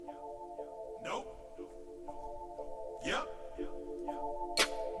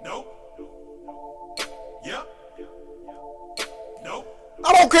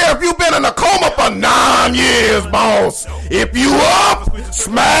don't care if you've been in a coma for 9 years, boss. If you up,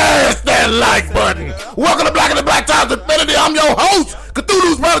 smash that like button. Welcome to Black and the Black Times Infinity. I'm your host,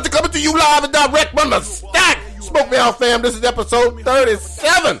 Cthulhu's Prodigy, coming to you live and direct from the stack. Smoke me out, fam. This is episode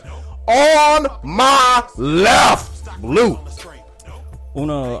 37. On my left, Blue.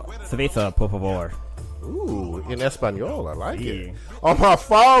 Una cerveza, por favor. Ooh, in Espanol, I like it. On my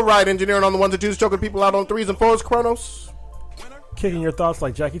far right, engineering on the ones and twos, choking people out on threes and fours, Kronos. Kicking your thoughts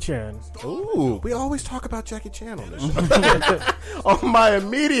like Jackie Chan. Ooh, we always talk about Jackie Chan on this show. On my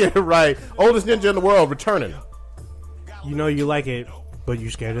immediate right, oldest ninja in the world, returning. You know you like it, but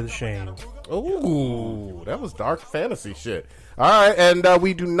you're scared of the shame. Ooh, that was dark fantasy shit. All right, and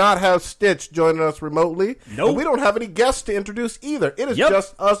we do not have Stitch joining us remotely. Nope. And we don't have any guests to introduce either. It is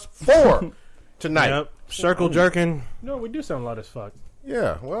just us four tonight. Yep. Circle jerking. No, we do sound loud as fuck.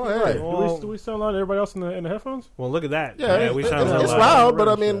 Yeah, well, hey. Do we sound loud to everybody else in the headphones? Well, look at that. Yeah, we it's sound loud, but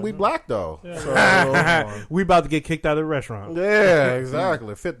I mean, we black though. Yeah. So, we about to get kicked out of the restaurant. yeah,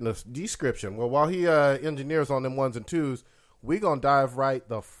 exactly. Fitness description. Well, while he engineers on them ones and twos, we gonna dive right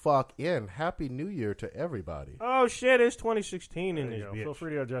the fuck in. Happy New Year to everybody. Oh shit! It's 2016 in There this you go. bitch. Feel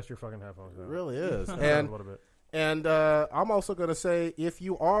free to adjust your fucking headphones. It really is. A And little bit. And I'm also going to say, if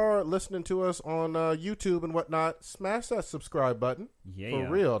you are listening to us on YouTube and whatnot, smash that subscribe button. Yeah.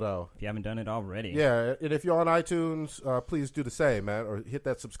 For real, though. If you haven't done it already. Yeah, and if you're on iTunes, please do the same, man. Or hit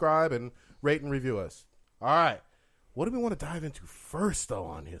that subscribe and rate and review us. All right. What do we want to dive into first, though,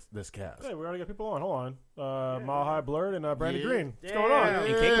 on this cast? Hey, we already got people on. Hold on. Mile High Blurred and Brandy Green. What's going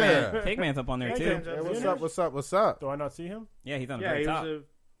Yeah. on? And Cakeman's up on there, too. Cakeman. Hey, what's up? Do I not see him? Yeah, he's on the Yeah, very he top. was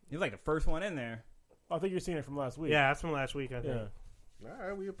He was like the first one in there. I think you're seeing it from last week. yeah, that's from last week, I think. Yeah. All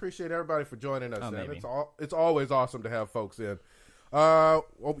right, we appreciate everybody for joining us. Oh, man. maybe. It's always awesome to have folks in. Well,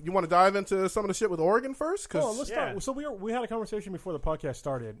 you want to dive into some of the shit with Oregon first? Oh, let's Yeah. start. So we had a conversation before the podcast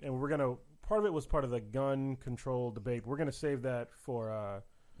started, and we're gonna. Part of it was part of the gun control debate. We're gonna save that for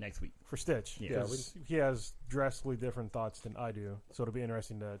Next week. Stitch. Yeah. Because he has drastically different thoughts than I do, so it'll be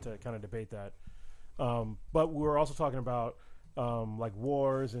interesting to kind of debate that. But we were also talking about like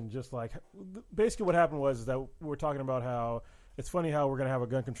wars and just like basically what happened was that we're talking about how it's funny how we're gonna have a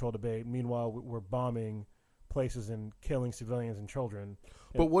gun control debate. Meanwhile, we're bombing places and killing civilians and children.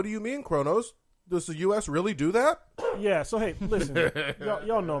 But what do you mean, Kronos? Does the U.S. really do that? Yeah. So hey, listen,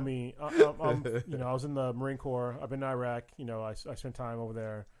 y'all know me. I'm I was in the Marine Corps. I've been in Iraq. I spent time over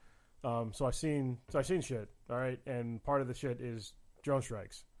there. So I've seen shit. All right, and part of the shit is drone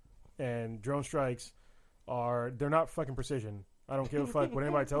strikes, and drone strikes they're not fucking precision. I don't give a fuck what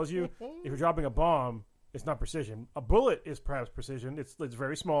anybody tells you. If you're dropping a bomb, it's not precision. A bullet is perhaps precision. It's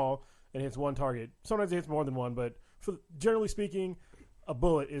very small and hits one target. Sometimes it hits more than one, but generally speaking, a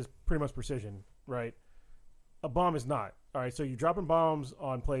bullet is pretty much precision, right? A bomb is not. All right, so you're dropping bombs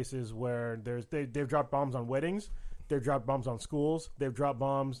on places where they've dropped bombs on weddings, they've dropped bombs on schools, they've dropped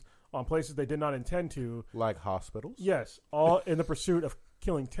bombs on places they did not intend to. Like hospitals? Yes, all in the pursuit of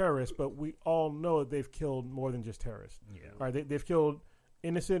killing terrorists, but we all know that they've killed more than just terrorists. Yeah. All right, they've killed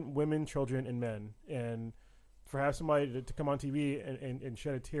innocent women, children, and men. And for have somebody to come on TV and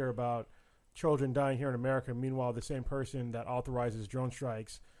shed a tear about children dying here in America, meanwhile the same person that authorizes drone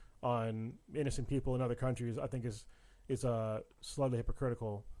strikes on innocent people in other countries, I think is slightly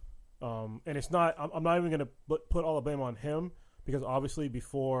hypocritical. And it's not. I'm not even going to put all the blame on him because obviously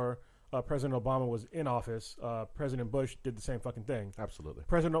before President Obama was in office, President Bush did the same fucking thing. Absolutely.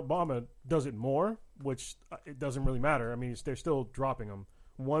 President Obama does it more, which it doesn't really matter. I mean, they're still dropping them.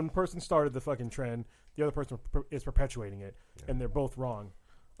 One person started the fucking trend, the other person is perpetuating it, and they're both wrong.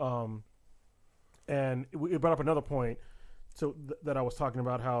 And it brought up another point that I was talking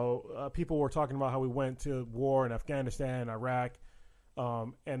about, how people were talking about how we went to war in Afghanistan, Iraq,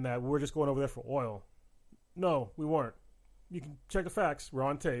 and that we're just going over there for oil. No, we weren't. You can check the facts. We're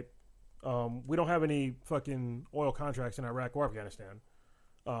on tape. We don't have any fucking oil contracts in Iraq or Afghanistan.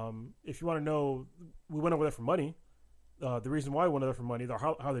 If you want to know, we went over there for money. The reason why we went over there for money,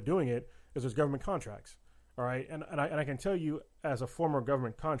 how they're doing it, is there's government contracts. All right, and I can tell you as a former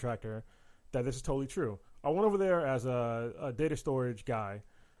government contractor that this is totally true. I went over there as a data storage guy,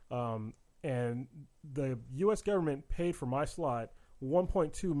 and the U.S. government paid for my slot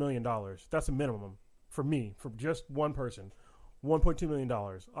 $1.2 million. That's a minimum for me, for just one person. $1.2 million.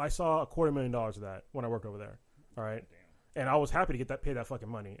 I saw $250,000 of that when I worked over there. All right, and I was happy to pay that fucking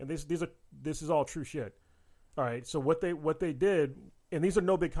money. And this is all true shit. All right, so what they did, and these are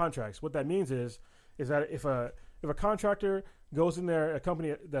no big contracts. What that means is that if a contractor goes in there, a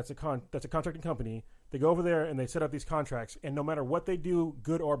company that's a contracting company, they go over there and they set up these contracts, and no matter what they do,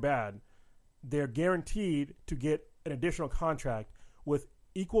 good or bad, they're guaranteed to get an additional contract with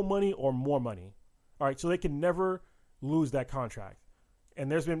equal money or more money. All right, so they can never lose that contract.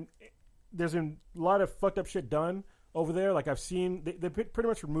 And there's been a lot of fucked up shit done over there. Like I've seen, they pretty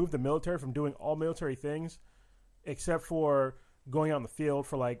much removed the military from doing all military things, except for going out in the field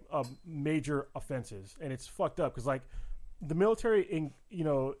for like major offenses. And it's fucked up because like the military,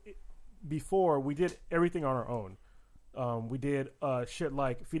 before we did everything on our own. We did shit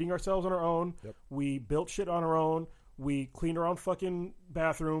like feeding ourselves on our own. Yep. We built shit on our own. We cleaned our own fucking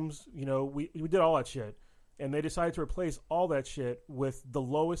bathrooms. We did all that shit. And they decided to replace all that shit with the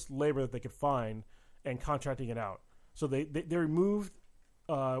lowest labor that they could find and contracting it out. So they removed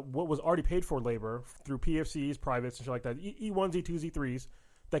what was already paid for labor through PFCs, privates, and shit like that. E1s, E2s, E3s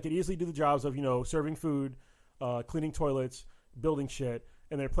that could easily do the jobs of, serving food, cleaning toilets, building shit.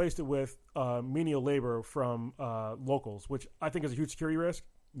 And they replaced it with menial labor from locals, which I think is a huge security risk,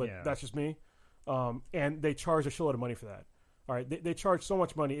 but that's just me. And they charged a shitload of money for that. All right, they charged so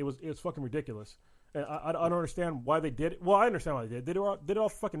much money, it was fucking ridiculous. And I don't understand why they did it. Well, I understand why they did. They did it all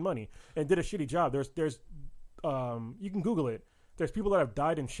for fucking money and did a shitty job. There's you can Google it. There's people that have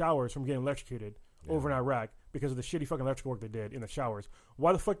died in showers from getting electrocuted over in Iraq because of the shitty fucking electrical work they did in the showers.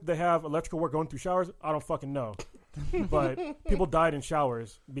 Why the fuck did they have electrical work going through showers? I don't fucking know. But people died in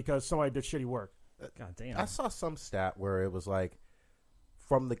showers because somebody did shitty work. God damn. I saw some stat where it was like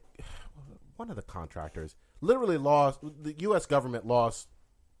from one of the contractors literally lost, the U.S. government lost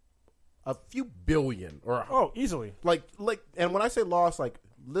a few billion or easily. Like, and when I say lost, like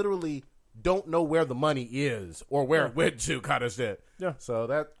literally don't know where the money is or where it went to, kind of shit. Yeah. So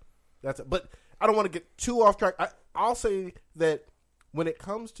that's it. But I don't want to get too off track. I'll say that when it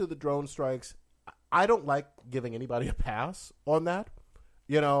comes to the drone strikes, I don't like giving anybody a pass on that.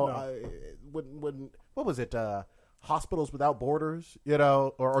 When what was it? Hospitals Without Borders,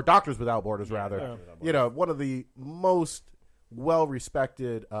 or Doctors Without Borders, rather. Yeah. One of the most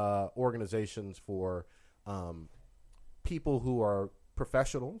well-respected organizations for people who are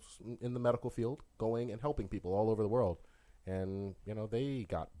professionals in the medical field going and helping people all over the world. And, they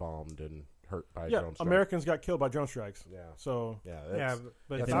got bombed and hurt by drone strikes. Americans got killed by drone strikes. Yeah. So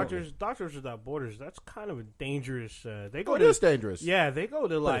but Doctors Without Borders, that's kind of a dangerous. It is dangerous. Yeah, they go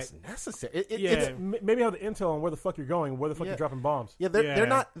to but it's necessary. It's maybe have the intel on where the fuck you're going, where the fuck you're dropping bombs. Yeah, they're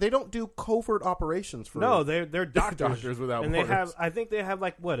not. They don't do covert operations for. No, they're doctors. Doctors Without and Borders. I think they have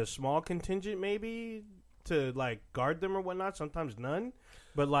a small contingent maybe to guard them or whatnot. Sometimes none,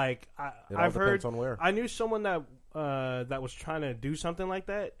 but I've heard. On where. I knew someone that was trying to do something like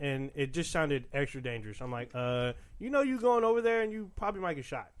that, and it just sounded extra dangerous. I'm like, you going over there, and you probably might get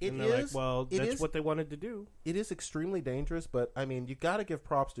shot. And they're like, well, that's what they wanted to do. It is extremely dangerous, but I mean, you got to give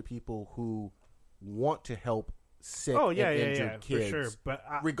props to people who want to help sick and injured kids, for sure. But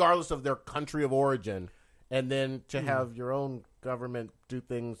regardless of their country of origin, and then to have your own government do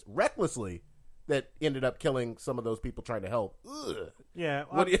things recklessly that ended up killing some of those people trying to help. Ugh. Yeah,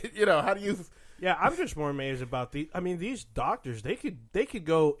 how do you? Yeah, I'm just more amazed about these doctors. They could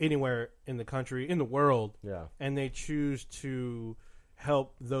go anywhere in the country, in the world, and they choose to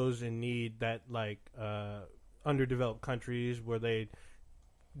help those in need that underdeveloped countries where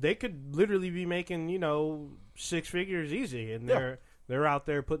they could literally be making six figures easy, and they're out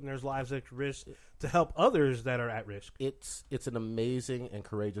there putting their lives at risk to help others that are at risk. It's an amazing and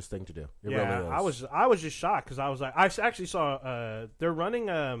courageous thing to do. It really is. I was just shocked because I was like, I actually saw they're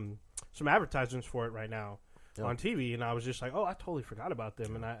running some advertisements for it right now on TV, and I was just like, oh, I totally forgot about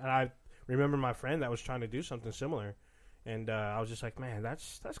them. And I remember my friend that was trying to do something similar, and I was just like, man,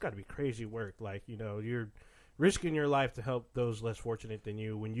 that's got to be crazy work. You're risking your life to help those less fortunate than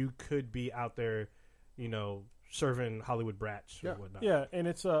you when you could be out there, serving Hollywood brats or whatnot. Yeah, and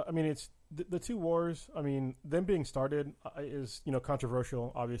it's it's the two wars. I mean, them being started is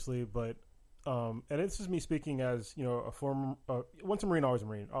controversial, obviously, but and this is me speaking as a former once a Marine, always a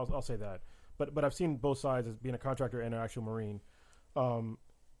Marine. I'll say that, but I've seen both sides as being a contractor and an actual Marine.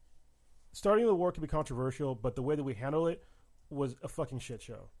 Starting the war can be controversial, but the way that we handle it was a fucking shit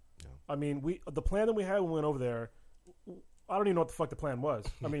show. Yeah. I mean, the plan that we had when we went over there, I don't even know what the fuck the plan was.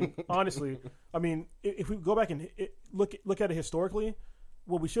 I mean, honestly, if we go back and look at it historically,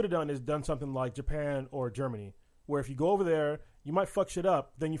 what we should have done is done something like Japan or Germany, where if you go over there, you might fuck shit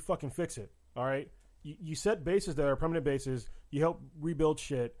up, then you fucking fix it. All right, you set bases that are permanent bases. You help rebuild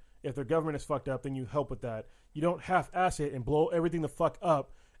shit. If their government is fucked up, then you help with that. You don't half-ass it and blow everything the fuck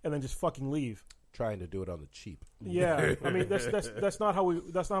up and then just fucking leave. Trying to do it on the cheap. Yeah, I mean that's not how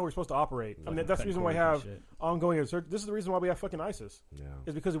we're supposed to operate. I mean that's the reason why we have ongoing research. This is the reason why we have fucking ISIS. Yeah,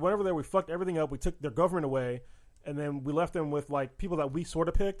 is because we went over there, we fucked everything up, we took their government away, and then we left them with people that we sort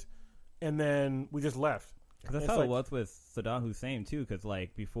of picked, and then we just left. 'Cause that's It's how like- it was with Saddam Hussein too. Because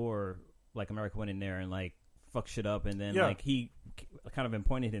like before, like America went in there and like fucked shit up, and then Yeah. like he kind of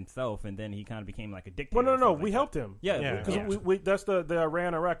appointed himself, and then he kind of became like a dictator. Well, no, or no, something we like helped him. that. Yeah, Yeah. Because yeah. we that's the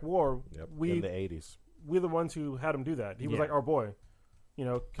Iran-Iraq war. Yep. in We the 80s. we're the ones who had him do that. He was Yeah. like our boy. You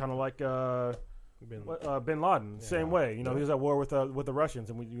know, kind of like Bin Laden. Same way. You know, he was at war with the Russians,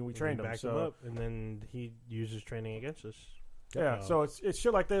 and we trained him. backed So him up, and then he uses training against us. yeah, so it's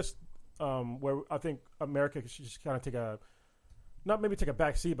shit like this where I think America should just kind of take a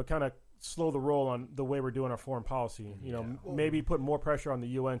back seat, but kind of slow the roll on the way we're doing our foreign policy. You know, maybe put more pressure on the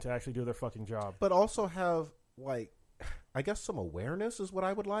UN to actually do their fucking job. But also have, like, I guess some awareness is what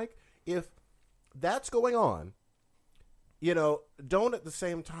I would like. If that's going on, you know, don't at the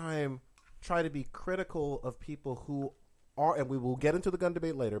same time try to be critical of people who are, and we will get into the gun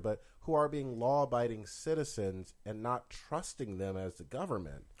debate later, but who are being law-abiding citizens and not trusting them as the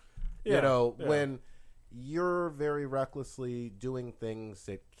government. Yeah, you know, yeah. when you're very recklessly doing things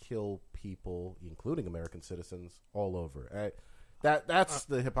that kill people, including American citizens, all over. That's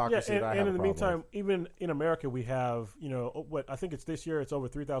the hypocrisy that I have and a in the problem meantime, with. even in America, we have, you know, what I think it's this year, it's over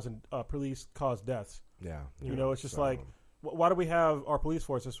 3,000 police-caused deaths. Yeah. You know, it's just So- like, why do we have our police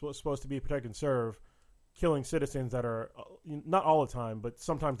force that's supposed to be protect and serve, killing citizens that are not all the time, but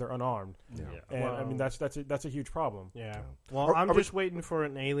sometimes they're unarmed? Yeah. And I mean, Well- that's a huge problem. Yeah. Yeah. Well, I'm Are we- just waiting for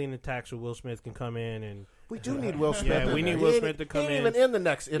an alien attack so Will Smith can come in and. We do need Will Smith. Yeah, in we there. need Will He Smith to ain't- come he ain't in. even in the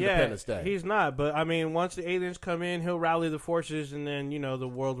next Independence Yeah, Day. he's not. But I mean, once the aliens come in, he'll rally the forces, and then the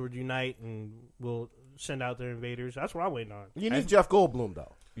world would unite, and we'll send out their invaders. That's what I'm waiting on. You need Jeff Goldblum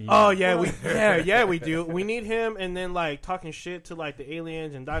though. Oh yeah, we do. We need him, and then like talking shit to like the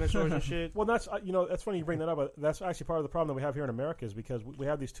aliens and dinosaurs and shit. Well, that's that's funny you bring that up. But that's actually part of the problem that we have here in America is because we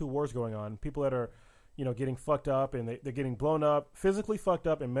have these two wars going on. People that are, getting fucked up and they're getting blown up, physically fucked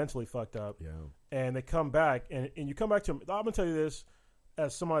up and mentally fucked up. Yeah. And they come back and you come back to them. I'm gonna tell you this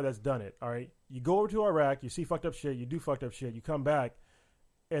as somebody that's done it. All right, you go over to Iraq, you see fucked up shit, you do fucked up shit, you come back,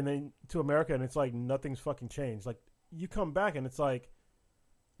 and then to America, and it's like nothing's fucking changed. Like you come back and it's like.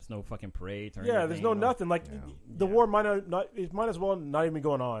 There's no fucking parades or Yeah, anything. there's no nothing. Like Yeah. the war might it might as well not even be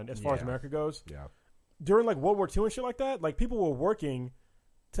going on as far as Yeah. America goes. Yeah. During like World War II and shit like that, like people were working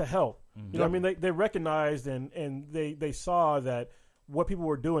to help. You know what I mean? They recognized and they saw that what people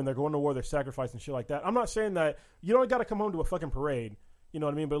were doing, they're going to war, they're sacrificing shit like that. I'm not saying that you don't got to come home to a fucking parade. You know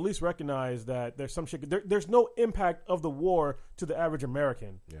what I mean? But at least recognize that there's some shit. There's no impact of the war to the average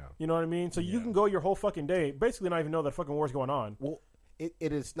American. Yeah. You know what I mean? So you can go your whole fucking day, basically not even know that fucking war's going on. Well, it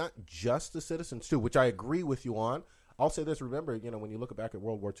is not just the citizens too, which I agree with you on. I'll say this: remember, when you look back at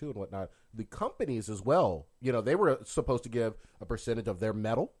World War II and whatnot, the companies as well. They were supposed to give a percentage of their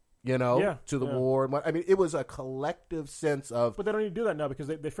metal, to the war. And I mean, it was a collective sense of. But they don't need to do that now because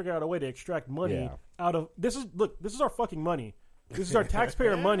they figure out a way to extract money Yeah. out of this is our fucking money. This is our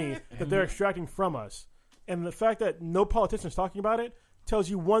taxpayer money that they're extracting from us. And the fact that no politician's talking about it tells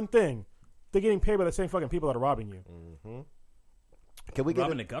you one thing. They're getting paid by the same fucking people that are robbing you. Mm-hmm. Can we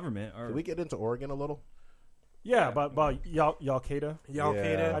robbing the government. Or Can we get into Oregon a little? Yeah, about y'all Qaeda. Y'all Yeah.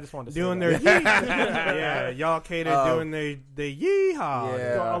 Qaeda I just wanted to say doing that. their yeah, y'all Qaeda doing the yeehaw.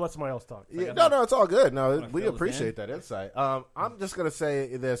 Yeah. I'll let somebody else talk. Yeah, no, it's all good. No, Wanna we fill this appreciate that insight. I'm just gonna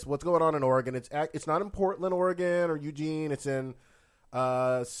say this: what's going on in Oregon? It's not in Portland, Oregon, or Eugene. It's in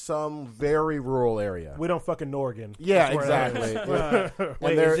some very rural area. We don't fucking know Oregon. Yeah, That's where it is. exactly.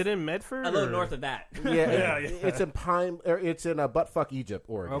 Wait, there- is it in Medford? a little or- north of that. Yeah, it's in It's in Buttfuck, Egypt,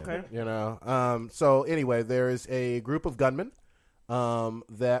 Oregon. Okay. So anyway, there is a group of gunmen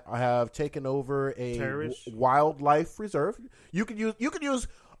that have taken over a Terrorists? wildlife reserve. You could use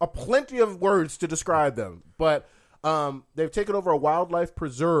a plenty of words to describe them, but they've taken over a wildlife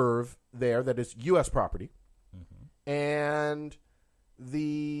preserve there that is U.S. property, and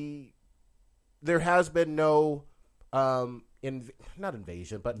there has been no not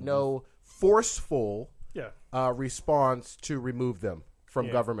invasion, but no forceful response to remove them from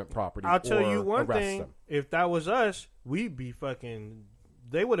government property. I'll tell or you one arrest thing: them. if that was us, we'd be fucking.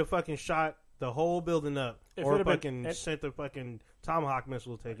 They would have fucking shot the whole building up, If or it'd have fucking been- sent the fucking Tomahawk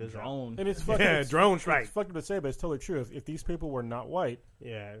missile to take us out. Drone. And it's fucking Yeah, drone strike. It's fucked up to say, but it's totally true. If these people were not white,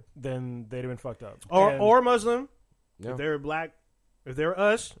 Yeah, then they'd have been fucked up. or And Muslim. Yeah. If they were black, if they were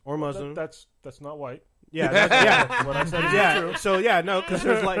us or Muslim. that's not white. Yeah, yeah. What I said is Yeah, true. so yeah, no, because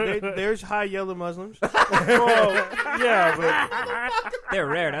there's there's high yellow Muslims. Well, yeah, but They're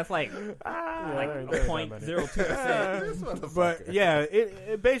rare. That's like yeah, like there ain't that 0.02%. But yeah,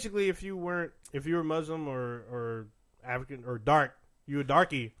 it basically if you were Muslim or African or dark, you were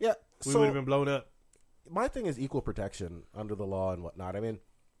darky, Yeah, we so would have been blown up. my thing is equal protection under the law and whatnot. I mean,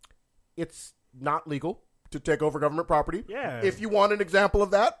 it's not legal to take over government property. Yeah. If you want an example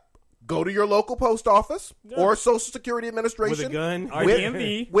of that, go to your local post office or Social Security Administration. With a gun. Our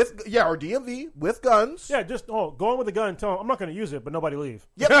DMV. Or DMV with guns. Yeah, just go in with a gun and tell them, I'm not going to use it, but nobody leave.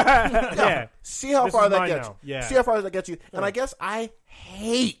 Yep. Yeah. See how This far is that mine gets now. you. Yeah. See how far that gets you. And I guess I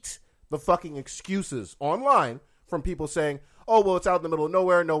hate the fucking excuses online from people saying, oh, well, it's out in the middle of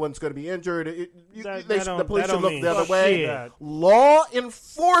nowhere. No one's going to be injured. The police should look the other way. shit. Law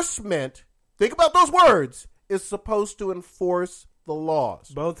enforcement, think about those words, is supposed to enforce the laws.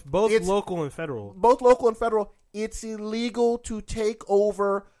 Both It's- local and federal. Both local and federal. It's illegal to take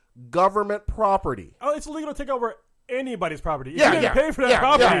over government property. Oh, it's illegal to take over anybody's property. If Yeah, you didn't yeah, pay for that yeah,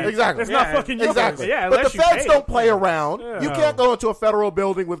 property, yeah, exactly. it's not Yeah, fucking yours. Exactly. Yeah, but the unless you feds pay. don't play around. Yeah. You can't go into a federal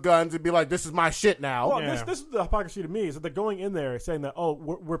building with guns and be like, this is my shit now. Well, Yeah. this is the hypocrisy to me, is that they're going in there saying that, oh,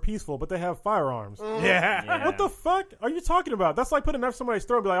 we're peaceful, but they have firearms. Yeah. Yeah. What the fuck are you talking about? That's like putting a knife in somebody's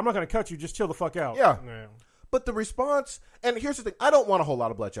throat and be like, I'm not going to cut you, just chill the fuck out. Yeah. Yeah. But the response, and here's the thing, I don't want a whole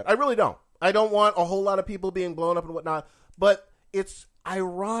lot of bloodshed. I really don't. I don't want a whole lot of people being blown up and whatnot. But it's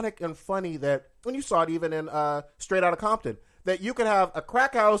ironic and funny that when you saw it even in Straight Outta Compton, that you could have a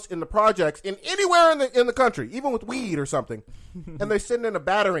crack house in the projects in anywhere in the country, even with weed or something, and they're sitting in a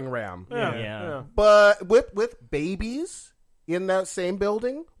battering ram. Yeah. But with babies in that same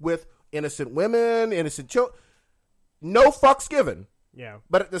building, with innocent women, innocent children, no fucks given. Yeah.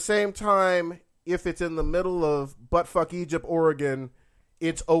 But at the same time, if it's in the middle of buttfuck Egypt, Oregon,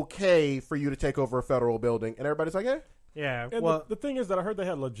 it's okay for you to take over a federal building. And everybody's like, eh. Yeah. And Well, the thing is that I heard they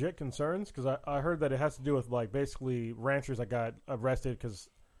had legit concerns because I heard that it has to do with like basically ranchers that got arrested because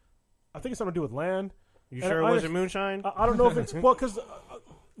I think it's something to do with land. you and sure it I- wasn't moonshine? I don't know if it's well because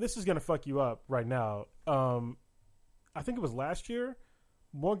this is gonna fuck you up right now. I think it was last year.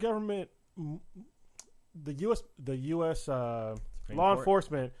 More government, the U.S. Law Court.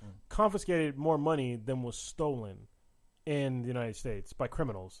 enforcement confiscated more money than was stolen in the United States by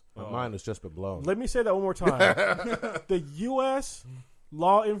criminals. Mine has just been blown. Let me say that one more time. The U.S.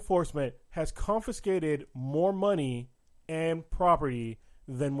 law enforcement has confiscated more money and property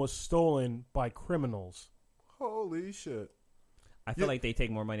than was stolen by criminals. Holy shit. I feel like they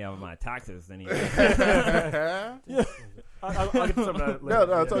take more money out of my taxes than you. I'll get to some of that No,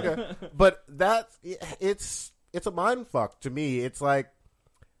 later. no, it's okay. But it's a mind fuck to me. It's like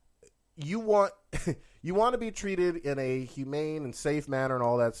you want to be treated in a humane and safe manner and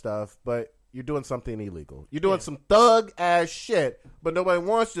all that stuff, but you're doing something illegal. You're doing some thug ass shit, but nobody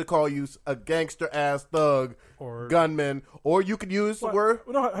wants to call you a gangster ass thug Or- gunman, or you could use the word.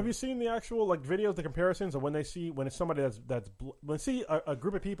 No, have you seen the actual like videos, the comparisons of when it's somebody when they see a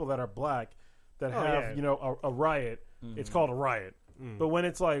group of people that are black that have yeah. a riot, it's called a riot. But when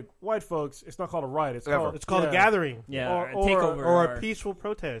it's like white folks, it's not called a riot. It's Ever. called a gathering. Yeah, Or- a takeover. Or a peaceful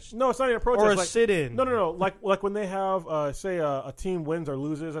protest. No, it's not even a protest. Or a like, sit-in. No. Like when they have, say, a team wins or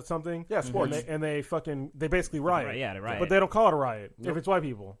loses at something. Yeah, sports. And they basically riot. Right, yeah, they riot. But they don't call it a riot if it's white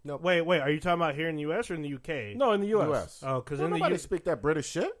people. Wait. Are you talking about here in the U.S. or in the U.K? No, in the U.S. U.S. Oh, because Don't in the nobody U.S. speak that British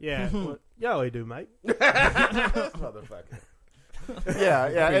shit. Yeah. Yeah, they do, mate. Motherfucker. Yeah.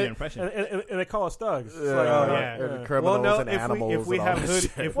 Pretty good And, impression. And they call us thugs. It's yeah, like, yeah. and criminals Well, no, and animals. if we and all have this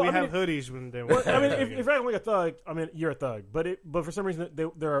hood, shit. if Well, we I have mean- hoodies, then Well, I mean, if you're acting like a thug, I mean, you're a thug. But for some reason,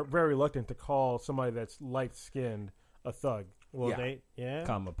 they're very reluctant to call somebody that's light skinned a thug. well, Yeah.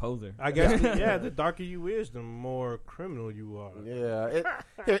 Call him a poser. I guess, the darker you is, the more criminal you are. Yeah.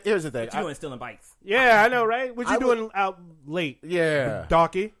 Here's the thing. What you doing stealing bikes? Yeah, I know, right? What you I doing out late, Yeah.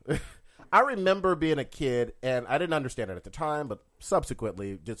 darky? I remember being a kid, and I didn't understand it at the time, but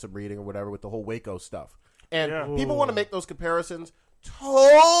subsequently did some reading or whatever with the whole Waco stuff. And Yeah. people want to make those comparisons.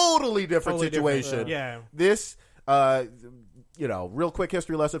 Totally different Totally different, situation. yeah. This, real quick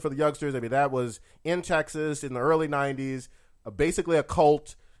history lesson for the youngsters. I mean, that was in Texas in the early 90s, basically a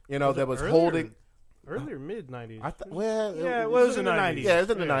cult, that was earlier? holding. Earlier mid 90s. It was in the 90s. Yeah, it was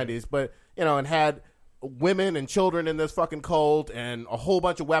in the 90s, but and had women and children in this fucking cult and a whole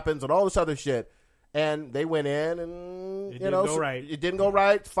bunch of weapons and all this other shit. And they went in and It didn't go right. It didn't go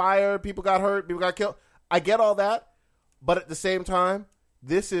right. Fire, people got hurt, people got killed. I get all that, but at the same time,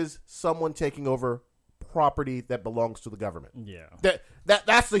 this is someone taking over property that belongs to the government. Yeah.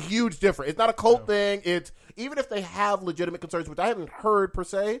 That's the huge difference. It's not a cult thing. It's even if they have legitimate concerns, which I haven't heard per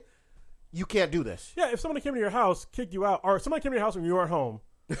se, you can't do this. Yeah, if somebody came to your house, kicked you out, or somebody came to your house when you weren't home,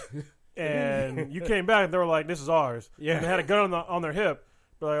 and you came back, and they were like, "This is ours." Yeah. And they had a gun on their hip.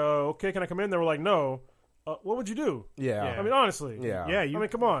 They're like, "Okay, can I come in?" They were like, "No." What would you do? Yeah. I mean, honestly. Yeah. Yeah, I mean,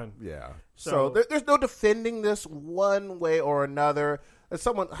 come on. Yeah. So- So there's no defending this one way or another.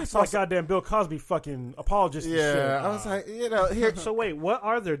 someone. I It's saw like goddamn Bill Cosby fucking apologist. and shit. I was like, here. So wait, what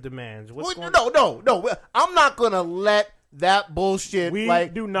are their demands? What's going No. I'm not gonna let that bullshit. We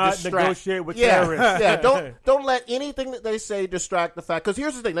like, do not distract. negotiate with terrorists. Yeah, don't let anything that they say distract the fact. Because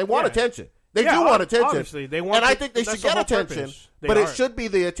here's the thing: they want Yeah. attention. They Yeah, do want attention. obviously. They want and I to- think they that's should the get whole attention. purpose. They But it are. should be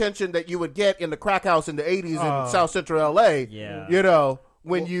the attention that you would get in the crack house in the 80s in South Central LA. Yeah.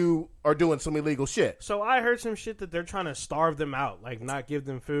 When you are doing some illegal shit. So I heard some shit that they're trying to starve them out, like not give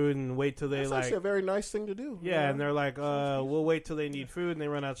them food and wait till they That's like. actually a very nice thing to do. Yeah, and they're like, we'll wait till they need food and they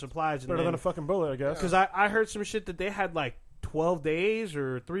run out of supplies. Better than a fucking bullet, I guess. Because I heard some shit that they had like 12 days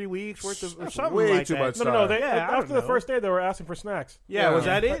or 3 weeks worth of or That's something way like too that. much. No. They, Yeah, I after don't the know. first day, they were asking for snacks. Yeah, was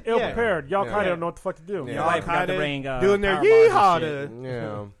that it? Ill Yeah. prepared. Y'all Yeah. kind of don't know what the fuck to do. Yeah. Your wife forgot to Al-Qaeda bring doing their power bars and yeehaw shit. to- Yeah.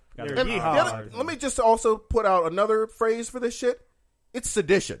 Got Their to And bring yeehaw. power the other- bars. let me just also put out another phrase for this shit. It's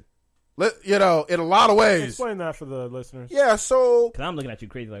sedition. In a lot of ways. Explain that for the listeners. Yeah, so Because I'm looking at you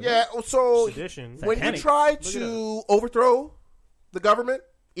crazy like, yeah, so Sedition. when you Satanic. try Look it to overthrow the government,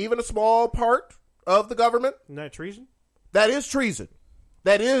 even a small part of the government, Isn't that treason? that is treason.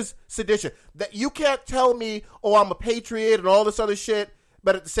 That is sedition. That you can't tell me, oh, I'm a patriot and all this other shit,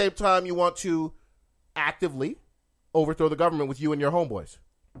 but at the same time you want to actively overthrow the government with you and your homeboys.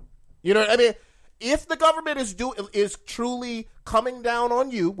 You know what I mean? If the government is truly coming down on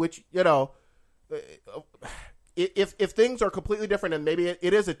you, which if things are completely different and maybe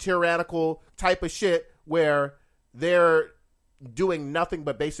it is a tyrannical type of shit where they're doing nothing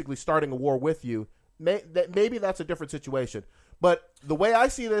but basically starting a war with you, maybe that's a different situation. But the way I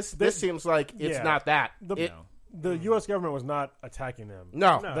see this seems like it's Yeah. not that. The U.S. government was not attacking them.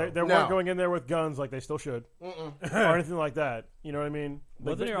 No. They weren't going in there with guns like they still should, or anything like that. You know what I mean?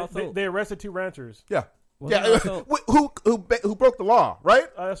 Like, Wasn't there also- they arrested 2 ranchers. Yeah. Wasn't Yeah. there Who broke the law, right?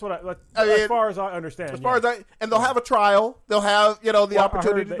 That's what I mean, as far as I understand. As far as and they'll have a trial. They'll have the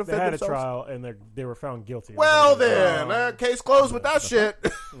opportunity to they defend had themselves. a trial and they were found guilty. Well then, case closed with that shit.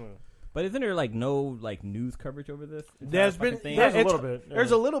 But isn't there no news coverage over this? There's been thing? There's a it's- little bit, yeah.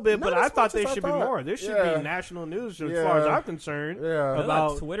 There's a little bit, Not but as I thought much there as I should be thought. more. There should Yeah. be national news as Yeah. far as I'm concerned. Yeah.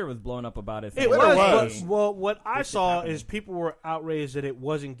 About Twitter was blowing up about it. it Twitter was, was. but well, what I This shit saw happened. is people were outraged that it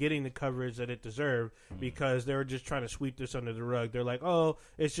wasn't getting the coverage that it deserved because they were just trying to sweep this under the rug. They're like, "Oh,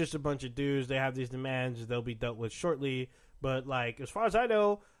 it's just a bunch of dudes. They have these demands. They'll be dealt with shortly." But as far as I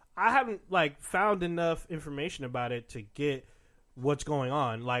know, I haven't found enough information about it to get what's going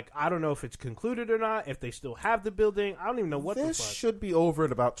on. I don't know if it's concluded or not. If they still have the building, I don't even know what This the fuck. should be over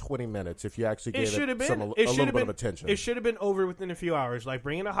in about 20 minutes if you actually It gave should have it been. a It little should have bit been of attention. It should have been over within a few hours.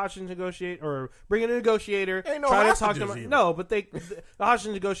 Bring in a hostage negotiator or bring in a negotiator. Ain't no try to talk hostages them. either. No, but the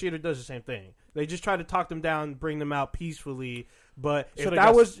hostage negotiator does the same thing. They just try to talk them down, bring them out peacefully. But Should've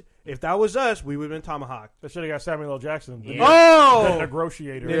got- if that was us, we would have been tomahawked. They should have got Samuel L. Jackson. The Oh,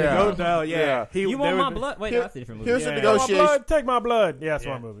 negotiator. The Yeah. yeah. You want my blood? Wait, Here- that's a different here's movie. the Yeah. Take my negotiation. blood. Take my blood. Yeah, that's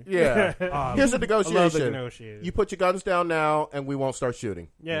Yeah. my movie. Yeah. Here's the I love the negotiation. negotiator. You put your guns down now, and we won't start shooting,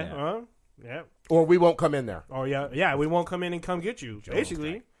 yeah. Yeah. Yeah. or we won't come in there. Oh yeah. We won't come in and come get you.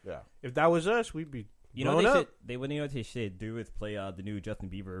 Basically, Yeah. if that was us, we'd be. You know blown what up. they what they should do is play the new Justin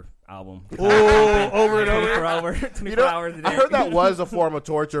Bieber album. Oh, over and over. 24 hours a day. I heard that was a form of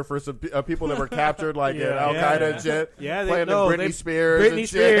torture for some people that were captured, in Al Qaeda and shit. Yeah, playing Britney Spears. Britney and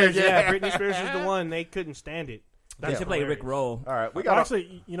Spears, shit. yeah, Britney Spears is the one. They couldn't stand it. They should play Rick Roll. All right, we Well, got.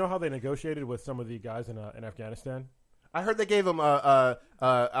 actually, you know how they negotiated with some of the guys in Afghanistan? I heard they gave him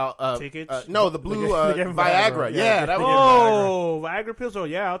Tickets? No, the blue They gave him Viagra. Viagra. Yeah, Yeah, that they was. gave him Oh, Viagra pills. Oh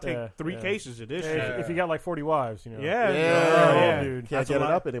yeah, I'll take Yeah, 3 yeah. cases of this. Yeah, shit. if you got like 40 wives, you know. Yeah, Yeah, dude. Can't That's get a it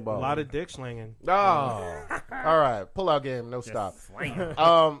lot- up anymore. A lot of dick slinging. Oh, all right. Pull out game. No stop.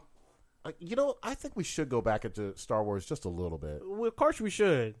 I think we should go back into Star Wars just a little bit, Well, of course we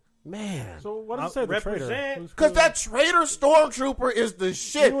should. man. So what does it say? The traitor. Represent. Because that traitor stormtrooper is the He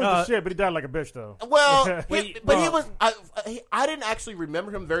shit. was the shit, but he died like a bitch though. Well, Wait, he was. I didn't actually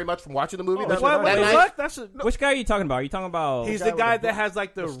remember him very much from watching the movie. that's What right. the night. fuck? That's a. Which guy are you talking about? Are you talking about? He's guy the with guy the that has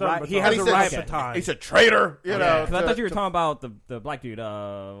like the the stun right. He baton. has He a said- right okay. baton. He's a traitor. You know. Because I thought you were talking about the black dude.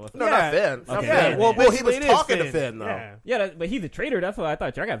 What's No, his- not Finn. Not Okay. Finn. Yeah, Well, he basically was it is talking to Finn though. Yeah. Yeah, but he's a traitor. That's what I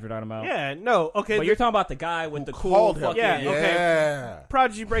thought you guys were talking about. Yeah. No. Okay. But you're talking about the guy with the cool Called him. fucking. Yeah, okay. Yeah.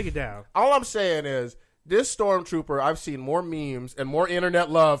 Prodigy, break it down. All I'm saying is, this stormtrooper, I've seen more memes and more internet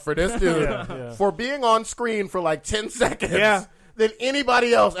love for this dude Yeah. for being on screen for like 10 seconds Yeah. than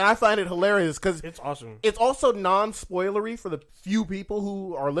anybody else. And I find it hilarious because It's awesome. it's also non-spoilery for the few people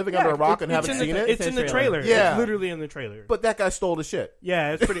who are living under a rock and it's haven't in seen the, it. It's in the trailer. Yeah. It's literally in the trailer. But that guy stole the shit.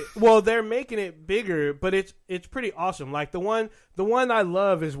 Yeah, it's pretty. Well, they're making it bigger, but it's pretty awesome. Like the one The one I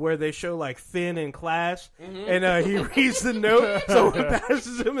love is where they show like Finn in class, and he reads the note. So he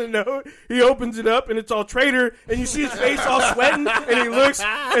passes him the note. He opens it up, and it's all traitor. And you see his face all sweating, and he looks,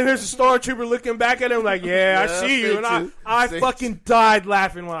 and there's a stormtrooper looking back at him like, "Yeah, I see you." And I fucking died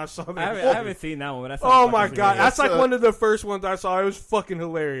laughing when I saw that. I haven't seen that one. But that's oh my god, that's like one of the first ones I saw. It was fucking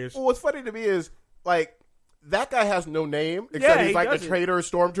hilarious. Well, what's funny to me is like that guy has no name except he's like the traitor,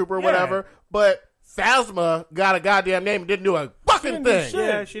 stormtrooper, or whatever. But Phasma got a goddamn name and didn't do a fucking thing.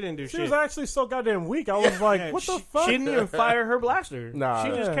 Yeah, she didn't do shit. She was actually so goddamn weak. I was like, what the fuck? She didn't even fire her blaster. Nah.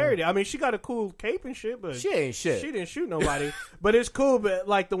 She just carried it. I mean, she got a cool cape and shit, but She ain't shit. She didn't shoot nobody. But it's cool, but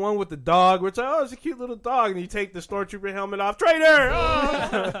like the one with the dog, where it's like, oh, it's a cute little dog, and you take the stormtrooper helmet off. Traitor!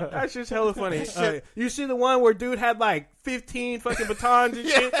 Oh! That's just hella funny. You see the one where dude had like 15 fucking batons and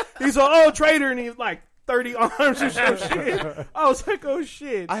shit? He's like, oh, traitor, and he's like 30 arms or some shit. I was like, oh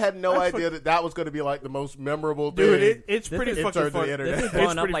shit. I had no idea that was going to be like the most memorable thing. Dude, it's pretty fucking funny. This is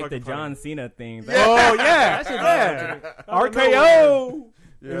blowing up like the John Cena thing. Oh, yeah. RKO!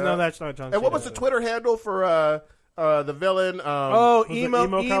 Even though that's not John Cena. And what was the Twitter handle for the villain? Emo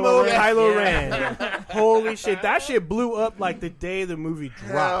Kylo Ren. Holy shit. That shit blew up like the day the movie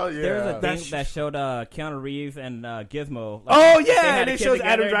dropped. Hell yeah. There was a thing that showed Keanu Reeves and Gizmo. Like, oh, yeah. And it shows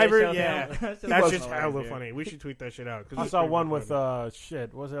Adam Driver. Yeah. That's just hella funny. We should tweet that shit out. I saw one with, what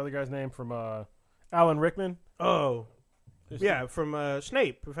was the other guy's name from Alan Rickman? Oh. Yeah, from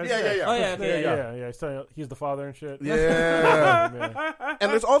Snape. Professor Yeah. Oh, yeah. He's the father and shit. Yeah. And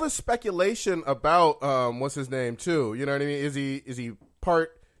there's all this speculation about what's his name too. You know what I mean? Is he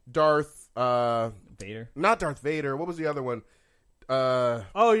part Darth Vader? Not Darth Vader. What was the other one?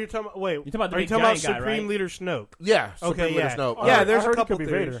 Oh, you're talking about Supreme Leader Snoke. Yeah. Okay, Supreme Leader Snoke. Yeah, there's a could couple be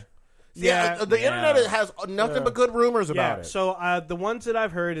theories. Vader. Yeah, the internet has nothing but good rumors about it. So the ones that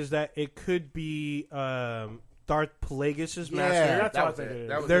I've heard is that it could be Darth Plagueis' master. That's what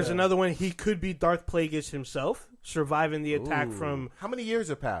it. There's another one. He could be Darth Plagueis himself, surviving the attack from. How many years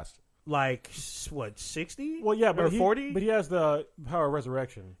have passed? Like what, 60? Well, yeah, but or 40. But he has the power of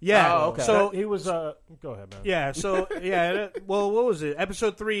resurrection. Yeah. Oh, okay. So he was. Go ahead, man. Yeah. So yeah. Well, what was it?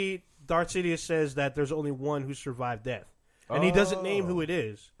 Episode 3. Darth Sidious says that there's only one who survived death, and he doesn't name who it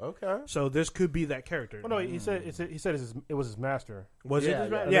is. Okay. So this could be that character. Well, no, he said it was his master. Was it his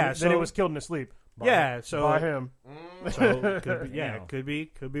master? Yeah. So then it was killed in his sleep. By him. So could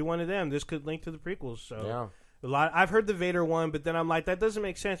be one of them. This could link to the prequels. So yeah. I've heard the Vader one, but then I'm like, that doesn't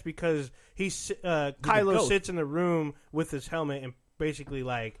make sense because Kylo sits in the room with his helmet and basically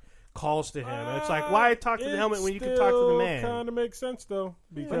like calls to him. It's like, why talk to the helmet when you can talk to the man? Kind of makes sense though,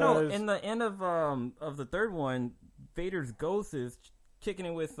 because But no, in the end of the third one, Vader's ghost is kicking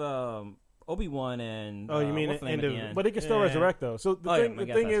it with Obi-Wan and. Oh, you mean what's the name end of- at the end? but he can still resurrect though. So the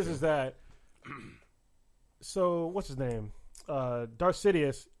thing that's is that. So what's his name? Darth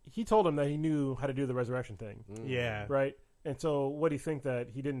Sidious. He told him that he knew how to do the resurrection thing. Yeah. Right. And so, what do you think that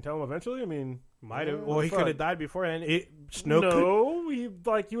he didn't tell him eventually? I mean, Might have. what Well, the he fuck? could have died beforehand. Snoke. No,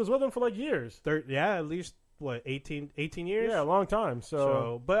 he was with him for like years. At least what 18 years. Yeah, a long time.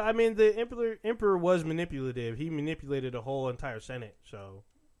 So but I mean, the emperor was manipulative. He manipulated a whole entire Senate. So.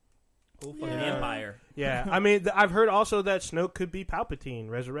 The Empire. Yeah, I mean, I've heard also that Snoke could be Palpatine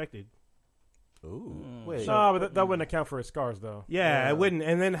resurrected. Ooh. Wait. no, but that wouldn't account for his scars though. Yeah, it wouldn't.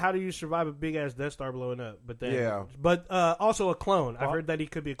 And then how do you survive a big ass Death Star blowing up? But then, Yeah. But also a clone. I've heard that he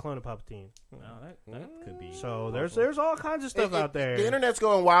could be a clone of Palpatine. That could be. So there's all kinds of stuff out there. The internet's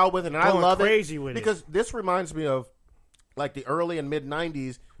going wild with it, and I Going love crazy it with it. because this reminds me of like the early and mid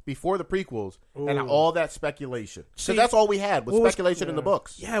 '90s before the prequels and Ooh. all that speculation. See, Because that's all we had was what was- speculation in the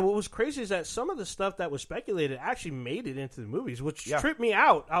books. Yeah, what was crazy is that some of the stuff that was speculated actually made it into the movies, which Yeah. tripped me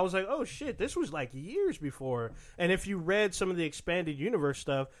out. I was like, oh shit, this was like years before. And if you read some of the expanded universe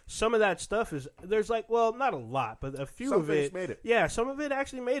stuff, some of that stuff there's like, well, not a lot, but a few Some of things it. made it. Yeah, some of it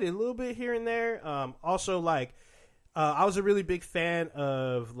actually made it a little bit here and there. Also, like, I was a really big fan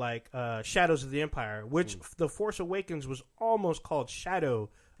of like Shadows of the Empire, which The Force Awakens was almost called Shadow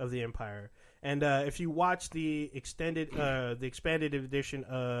of the Empire. And if you watch the expanded edition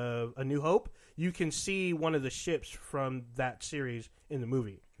of A New Hope, you can see one of the ships from that series in the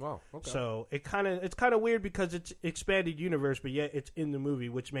movie. Wow. Okay. So it's kind of weird because it's expanded universe, but yet it's in the movie,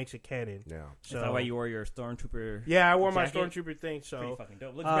 which makes it canon. Yeah. So Is that why you wore your Stormtrooper? yeah, I wore my jacket? Stormtrooper thing. Pretty So fucking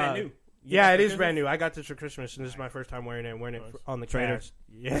dope. Looks brand new. yeah, it is brand new. I got this for Christmas, and this is my first time wearing it. I'm wearing it on the Traitor. cast.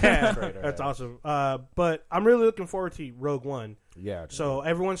 Yeah, that's awesome. But I'm really looking forward to Rogue One. Yeah. So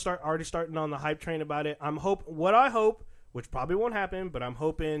everyone's already starting on the hype train about it. What I hope, which probably won't happen, but I'm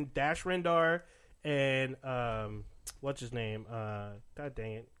hoping Dash Rendar and what's his name? God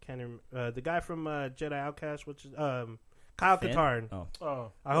dang it, the guy from Jedi Outcast, Kylo Kyle Finn? Katarn. Oh.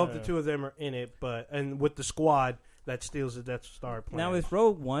 Oh, I hope yeah. the two of them are in it, and with the squad that steals the Death Star plan. Now, is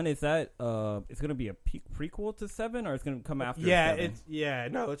Rogue One, is that it's going to be a prequel to 7, or it's going to come after 7?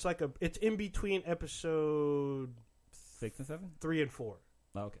 It's in between episode 6 and 7? 3 and 4.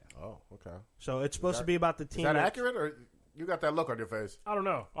 Oh, okay. Oh, okay. So it's supposed to be about the Is team. that accurate, or you got that look on your face? I don't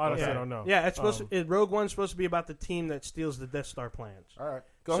know. Honestly, I don't know. Yeah, it's supposed to. Rogue One's supposed to be about the team that steals the Death Star plans. All right,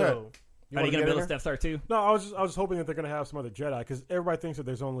 go ahead. Are you wanna going to get build in a Death Star too? No, I was hoping that they're going to have some other Jedi because everybody thinks that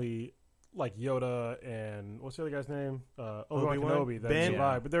there's only like Yoda and what's the other guy's name? Obi-Wan Obi-Wan? Kenobi that Ben?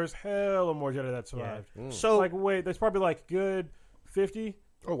 survived, but there's hella more Jedi that survived. So Like, wait, there's probably like good 50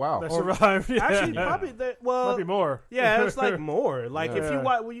 Oh wow. that survived. Yeah. actually, probably might be more. Yeah, it's like more. Like if you Yeah.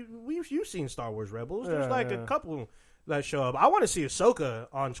 watch, you've seen Star Wars Rebels. There's Yeah, like yeah. a couple that show up. I want to see Ahsoka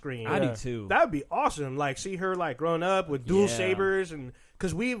on screen. I Yeah. do too. That would be awesome. Like see her like growing up with dual Yeah. sabers, and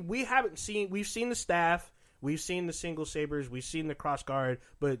because we've seen the staff, we've seen the single sabers, we've seen the cross guard,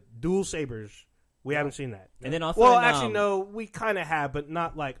 but dual sabers we haven't seen that. And then also, Well, in, actually, no, we kind of have, but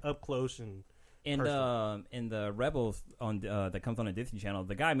not like up close and. in the Rebels on that comes on the Disney Channel,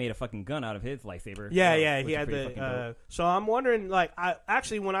 the guy made a fucking gun out of his lightsaber. Yeah, which he is had pretty the. fucking dope. So I'm wondering, like,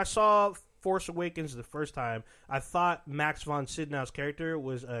 when I saw Force Awakens the first time, I thought Max von Sydow's character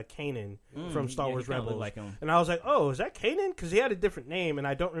was Kanan from Star yeah, Wars he kinda looked Rebels, like him. and I was like, oh, is that Kanan? Because he had a different name, and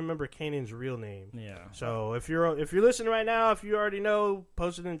I don't remember Kanan's real name. Yeah. So if you're listening right now, if you already know,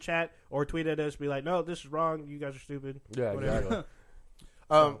 post it in the chat or tweet at us. Be like, no, this is wrong. You guys are stupid. Yeah, Whatever.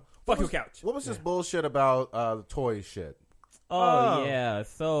 exactly. Fuck your couch. What was this bullshit about the toy shit? Oh, yeah.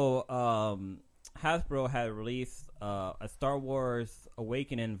 So Hasbro had released a Star Wars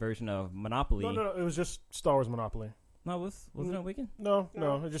Awakening version of Monopoly. No. It was just Star Wars Monopoly. No, wasn't it Awakening? No.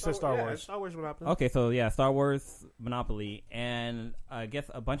 It just says Star Yeah, Wars. Star Wars Monopoly. Okay, so yeah, Star Wars Monopoly, and I guess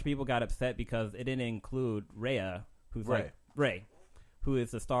a bunch of people got upset because it didn't include Rhea, who's Rey. like Rey, who is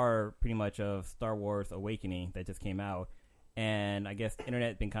the star pretty much of Star Wars Awakening that just came out, and I guess the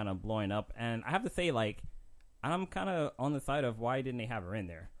internet been kind of blowing up, and I have to say, like, I'm kind of on the side of why didn't they have her in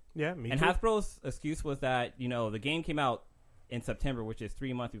there? Yeah, me And too. Hasbro's excuse was that, the game came out in September, which is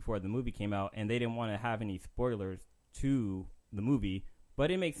 3 months before the movie came out, and they didn't want to have any spoilers to the movie. But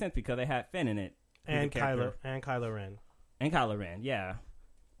it makes sense because they had Finn in it. who's and the character. Kylo Ren. And Kylo Ren, yeah.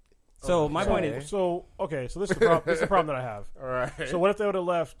 So my point is... So this is the problem that I have. All right. So what if they would have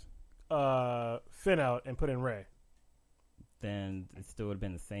left Finn out and put in Rey? Then it still would have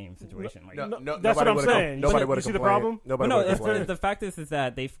been the same situation. Like, That's what I'm saying. Nobody You would have see the complained. problem? Nobody no, would have complained. the fact is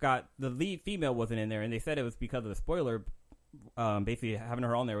that they forgot the lead female wasn't in there, and they said it was because of the spoiler. Basically, having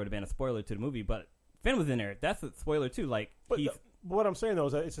her on there would have been a spoiler to the movie, but Finn was in there. That's a spoiler too. Like, But what I'm saying though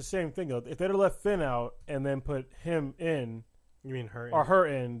is that it's the same thing though. If they'd have left Finn out and then put him in You mean her? or her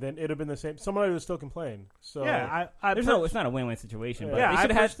in, then it'd have been the same. Somebody would still complain. So Yeah, it's not a win-win situation. But Yeah, they I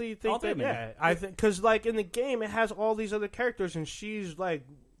should have personally had think all that. three in Yeah, there. I think because like in the game, it has all these other characters, and she's like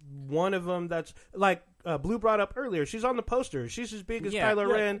one of them. That's like Blue brought up earlier. She's on the poster. She's as big as Yeah, Kylo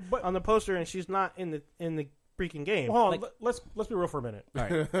yeah, Ren but- on the poster, and she's not in the freaking game. Well, hold on, Like- let's be real for a minute. All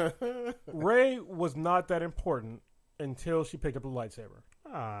right. Rey was not that important until she picked up the lightsaber.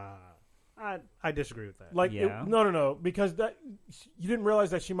 I disagree with that. Like, Yeah. no, because that you didn't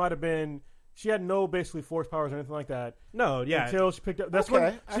realize that she might have been. She had no basically force powers or anything like that No, yeah, until she picked up. That's Okay,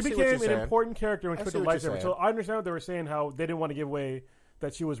 when I she see what became you're an saying. important character when she I picked see up what you're lightsaber. saying. So I understand what they were saying, how they didn't want to give away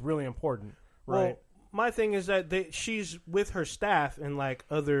that she was really important, right? Well, my thing is that she's with her staff in like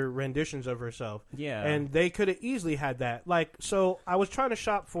other renditions of herself. Yeah. And they could have easily had that. Like, so I was trying to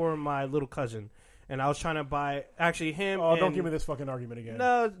shop for my little cousin, and I was trying to buy actually him. Oh, don't and- give me this fucking argument again.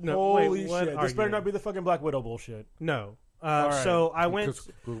 No. Holy wait, what shit! This better argument? not be the fucking Black Widow bullshit. No. right. So I went.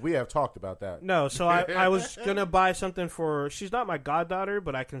 Because we have talked about that. No, so I was gonna buy something for. She's not my goddaughter,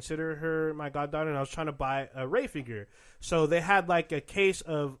 but I consider her my goddaughter, and I was trying to buy a Rey figure. So they had like a case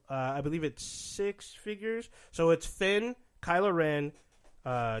of, I believe it's 6 figures. So it's Finn, Kylo Ren,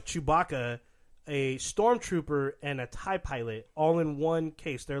 Chewbacca, a stormtrooper, and a TIE pilot, all in one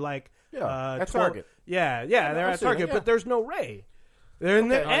case. They're like, At Target. Yeah, they're I've at seen Target, it, yeah. but there's no Rey.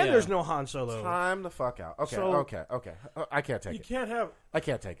 And yeah. there's no Han Solo. Time the fuck out. Okay, So- okay. I can't take You it. can't have. I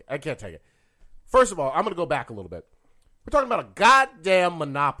can't take it. First of all, I'm going to go back a little bit. We're talking about a goddamn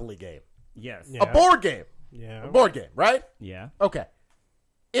Monopoly game. Yes. Yeah. A board game. Yeah. A board game, right? Yeah. Okay.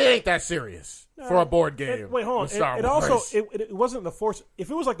 It ain't that serious for a board game. Wait, hold on. with Star It Wars. also it wasn't the Force.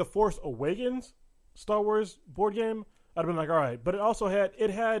 If it was like the Force Awakens Star Wars board game, I'd have been like, all right. But it also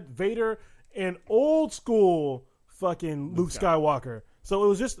had Vader and old school fucking Luke Skywalker. So it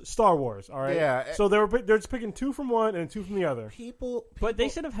was just Star Wars, all right. Yeah. So they're just picking 2 from one and 2 from the other. people But they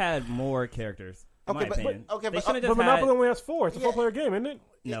should have had more characters. in my Okay, but- opinion. but- okay, they but- should have But just Monopoly had only has 4. It's a Yeah. 4-player game, isn't it?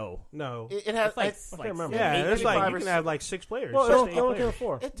 no. No. It has It's like, I can't remember. Yeah, there's like 5 you or can have like 6 players. Well, 6 it to 8 only came players. with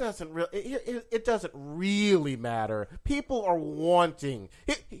 4. It doesn't really. It doesn't really matter. People are wanting.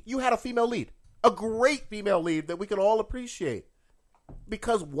 You had a female lead, a great female lead that we could all appreciate.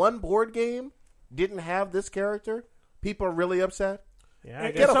 Because one board game didn't have this character, people are really upset. Yeah, I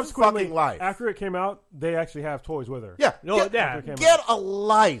And Get a subsequently, fucking life. After it came out, they actually have toys with her. Yeah, No, get, yeah. get a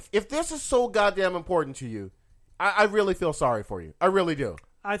life. If this is so goddamn important to you, I really feel sorry for you. I really do.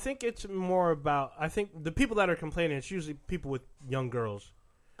 I think it's more about. I think the people that are complaining, it's usually people with young girls,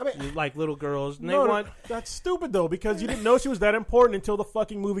 I mean, like little girls, and they No, want. that's stupid though, because you didn't know she was that important until the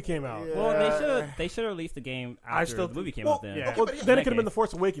fucking movie came out. Yeah. Well, they should have released the game after still the movie came well, out. Then, yeah. Well, but then it in could have that been the case.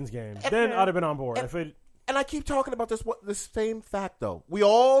 Force Awakens game. Then I'd have been on board. and- If it, And I keep talking about this same fact, though. We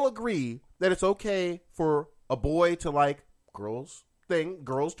all agree that it's okay for a boy to like girls'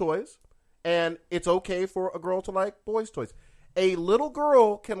 toys, and it's okay for a girl to like boys' toys. A little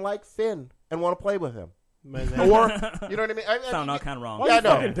girl can like Finn and want to play with him. Or, you know what I mean? sound all kind of wrong. why Yeah, are I you know.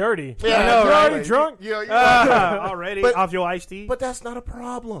 fucking dirty? Yeah, I know, You're right? already drunk. Yeah, Already But- off your iced tea. but that's not a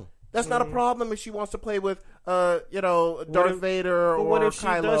problem. That's not a problem if she wants to play with, Darth Vader But or what if she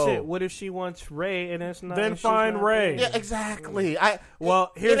Kylo. does it? What if she wants Rey and it's not? Then and she's find not Rey. there? Yeah, exactly.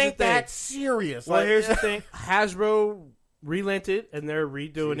 Well, here's it the ain't thing. that serious. Well, Like- here's the thing: Hasbro relented, and they're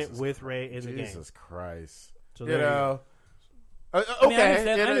redoing Jesus it with Rey in the game. Jesus Christ. So You there you know. I Okay. mean, I it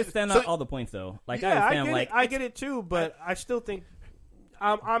is- understand so- all the points though. Like, Yeah, I understand. get Like, it. I get it too, but I still think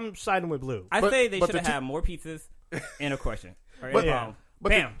I'm siding with Blue. I But- say they but should have the had more pieces and a question. Or But- yeah. but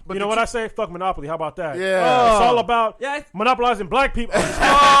Bam. But You know what I say? Fuck Monopoly. How about that? Yeah. It's all about Yeah, monopolizing black people.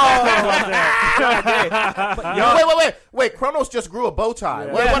 Wait! Kronos just grew a bow tie.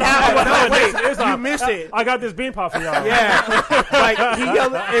 Yeah. What happened? No, Wait, you missed it. I got this bean pop for y'all. Yeah, like he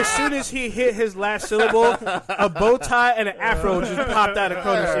yelled, as soon as he hit his last syllable, a bow tie and an afro just popped out of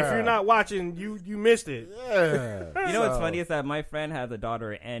Cronus. If you're not watching, you missed it. You know what's funny is that my friend has a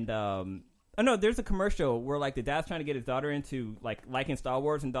daughter, and oh no, there's a commercial where like the dad's trying to get his daughter into like liking Star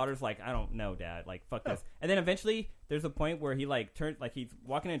Wars, and daughter's like, I don't know, Dad, like fuck this. And then eventually there's a point where he like turns, like he's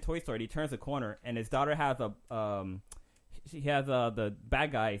walking in a toy store, and he turns a corner, and his daughter has a she has the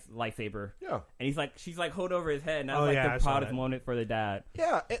bad guy's lightsaber. Yeah. And he's like, she's like hold over his head, and that's Oh, like yeah, I the saw proudest that. moment for the dad.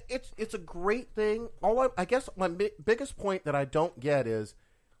 Yeah, it's a great thing. I guess my biggest point that I don't get is,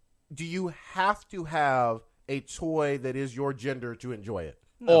 do you have to have a toy that is your gender to enjoy it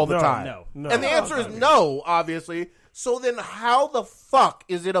all the No, time? no. And the answer is no, obviously. So then how the fuck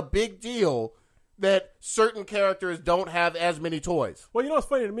is it a big deal that certain characters don't have as many toys? Well, you know what's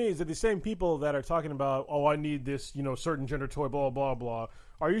funny to me is that the same people that are talking about, oh, I need this, certain gender toy, blah, blah, blah,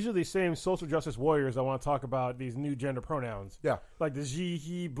 are usually the same social justice warriors that want to talk about these new gender pronouns. Yeah. Like the she,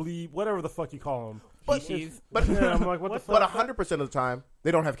 he, bleep, whatever the fuck you call them. But, She's- but, Yeah, I'm like, what the but fuck? 100% of the time,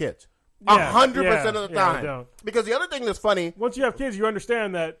 they don't have kids. Yeah, 100% yeah, of the yeah, they time. don't. Because the other thing that's funny, Once you have kids, you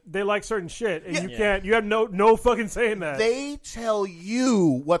understand that they like certain shit, and Yeah. you have no fucking say in that. they tell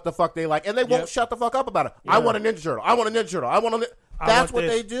you what the fuck they like, and they won't Yep. shut the fuck up about it. I want a Ninja Turtle. I want a Ninja Turtle. I want a. I That's want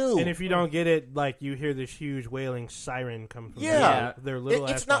what this. they do. And if you don't get it, like you hear this huge wailing siren come from Yeah. their little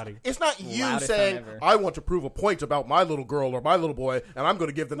it's ass not. body. It's not you Loudest saying, sound ever. "I want to prove a point about my little girl or my little boy, and I'm going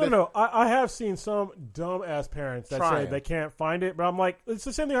to give them." this. No. I have seen some dumb ass parents that Trying. say they can't find it, but I'm like, it's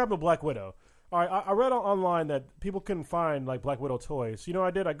the same thing happened with Black Widow. All right, I read online that people couldn't find like Black Widow toys. So you know what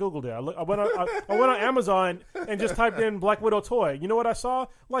I did? I googled it. I went on Amazon and just typed in Black Widow toy. You know what I saw?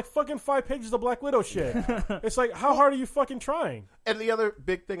 Like fucking 5 pages of Black Widow shit. It's like, how hard are you fucking trying? And the other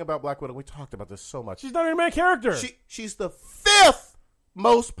big thing about Black Widow, we talked about this so much. She's not even a main character. She's the 5th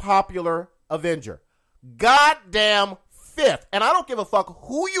most popular Avenger. Goddamn 5th. And I don't give a fuck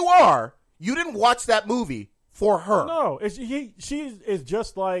who you are. You didn't watch that movie for her. No, she is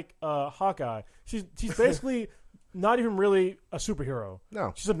just like Hawkeye. She's basically not even really a superhero.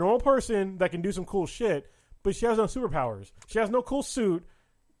 No. She's a normal person that can do some cool shit, but she has no superpowers. She has no cool suit.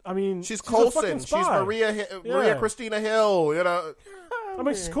 I mean, She's a fucking Coulson. She's spy. Maria Yeah. Christina Hill. You know. I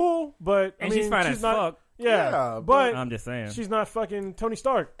mean, she's cool, but And I mean, she's fine as not. fuck. Yeah, Yeah, but I'm just saying. she's not fucking Tony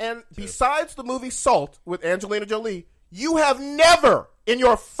Stark. And besides the movie Salt with Angelina Jolie, you have never in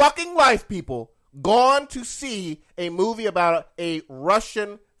your fucking life, people, gone to see a movie about a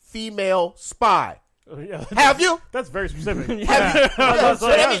Russian female spy. Yeah, Have you? that's very specific. Have you? That's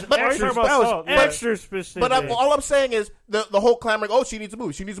But I like- mean, but- Why are you talking about That was salt? extra specific. But all I'm saying is the whole clamoring, oh, she needs a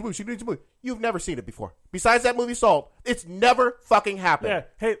movie, she needs a movie, she needs a movie. You've never seen it before. Besides that movie Salt, it's never fucking happened. Yeah.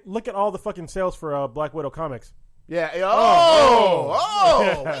 Hey, look at all the fucking sales for Black Widow comics. Yeah.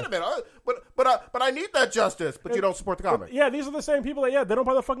 Oh. Wait a minute. But I need that justice. But you don't support the comic. Yeah, these are the same people that they don't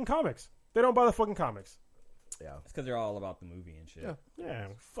buy the fucking comics. They don't buy the fucking comics. Yeah. It's because they're all about the movie and shit. Yeah.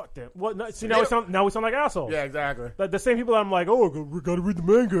 Fuck that. What? No, see, now we sound like assholes. Yeah, exactly. The same people that I'm like, oh, we gotta read the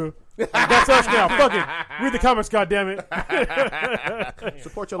manga. Like, that's us now. Fuck it. Read the comics, goddammit.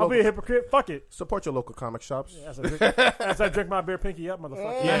 Support your I'll local. be a hypocrite. Fuck it. Support your local comic shops. As I drink my beer pinky up,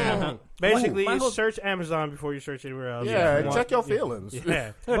 motherfucker. Yeah. Basically, My whole- search Amazon before you search anywhere else. Yeah, If you check want- your feelings.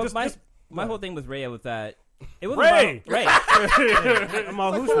 Yeah. But just- my whole thing with Raya was that it wasn't Ray! about Ray. I'm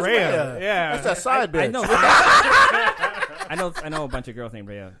all, who's Rhea? Rhea? Yeah. That's that side bitch. I know. I know a bunch of girls named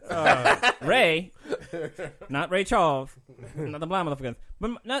Rhea. Ray, not Ray Charles, not the blind motherfuckers.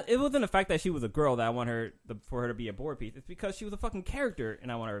 But it wasn't the fact that she was a girl that I want for her to be a board piece. It's because she was a fucking character,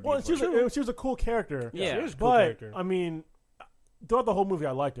 and I want her to be. Well, a board piece. she was a cool character. Yeah. She is a cool But, character. I mean, throughout the whole movie,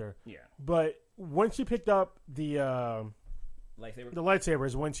 I liked her. Yeah. But when she picked up the Lightsaber.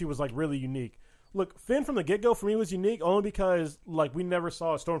 lightsabers, when she was, like, really unique. Look, Finn from the get-go for me was unique only because, like, we never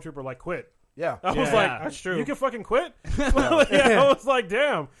saw a stormtrooper, like, quit. Yeah. I was Yeah, like, that's true. You can fucking quit? I was like,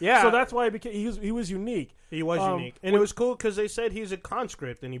 damn. Yeah. So that's why he was unique. He was unique. And it was cool because they said he's a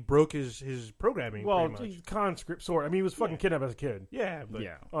conscript and he broke his programming Well, pretty much. conscript, sort. I mean, he was fucking kidnapped as a kid. Yeah, but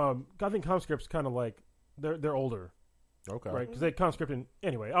Yeah. I think conscripts kind of like they're older, Okay. right? Because they conscripted.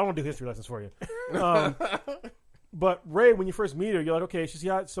 Anyway, I don't want to do history lessons for you. But Rey, when you first meet her, you're like, okay, she's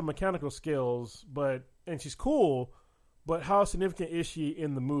got some mechanical skills, and she's cool. But how significant is she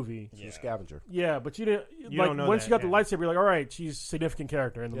in the movie? She's a scavenger. Yeah, but you didn't. You like don't know when that, she got the yeah. lightsaber, you're like, all right, she's a significant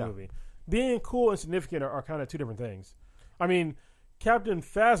character in the Yeah. movie. Being cool and significant are kind of two different things. I mean, Captain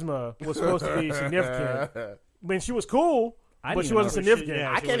Phasma was supposed to be significant. I mean, she was cool, I but didn't she even wasn't know significant.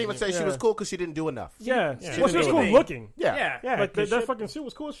 yeah. I can't even say she was Yeah. cool because she didn't do enough. Yeah, Yeah. well, she was She cool didn't do looking. Yeah. Yeah, Like 'cause that she- fucking suit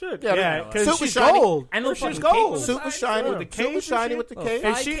was cool as shit. Yeah, Yeah, Suit because was she's shiny. gold. And No, the she's fucking cape gold. was Suit was shiny. With the Suit was cape shiny and with the shit. cape.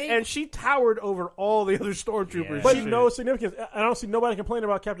 And Sidekick. she towered over all the other stormtroopers. Yeah. But Shit. no significance. I don't see nobody complaining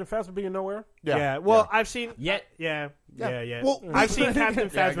about Captain Phasma being nowhere. Yeah. Well, I've seen. Yet. Yeah. Well, I've seen Captain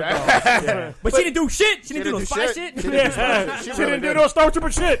Phasma. exactly. Yeah. But she didn't do shit. She didn't do no didn't do spy shit. shit. She didn't do spy shit. She really didn't do didn't. no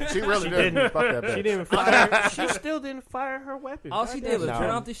Stormtrooper shit. She really She didn't. didn't. Fuck that bitch. She didn't fire. She still didn't fire her weapon. All she did was No. turn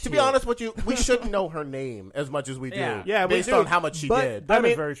off the shit. To be honest with you, we shouldn't know her name as much as we do. Yeah. Yeah, we based do. on how much she But did. That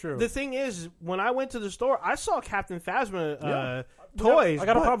is very true. The thing is, when I went to the store, I saw Captain Phasma toys. I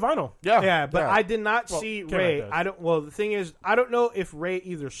got a but- pop vinyl. Yeah, but I did not Well, see K-Mac Ray. does. I don't. Well, the thing is, I don't know if Ray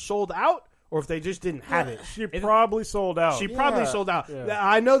either sold out or if they just didn't have it. She probably sold out. She probably sold out. Yeah.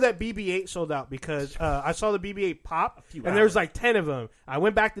 I know that BB-8 sold out because I saw the BB-8 pop, and there was like 10 of them. I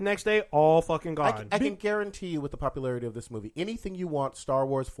went back the next day, all fucking gone. I can guarantee you, with the popularity of this movie, anything you want Star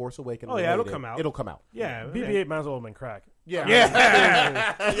Wars Force Awakens. Oh, yeah, it'll related, come out. It'll come out. yeah, BB-8 might as well have been crack. Yeah.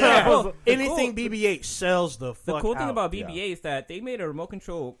 yeah. Well, Anything BB-8 sells the fuck The cool thing out. about BB-8 is that they made a remote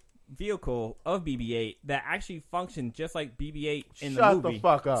control vehicle of BB-8 that actually functioned just like BB-8 in Shut the movie. the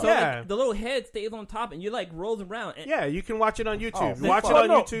fuck up. So Yeah. like, the little head stays on top, and you like rolls around. And, Yeah, you can watch it on YouTube. Oh, Watch it Well, on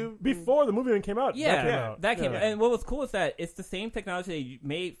no, YouTube. before the movie even came out. Yeah, that came out. that came. Yeah. And what was cool is that it's the same technology they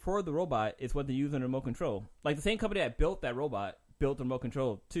made for the robot is what they use in the remote control. Like the same company that built that robot built the remote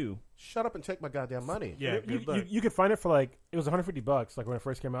control too. Shut up and take my goddamn money. Yeah, good luck. You could find it for like it was $150 like when it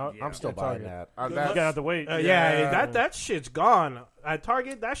first came out. I'm still At buying Target. that. You gotta have to wait. Yeah, that shit's gone. At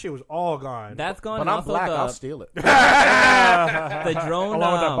Target, that shit was all gone. That's gone. But and I'm also black. I'll the, steal it. the drone.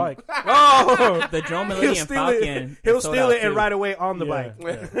 Along with that bike. oh, The drone he'll Millennium steal Falcon. it. He'll sold steal out, it and too. ride away on the Yeah, bike.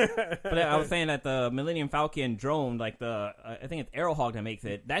 yeah. But I was saying that the Millennium Falcon drone, like the I think it's Aerohawk that makes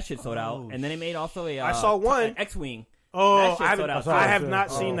it. That shit sold out, and then they made also a. I saw one. an X-wing. Oh, That shit I sold out, have too. not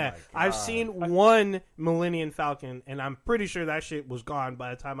Oh seen my that. I've seen one Millennium Falcon, and I'm pretty sure that shit was gone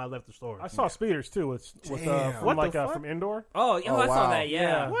by the time I left the store. I saw speeders too with Damn. from What like the fuck? from indoor. Oh, I wow. saw that.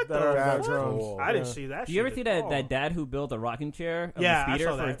 Yeah. What that the are- That's drones. cool. I didn't see that. Do you ever shit see at that, all. that dad who built a rocking chair of Yeah, a I speeder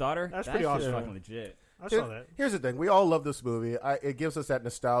saw for that. his daughter? That's That pretty shit's awesome. fucking legit. I saw that. Here's the thing: we all love this movie. It gives us that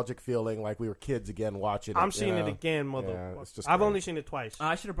nostalgic feeling, like we were kids again watching it. I'm seeing you it know? again, mother. Yeah, it's just I've great. only seen it twice.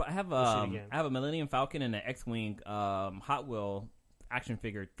 I should have. I have see it again. I have a Millennium Falcon and an X-wing Hot Wheel action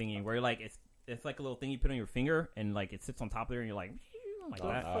figure thingy where like it's like a little thing you put on your finger and like it sits on top there and you're like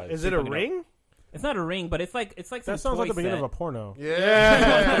that. Is it a Fucking ring? It's not a ring, but it's like some That sounds like toy the beginning set. of a porno.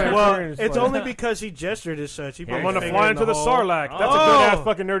 Yeah. Well, It's it's like- only because he gestured as such. He put I'm his gonna finger fly in into the hole. Sarlacc. That's a Oh. good ass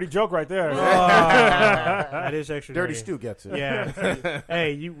fucking nerdy joke right there. That is extra Dirty nerdy. Stu gets it. Yeah.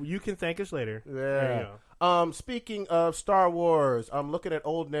 Hey, you can thank us later. There you go. Speaking of Star Wars, I'm looking at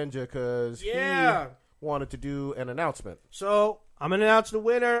Old Ninja because Yeah. he wanted to do an announcement. So I'm gonna announce the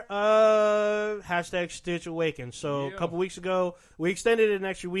winner of hashtag Stitch Awakens. So a couple weeks ago, we extended it an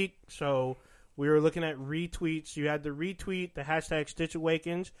extra week. So we were looking at retweets. You had to retweet the hashtag Stitch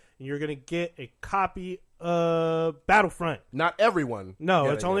Awakens, and you're going to get a copy of Battlefront. Not everyone. No,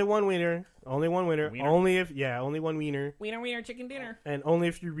 Yeah, it's yeah. only one winner. Only one winner. Wiener? Only one wiener. Wiener, chicken dinner. And only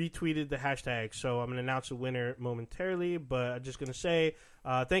if you retweeted the hashtag. So I'm going to announce a winner momentarily, but I'm just going to say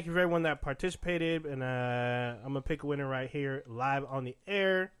thank you for everyone that participated, and I'm going to pick a winner right here live on the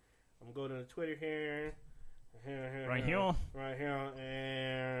air. I'm going to go to the Twitter here. Right here. Right here.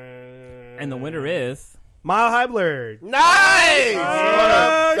 And the winner is... Mile High Blurred. Nice!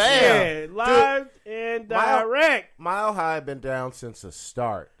 Oh, Damn. shit. Live and direct. Mile High been down since the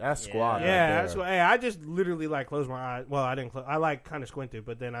start. That's squad. Yeah, right that's there. what. Hey, I just literally closed my eyes. Well, I didn't. I kind of squinted,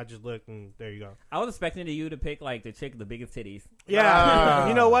 but then I just looked, and there you go. I was expecting you to pick like the chick with the biggest titties. Yeah, Ah.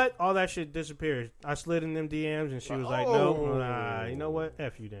 you know what? All that shit disappears. I slid in them DMs, and she was like, "No, Oh. you know what?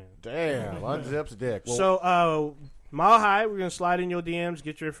 F you, then." Damn, unzips dick. Well, So, Mile High, we're gonna slide in your DMs,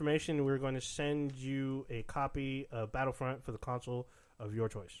 get your information, and we're going to send you a copy of Battlefront for the console of your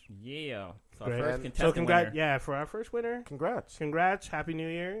choice. Yeah. So Great. our first And- contestant winner. Yeah, for our first winner, congrats. Happy New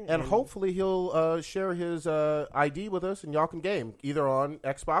Year, And hopefully he'll share his ID with us, and y'all can game either on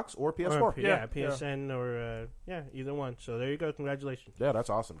Xbox or PS4. Or, Yeah, PSN or either one. So there you go. Congratulations. Yeah, that's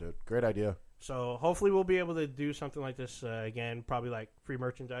awesome, dude. Great idea. So hopefully we'll be able to do something like this again. Probably like free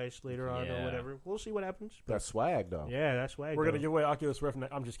merchandise later on or Yeah. whatever. We'll see what happens. That's swag, though. Yeah, that's why We're gonna give away Oculus Rift.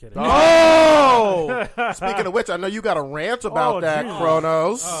 I'm just kidding. Oh! Speaking of which, I know you got a rant about Oh, that, Jesus.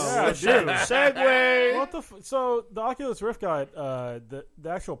 Chronos. Yeah, Oh, dude. Segway. What the? So the Oculus Rift got the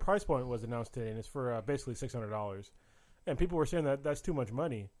actual price point was announced today, and it's for basically $600. And people were saying that that's too much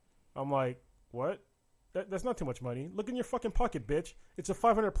money. I'm like, what? That's not too much money. Look in your fucking pocket, bitch. It's a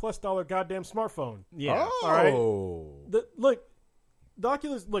 $500+ goddamn smartphone. Yeah. Oh. All right. The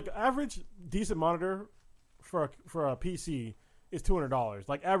Oculus, average decent monitor for a PC is $200.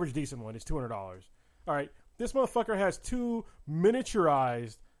 Like average decent one is $200. All right. This motherfucker has two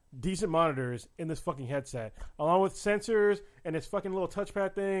miniaturized decent monitors in this fucking headset, along with sensors and this fucking little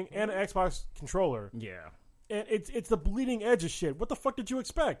touchpad thing and an Xbox controller. Yeah. And it's the bleeding edge of shit. What the fuck did you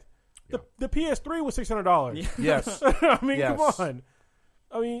expect? The PS3 was $600. Yes. I mean, Yes. come on.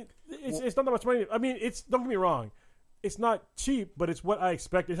 I mean, it's not that much money. I mean, don't get me wrong. It's not cheap, but it's what I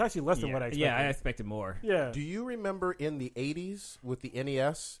expected. It's actually less than what I expected. Yeah, I expected more. Yeah. Do you remember in the 80s with the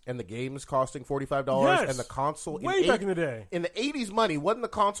NES and the games costing $45 Yes. and the console? Way back in the day. In the 80s money, wasn't the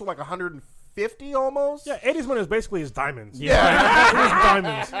console like $150 almost? Yeah, 80s money is basically his diamonds. Yeah. It was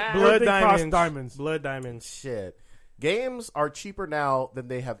diamonds. Blood Everything cost diamonds. diamonds. Blood diamonds. Shit. Games are cheaper now than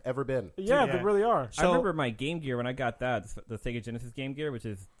they have ever been. Yeah, Yeah. they really are. I remember my Game Gear when I got that, the Sega Genesis Game Gear, which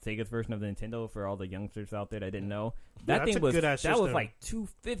is Sega's version of the Nintendo for all the youngsters out there that didn't know. That that's thing a was good-ass that was system. like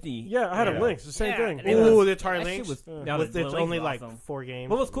 $250. Yeah, I had Yeah. a Lynx. The same Yeah, thing. and it Ooh, was- the Atari that Lynx. shit was- Yeah. no, With the it's Lynx only was like awesome. 4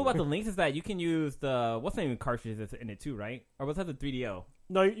 games. What was cool about the Lynx is that you can use the what's the name of cartridges in it too, right? Or was that the 3DO?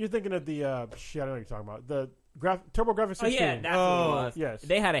 No, you're thinking of the shit. I know what you're talking about. The TurboGrafx 16. Oh yeah, that's what it was. yes.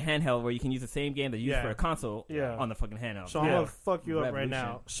 They had a handheld where you can use the same game that you use Yeah. for a console Yeah. on the fucking handheld. So I'm Yeah. gonna fuck you up right Revolution.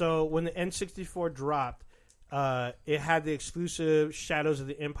 now. So when the N64 dropped, it had the exclusive Shadows of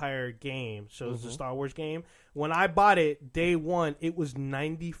the Empire game. So it was the Star Wars game. When I bought it day one, it was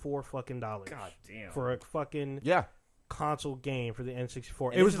 $94 fucking dollars. God damn. For a fucking Yeah. console game for the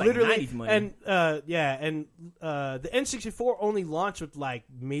N64. And It this was is like literally 90s money. and the N64 only launched with like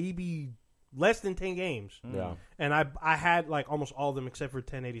maybe less than 10 games. Yeah. And I had like almost all of them except for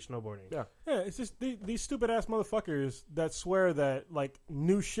 1080 snowboarding. Yeah. Yeah, it's just these stupid ass motherfuckers that swear that like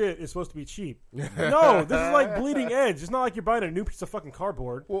new shit is supposed to be cheap. No, this is like bleeding edge. It's not like you're buying a new piece of fucking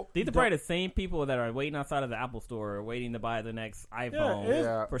cardboard. These are probably the same people that are waiting outside of the Apple Store waiting to buy the next iPhone it is.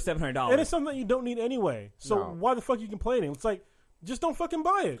 Yeah. for $700. And it's something that you don't need anyway. So No. why the fuck are you complaining? It's like, just don't fucking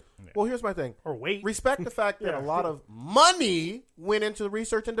buy it. Well, here's my thing. Or wait. Respect the fact that Yeah. a lot of money went into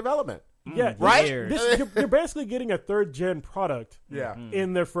research and development. Yeah, Right? Years. You're basically getting a third gen product Yeah.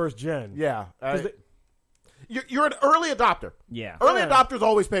 in their first gen. Yeah. 'Cause they- You're an early adopter. Yeah. Early Yeah. adopters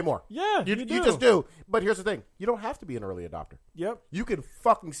always pay more. Yeah, You do. just do. But here's the thing. You don't have to be an early adopter. Yep. You can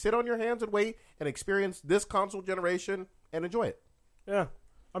fucking sit on your hands and wait and experience this console generation and enjoy it. Yeah.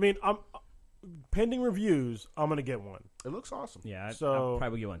 I mean, I'm pending reviews. I'm gonna get one. It looks awesome. Yeah, So- I'll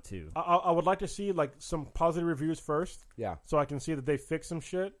probably get one too. I would like to see like some positive reviews first, Yeah. so I can see that they fix some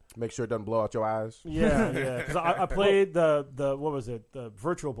shit. Make sure it doesn't blow out your eyes. Yeah, yeah. Because I played the what was it, the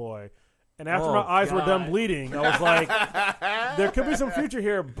Virtual Boy, and after Oh, my eyes were done God. bleeding, I was like, there could be some future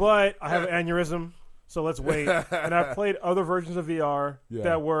here, but I have an aneurysm, so let's wait. And I've played other versions of VR Yeah.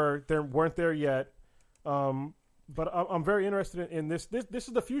 that weren't there yet. But I'm very interested in this. This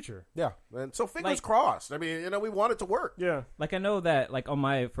is the future. Yeah, and so fingers Like- crossed. I mean, we want it to work. Yeah. Like I know that like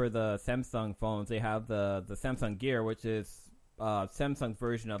for the Samsung phones, they have the Samsung Gear, which is Samsung's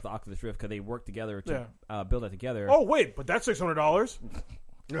version of the Oculus Rift because they work together to build it together. Oh wait, but that's $600.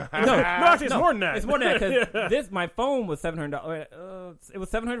 no, actually, it's more than that. It's more than that because my phone was $700. It was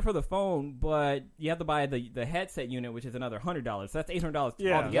 $700 for the phone, but you have to buy the headset unit, which is another $100. So that's $800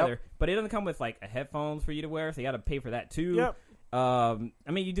 altogether. Yep. But it doesn't come with like a headphones for you to wear, so you got to pay for that too. Yep. I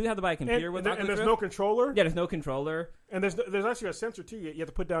mean, you do have to buy a computer with and Oculus there's Rift. no controller. Yeah, there's no controller. And there's actually a sensor too. You have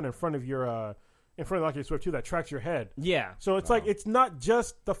to put down in front of your in front of the Oculus Rift too that tracks your head. Yeah. So it's like it's not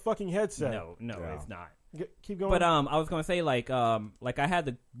just the fucking headset. No, it's not. Keep going. But I was gonna say like I had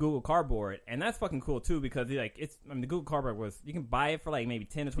the Google Cardboard, and that's fucking cool too because like the Google Cardboard was you can buy it for like maybe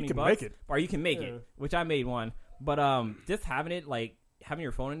 $10 to $20 can bucks, make it. or you can make Yeah. it, which I made one. But just having it like having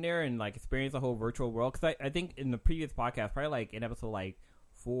your phone in there and like experience the whole virtual world because I think in the previous podcast, probably like in episode like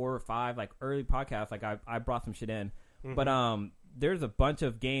 4 or 5, like early podcasts, like I brought some shit in, but there's a bunch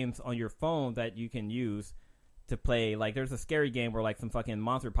of games on your phone that you can use to play. Like there's a scary game where like some fucking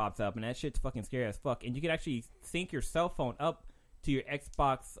monster pops up and that shit's fucking scary as fuck, and you can actually sync your cell phone up to your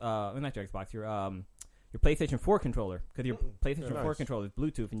Xbox not your Xbox, your PlayStation 4 controller because your PlayStation 4 nice. controller is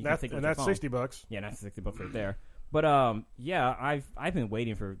Bluetooth and you that's can sync it and with that's your phone. $60. Yeah, that's $60 right there. But yeah, I've been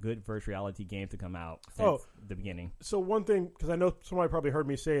waiting for a good virtual reality game to come out since the beginning. So one thing, because I know somebody probably heard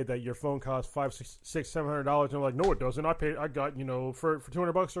me say that your phone costs $500, $600, $700, and I'm like, no, it doesn't. I got for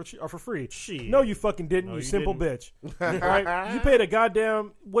 $200 or for free. Shit. No, you fucking didn't. No, you you simple didn't. bitch. Right? You paid a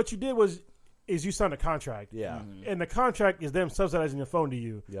goddamn. What you did is you signed a contract. Yeah. And the contract is them subsidizing your phone to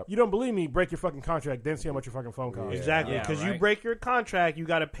you. Yep. You don't believe me? Break your fucking contract, then see how much your fucking phone costs. Exactly, Yeah, because right. you break your contract, you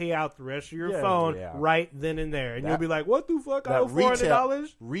got to pay out the rest of your Yeah. phone Yeah. right then and there, and That- you'll be like, "What the fuck? I That owe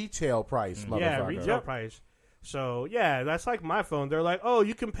 $400." retail price, motherfucker. Yeah, retail price. So yeah, that's like my phone. They're like, "Oh,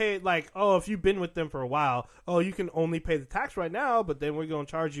 you can pay if you've been with them for a while, you can only pay the tax right now, but then we're gonna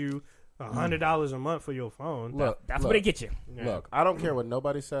charge you $100 a month for your phone." That's what it gets you. Yeah. Look, I don't care what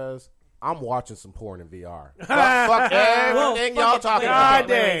nobody says. I'm watching some porn in VR. fuck everything y'all talking about.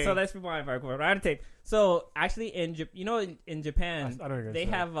 dang. So let's rewind for a round of tape. So actually, in Japan, I don't even they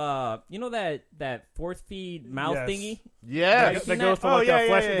say. have that force feed mouse Yes. thingy. Yes. That goes to like yeah, a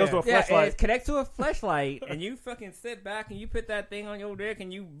flash. yeah, It goes to a Yeah, and it flashlight. connects to a flashlight, and you fucking sit back and you put that thing on your dick,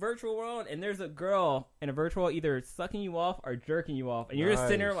 and you virtual world, and there's a girl in a virtual either sucking you off or jerking you off, and you're just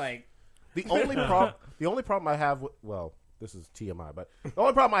sitting there Nice. like, The only problem I have with, well, this is TMI, but the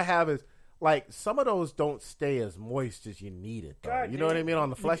only problem I have is like some of those don't stay as moist as you need it. Though. You know what I mean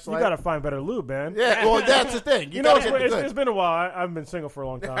on the You flashlight. gotta find better lube, man. Yeah, well, that's the thing. You know, gotta get the good. it's been a while. I've been single for a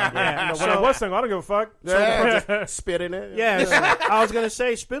long time. Yeah. When I was single, I don't give a fuck. Yeah, just spit in it. Yeah, so I was gonna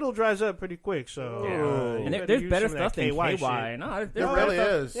say spittle dries up pretty quick, so you and better there's use better some of that stuff than KY. shit. No, there's There better really stuff-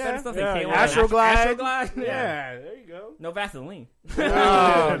 is. Better stuff Yeah, than yeah. KY. Astroglide. Astroglide? Yeah, there you go. No Vaseline. Oh,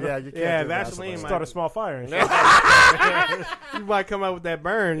 yeah, you can't Yeah, do Vaseline that. Start a small fire. And shit. You might come out with that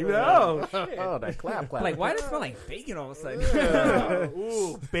burn. You be like, oh shit. Oh, that clap. Like, why does it smell like bacon all of a sudden?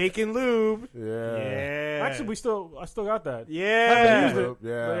 Ooh, bacon lube. Yeah. Yeah. Actually, I still got that. yeah. used it.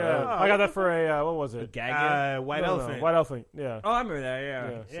 Yeah. But yeah, I got that for a what was it? Gag. White No, no, elephant. White elephant. Yeah. Oh, I remember that. Yeah.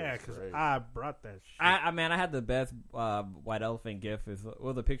 Yeah. Yeah, because Crazy. I brought that shit. I had the best white elephant gift. It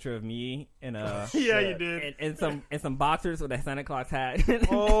was a picture of me in a Yeah, you did. in some boxers with a Santa Claus hat.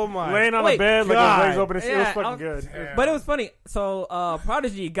 Oh my. Laying on Wait, a bed, like God. his legs open and shit. It was Yeah, fucking good. But it was funny. So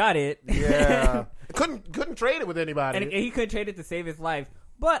Prodigy got it. Yeah. couldn't trade it with anybody. and he couldn't trade it to save his life.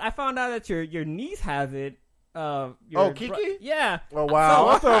 But I found out that your niece has it. Kiki? Yeah. Oh, wow.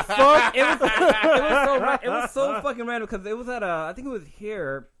 What the fuck? It was so fucking random because it was at I think it was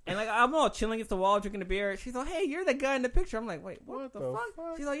here, and like I'm all chilling against the wall drinking a beer. She's like, "Hey, you're the guy in the picture." I'm like, "Wait, what the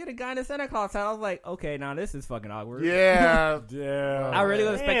fuck?" She's like, "You're the guy in the Santa Claus hat." I was like, "Okay, now this is fucking awkward." Yeah. Yeah. I really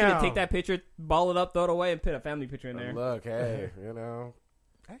was expecting to Damn. take that picture, ball it up, throw it away, and put a family picture in there. Look, hey,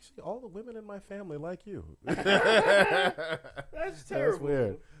 actually, all the women in my family like you. That's That's terrible.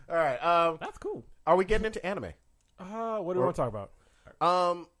 weird. All right. That's cool. Are we getting into anime? What do we want to talk about?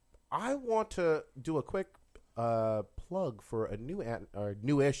 I want to do a quick plug for a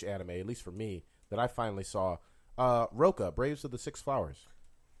newish anime, at least for me, that I finally saw. Roka, Braves of the Six Flowers.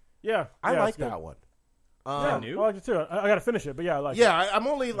 Yeah. I yeah, like it's good. that one. Yeah, new? I like it too. I got to finish it, but yeah, I like it. Yeah, I'm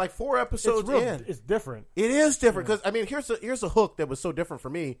only like 4 episodes It's real. in. It's different. It is different because here's a hook that was so different for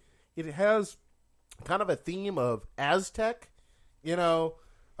me. It has kind of a theme of Aztec,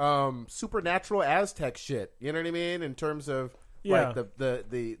 supernatural Aztec shit. You know what I mean? In terms of Yeah. like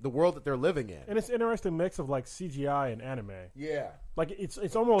the world that they're living in. And it's an interesting mix of like CGI and anime. Yeah. Like it's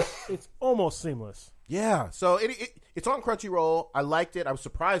almost seamless. Yeah, so it's on Crunchyroll. I liked it. I was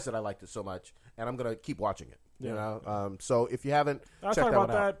surprised that I liked it so much, and I'm gonna keep watching it. You know, so if you haven't, I was check talking that about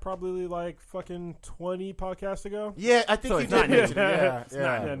one out. that probably like fucking 20 podcasts ago. Yeah, I think So you it's did not mention it. new.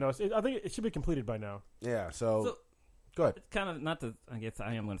 Yeah, No, I think it should be completed by now. yeah. So go ahead. It's kind of not to. I guess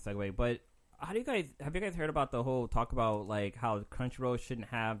I am going to segue, but have you guys heard about the whole talk about like how Crunchyroll shouldn't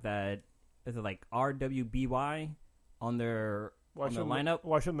have that? Is it like RWBY on their lineup?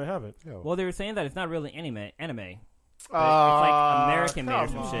 Why shouldn't they have it? Well, they were saying that it's not really anime. But it's like American made or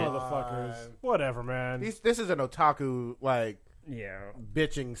some These shit. motherfuckers. Whatever, man. This is an otaku like Yeah.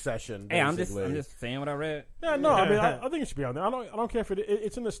 bitching session. Hey, Basically. I'm just saying what I read. Yeah, no, I mean, I think it should be on there. I don't care if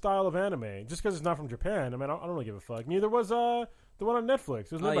it's in the style of anime. Just because it's not from Japan, I mean, I don't really give a fuck. Neither was the one on Netflix.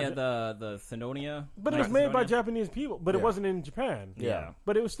 It was Oh made yeah, by the Sidonia. but it was made by Japanese people. But it wasn't in Japan. Yeah.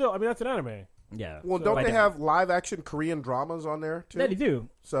 But it was still. I mean, that's an anime. Yeah. Well, So, don't like, they have live action Korean dramas on there too? Yeah, they do.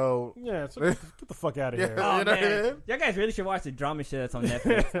 So Yeah. So get the fuck out of here. Oh You know what I man, mean? y'all guys really should watch the drama shit that's on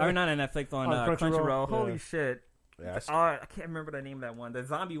Netflix. Or not on Netflix, on Crunchyroll. Crunchyroll. Yeah. Holy shit! Yeah, I can't remember the name of that one. The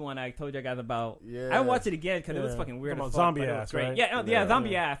zombie one I told you guys about. Yeah. I watched it again because it was Yeah. fucking weird. Talking As about fuck, zombie but it was ass, great. right? Yeah, Yeah.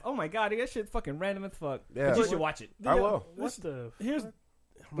 zombie ass. Oh my god, that shit's fucking random as fuck. Yeah. But you should watch it. I will. What the? Here's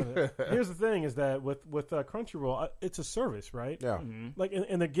the thing: is that with Crunchyroll, it's a service, right? Yeah. Like,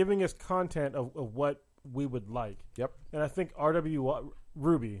 and they're giving us content of what we would like. Yep. And I think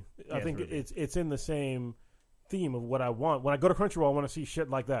Ruby, I Yes, think Ruby. it's in the same theme of what I want. When I go to Crunchyroll, I want to see shit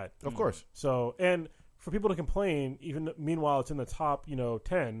like that. Of course. So, and for people to complain, even meanwhile it's in the top,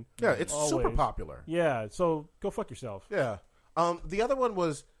 10. Yeah, it's super always. popular. Yeah, so go fuck yourself. Yeah. The other one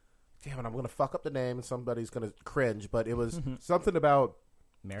was, damn it, I'm going to fuck up the name and somebody's going to cringe, but it was something about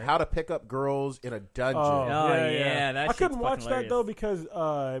Mary? how to pick up girls in a dungeon. Oh, yeah, that I shit's couldn't watch fucking that though because it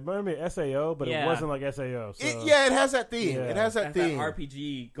reminded me of SAO, but Yeah. it wasn't like SAO. So. It has that theme. Yeah. It has that That's that theme.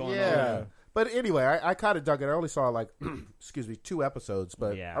 RPG going Yeah. on. But anyway, I kind of dug it. I only saw like, 2 episodes,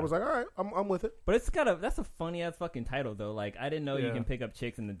 but Yeah. I was like, all right, I'm with it. But that's a funny ass fucking title though. Like I didn't know you Yeah. can pick up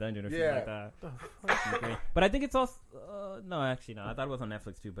chicks in the dungeon or Yeah. something like that. Okay. But I think it's also no, actually no. I thought it was on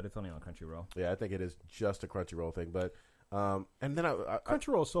Netflix too, but it's only on Crunchyroll. Yeah, I think it is just a Crunchyroll thing. But and then I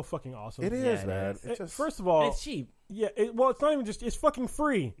Crunchyroll is so fucking awesome. it is, Yeah, it man. is. It's just First of all, It's cheap. yeah, it's not even just. It's fucking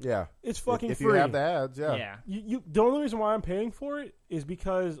free. yeah. It's fucking if free. you have the ads, yeah. Yeah. You the only reason why I'm paying for it is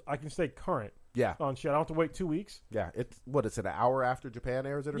because I can stay current Yeah. on shit. I don't have to wait 2 weeks. Yeah. It's an hour after Japan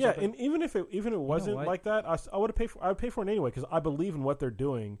airs it or Yeah, something? and even if it wasn't what? like that, I would pay for. I would pay for it anyway because I believe in what they're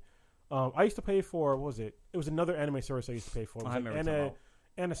doing. I used to pay for what was it? It was another anime service I used to pay for. It was I remember talking about.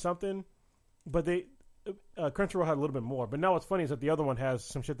 and a something, but they Crunchyroll had a little bit more. But now what's funny is that the other one has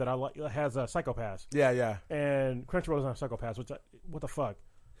some shit that I like. Has a Psycho-Pass, yeah. and Crunchyroll doesn't have Psycho-Pass. What the fuck?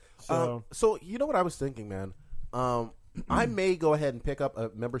 So you know what I was thinking, man? I may go ahead and pick up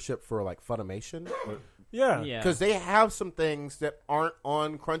a membership for like Funimation Yeah, Yeah. because they have some things that aren't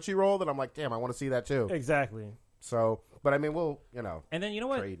on Crunchyroll that I'm like, damn, I want to see that too. exactly. So, but I mean, we'll And then you know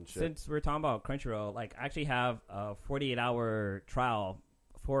what? trade and shit. Since we're talking about Crunchyroll, like I actually have a 48-hour trial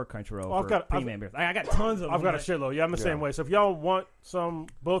for Crunchyroll Well, I've for got- premium members. I got tons of them. I've got a but- shitload. Yeah, I'm the Yeah. same way. So if y'all want some,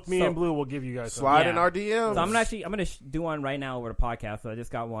 both me So- and Blue will give you guys some. Slide in Yeah. our DMs. So I'm gonna do one right now over the podcast. So I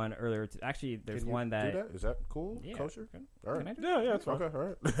just got one earlier. Actually, there's Can you one that, do that? Is that cool? Yeah. Kosher? Can- All can right. I do Yeah, that's fine. Okay, all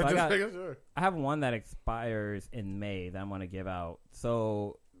right. I Just got- making sure. I have one that expires in May that I'm gonna give out.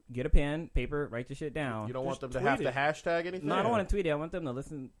 So get a pen, paper, write the shit down. You don't want them Just to have tweet to hashtag anything? No, I don't want to tweet it. I want them to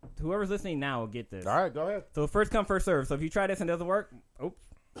listen. Whoever's listening now will get this. All right, go ahead. So first come, first serve. So if you try this and it doesn't work, oops,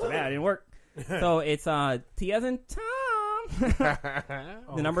 bad, it didn't work. So it's T as in Tom,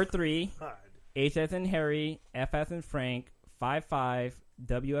 the number 3, God. H as in Harry, F as in Frank, 55,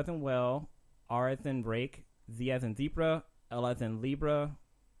 W as in Well, R as in Rake, Z as in Zebra, L as in Libra,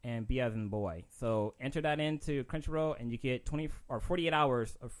 and B as in Boy. So enter that into Crunchyroll, and you get 20 or 48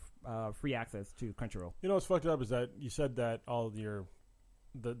 hours of free access to Crunchyroll. You know what's fucked up is that you said that all of your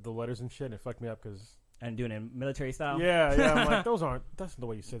the letters and shit. And it fucked me up because And doing it in military style. yeah, I'm like that's not the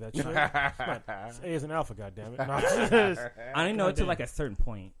way you say that shit. It's A is an alpha, goddammit. No, it's just- I don't even know it to Goddamn. like a certain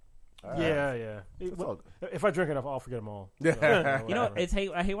point. yeah. It's all- If I drink enough, I'll forget them all. Yeah. So, You know,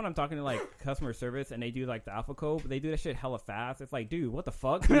 whatever. I hate when I'm talking to like customer service and they do like the alpha code, but they do that shit hella fast. It's like, dude, what the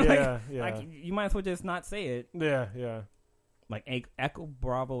fuck? Yeah, like, yeah. like, you might as well just not say it. Yeah. Like Echo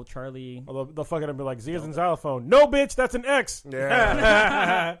Bravo Charlie. Although they'll fuck it up and be like, Z is in xylophone. No, bitch, that's an X.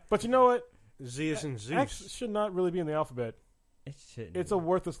 Yeah. But you know what? Z is in Zeus. X should not really be in the alphabet. It shouldn't. It's a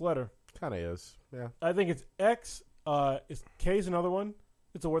worthless letter. Kind of is. Yeah. I think it's X. K is another one.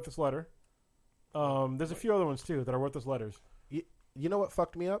 It's a worthless letter. There's a few other ones too that are worthless letters. you know what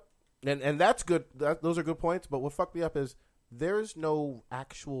fucked me up? And that's good. Those are good points. But what fucked me up is there's no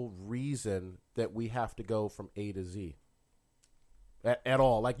actual reason that we have to go from A to Z at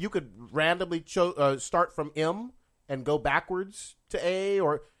all. Like, you could randomly start from M and go backwards to A,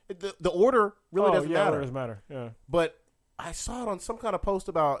 or the order really doesn't matter. It doesn't matter. Yeah. But I saw it on some kind of post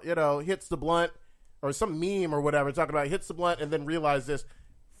about, hits the blunt, or some meme or whatever, talking about hits the blunt and then realize this.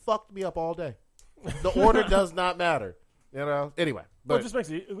 Fucked me up all day. The order does not matter. Anyway. But It just makes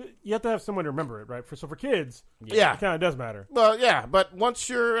it, you have to have someone to remember it, right? So for kids, yeah. it kind of does matter. Well, yeah, but once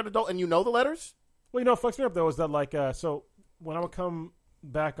you're an adult and you know the letters? Well, what fucks me up, though, is that, like, so when I would come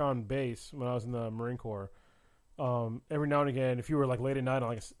back on base when I was in the Marine Corps, every now and again, if you were, like, late at night on,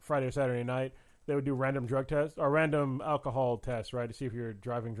 like, a Friday or Saturday night, they would do random drug tests or random alcohol tests, right, to see if you're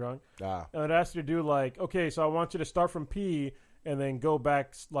driving drunk. And it asked you to do, like, okay, so I want you to start from P and then go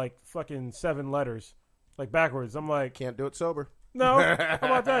back, like, fucking 7 letters, like, backwards. I'm like... Can't do it sober. No, how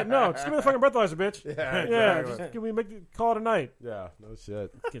about that? No, just give me the fucking breathalyzer, bitch. Yeah, exactly. Just give me call it a night. Yeah, no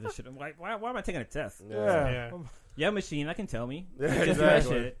shit. Get this shit. Why am I taking a test? Yeah. Yeah, machine, that can tell me. Yeah, Just do that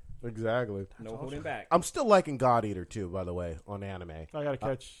exactly. shit. Exactly. No holding back. I'm still liking God Eater too, by the way, on anime. I gotta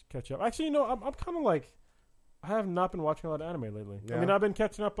catch up. Actually, I'm kind of like, I have not been watching a lot of anime lately. Yeah. I mean, I've been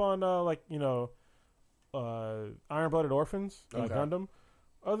catching up on Iron-Blooded Orphans, Okay. Gundam.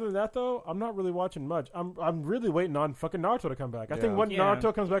 Other than that, though, I'm not really watching much. I'm really waiting on fucking Naruto to come back. I think when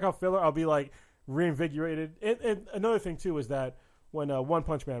Naruto comes back off filler, I'll be like reinvigorated. And another thing too is that when One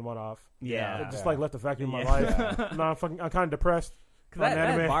Punch Man went off, Yeah. it just like left a vacuum in my life. Now I'm kind of depressed. Because that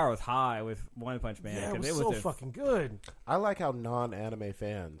anime. bar was high with One Punch Man. Yeah, it 'cause was so fucking good. I like how non-anime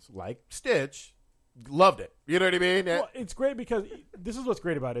fans, like Stitch, loved it. You know what I mean? Well, it's great because this is what's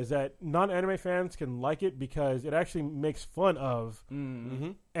great about it, is that non-anime fans can like it because it actually makes fun of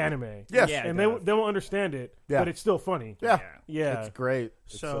anime. Yes. Yeah, And it they does. won't understand it, Yeah. but it's still funny. Yeah. Yeah. It's great.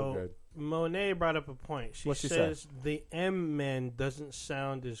 It's so So, good. Monet brought up a point. She What'd she says the M-Men doesn't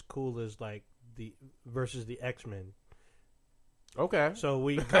sound as cool as like the versus the X-Men. Okay. So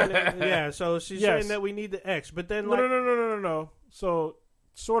we kind of So she's Yes. saying that we need the X, but then No, like no. So,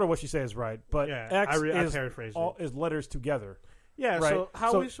 sort of what she says is right, but Yeah, X I is, paraphrased is letters together. yeah. Right. So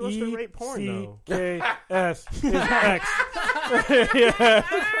how are we supposed to rate porn though? E-C-K-S is X.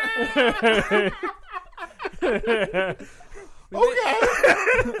 Okay.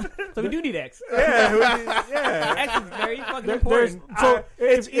 So we do need X. Yeah. X is very fucking There's important. so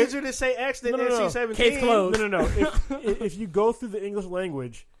It's easier to say X than No, no, no. NC-17. Case closed. No. If you go through the English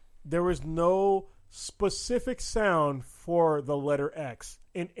language, there is no specific sound for the letter X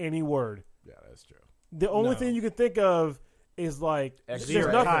in any word. Yeah, that's true. The only thing you can think of is like X-ray. there's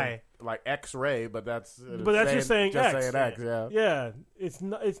nothing. Hi. Like X-ray, but that's just saying X. saying X. Yeah. Yeah, it's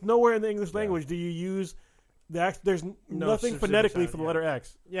nowhere in the English language do you use the X. There's nothing specific phonetically sound, for the yeah. letter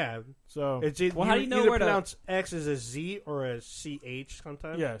X. Yeah. So It's Well, how do you know either where to- pronounce X as a Z or a CH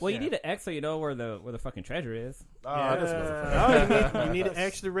sometimes? yes. Well, you need an X so you know where the fucking treasure is. Oh, this Yeah. Oh, you need an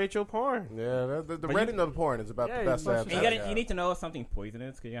X to rate your porn. Yeah, the But rating of the porn is about Yeah, the best you must- answer. And you, Yeah. you need to know if something's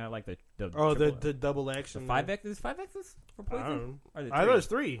poisonous because you have like the Oh, triple- the double X. the and 5X is 5X's for I poison. don't know. Or the I thought it was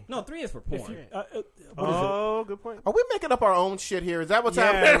 3. No, 3 is for If porn. you, what is Oh, good point. Are we making up our own shit here? Is that what's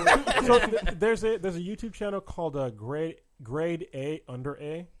happening? it? So there's a YouTube channel called Grade A Under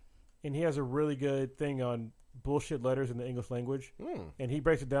A, and he has a really good thing on bullshit letters in the English language, and he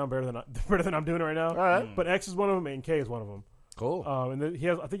breaks it down better than I'm doing right now. All right. But X is one of them, and K is one of them. Cool. And then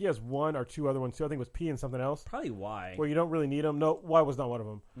I think he has one or two other ones too. I think it was P and something else, Probably Y. where you don't really need them. No, Y was not one of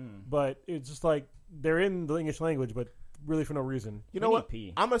them. But it's just like they're in the English language, but really for no reason. You know We what? need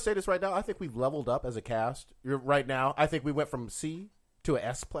P. I'm going to say this right now. I think we've leveled up as a cast. Right now, I think we went from C to an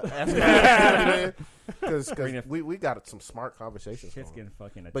S because we got some smart conversations. Shit's going. getting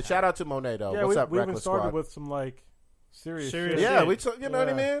fucking attacked. But shout out to Monet though. Yeah, What's we up, even Reckless started Squad? with some like serious Serious shit. shit. Yeah, you know what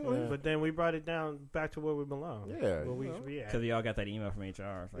I mean. Yeah. But then we brought it down back to where we belong. Yeah, Where we you know. should be at. Because y'all got that email from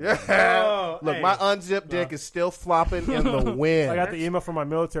HR. So Yeah. Oh, Look, hey. my unzipped dick is still flopping in the wind. I got the email from my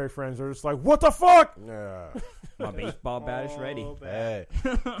military friends. They're just like, "What the fuck?" Yeah. my baseball bat is ready. Oh, bad.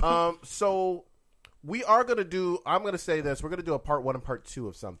 Hey. So we are going to do, I'm going to say this, we're going to do a part 1 and part 2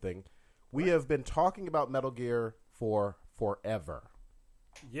 of something. We have been talking about Metal Gear for forever.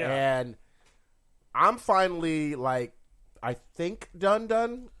 Yeah. And I'm finally, like, I think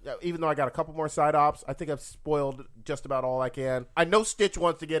done. Even though I got a couple more side ops, I think I've spoiled just about all I can. I know Stitch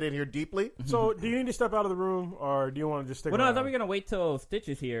wants to get in here deeply. So, do you need to step out of the room, or do you want to just stick Well, no, I around? thought we were going to wait till Stitch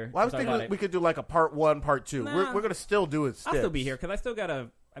is here. Well, I was to talk thinking about we it. could do like a part 1, part 2. Nah. We're going to still do it. I'll still be here because I still got to.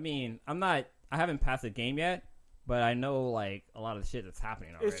 I mean, I haven't passed the game yet, but I know like a lot of the shit that's happening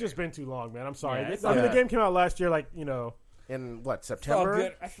already. It's just been too long, man. I'm sorry. Yeah, it's I mean, the okay. game came out last year, like, And in what, So September?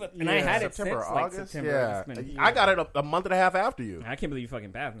 good. And I had it September, since like August. September. Yeah, It's been- I got it a month and a half after you. I can't believe you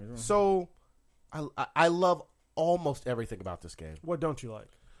fucking passed me. So, I love almost everything about this game. What don't you like?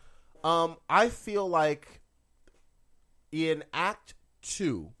 I feel like in Act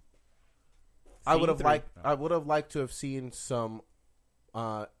 2, I would have liked to have seen some,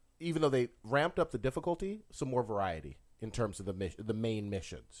 even though they ramped up the difficulty, some more variety in terms of the main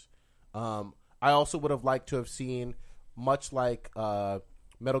missions. I also would have liked to have seen, much like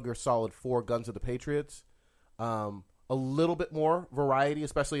Metal Gear Solid 4 Guns of the Patriots, a little bit more variety,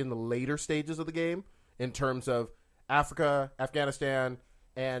 especially in the later stages of the game, in terms of Africa, Afghanistan,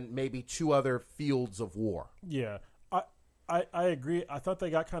 and maybe 2 other fields of war. Yeah, I agree. I thought they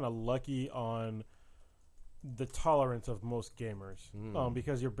got kind of lucky on the tolerance of most gamers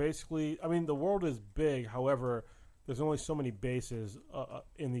because you're basically, I mean, the world is big. However, there's only so many bases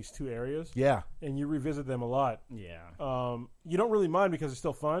in these 2 areas. Yeah. And you revisit them a lot. Yeah. You don't really mind because it's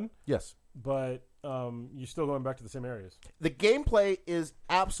still fun, Yes. but you're still going back to the same areas. The gameplay is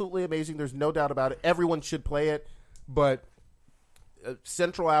absolutely amazing. There's no doubt about it. Everyone should play it, but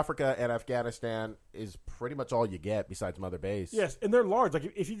Central Africa and Afghanistan is pretty much all you get besides Mother Base. Yes, and they're large.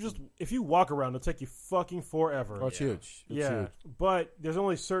 Like if you walk around, it'll take you fucking forever. Oh, it's huge. It's yeah, huge. but there's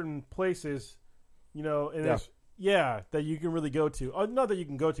only certain places, and Yeah. there's that you can really go to. Not that you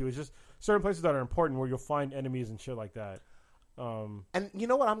can go to. It's just certain places that are important where you'll find enemies and shit like that. And you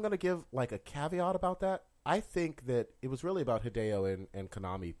know what? I'm going to give like a caveat about that. I think that it was really about Hideo and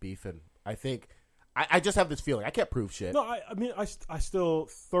Konami beefing. I think I just have this feeling. I can't prove shit. No, I mean I still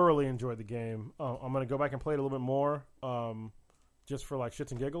thoroughly enjoyed the game. I'm gonna go back and play it a little bit more, just for like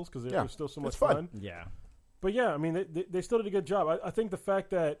shits and giggles because it was still so much it's fun. fun. Yeah. But yeah, I mean they still did a good job. I think the fact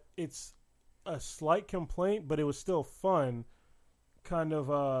that it's a slight complaint, but it was still fun, kind of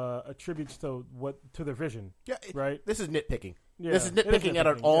attributes to their vision. Yeah, right. This is nitpicking. Yeah, This is it is nitpicking at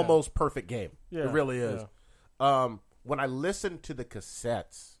an nitpicking, almost perfect game. Yeah, It really is. Yeah. When I listened to the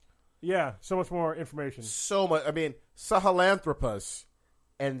cassettes, Yeah, so much more information. so much. I mean, Sahelanthropus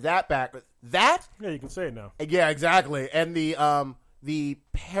and that Yeah, you can say it now. Yeah, exactly. And the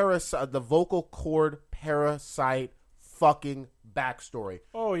parasite, the vocal cord parasite fucking backstory.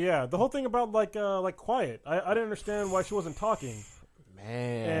 Oh yeah, the whole thing about like Quiet. I didn't understand why she wasn't talking,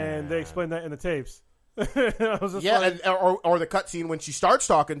 Man. and they explained that in the tapes. I was just Yeah, like, or the cutscene when she starts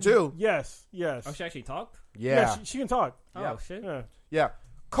talking too. yes. Oh, she actually talked? Yeah. she can talk. Oh, shit. Yeah. Yeah.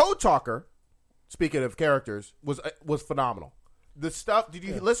 Code Talker, speaking of characters, was phenomenal. The stuff, did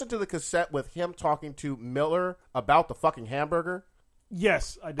you listen to the cassette with him talking to Miller about the fucking hamburger?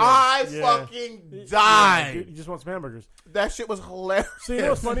 Yes, I did. I Yeah. fucking died. You just want some hamburgers. That shit was hilarious. So you know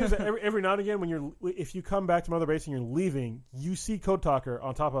what's funny is that every now and again, if you come back to Mother Base and you're leaving, you see Code Talker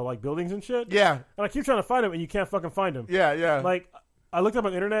on top of like buildings and shit. Yeah. And I keep trying to find him, and you can't fucking find him. Yeah. Like I looked up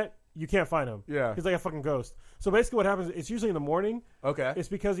on the internet, you can't find him. Yeah. He's like a fucking ghost. So basically, what happens? It's usually in the morning. Okay. It's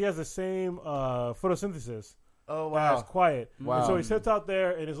because he has the same photosynthesis Oh, as Quiet. Wow. And so he sits out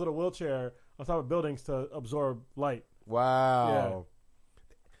there in his little wheelchair on top of buildings to absorb light. Wow.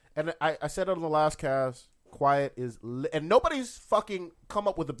 And I said it on the last cast, Quiet is... and nobody's fucking come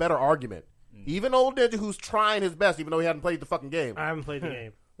up with a better argument. Even old Ninja, who's trying his best, even though he hadn't played the fucking game. I haven't played the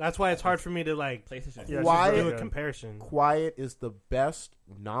game. That's why it's hard for me to like PlayStation. Yeah, Why- she's do very a good. comparison. Quiet is the best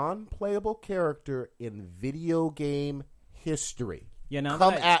non-playable character in video game history. Yeah, now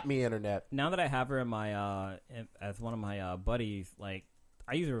Come that at me, Internet. now that I have her in my as one of my buddies, like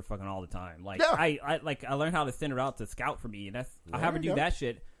I use her fucking all the time. Like Yeah. I learned how to send her out to scout for me, and I There have her you do go. that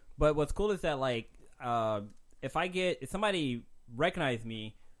shit. But what's cool is that like if somebody recognize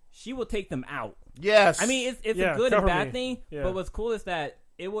me, she will take them out. Yes. I mean, it's Yeah, a good and cover bad me. thing. Yeah. But what's cool is that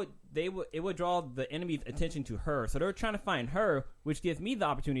it would draw the enemy's attention to her. So they're trying to find her, which gives me the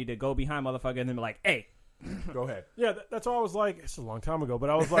opportunity to go behind motherfucker and then be like, hey. Go ahead. Yeah, that's all I was like. It's a long time ago,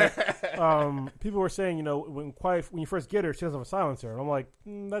 but I was like, people were saying, when you first get her, she doesn't have a silencer, and I'm like,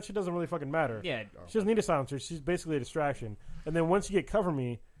 that shit doesn't really fucking matter. Yeah. She doesn't need a silencer. She's basically a distraction. And then once you get cover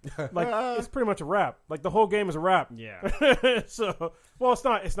me, like it's pretty much a wrap. Like the whole game is a wrap. Yeah. So, well, it's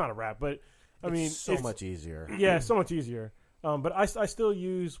not a wrap, but I mean, It's so much easier. Yeah, it's so much easier. But I still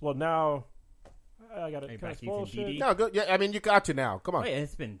use. Well, now I got Are you to kind back of spoil using shit. DD? No, go. Yeah, I mean, you got to now. Come on. Wait,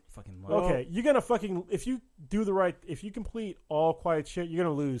 it's been fucking long. Okay, you're gonna fucking if you complete all Quiet shit, you're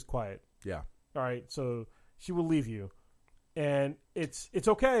gonna lose Quiet. Yeah. All right, so she will leave you, and it's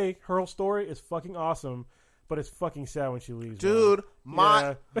okay. Her whole story is fucking awesome, but it's fucking sad when she leaves. Dude,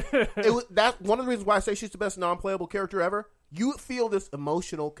 man. Yeah. that's one of the reasons why I say she's the best non-playable character ever. you feel this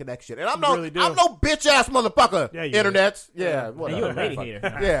emotional connection. And I'm really do. no bitch ass motherfucker. Yeah, you internets. do. Yeah, And whatever. you a lady hater.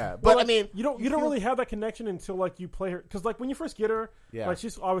 Yeah, but like, I mean, you don't really have that connection until like you play her, because like when you first get her, Yeah. like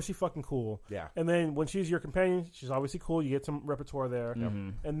she's obviously fucking cool. Yeah. And then when she's your companion, she's obviously cool. You get some repertoire there.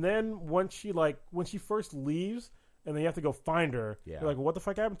 And then when she first leaves, and then you have to go find her. Yeah. You're like, well, what the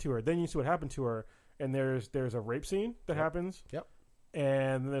fuck happened to her? Then you see what happened to her, and there's a rape scene that happens. Yep.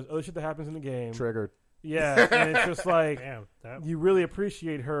 And then there's other shit that happens in the game. triggered. Yeah, and it's just like Damn, you really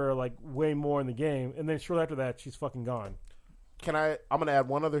appreciate her like way more in the game, and then shortly after that, she's fucking gone. I'm going to add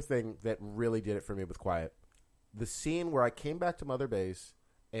one other thing that really did it for me with Quiet. The scene where I came back to Mother Base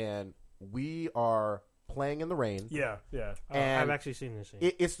and we are playing in the rain. Yeah, yeah. And I've actually seen this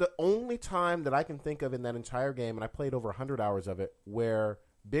scene. It's the only time that I can think of in that entire game, and I played over 100 hours of it, where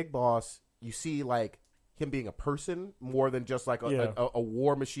Big Boss, you see like him being a person more than just like a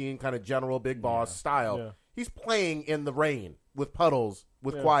war machine kind of general Big Boss style. Yeah. He's playing in the rain with puddles,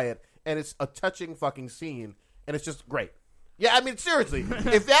 with Quiet, and it's a touching fucking scene, and it's just great. Yeah, I mean, seriously,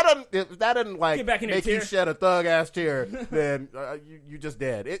 if that doesn't like Get back in your make you chair. shed a thug ass tear, then you just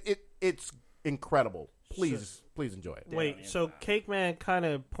dead. It's incredible. Please enjoy it. Wait, so Cake Man kind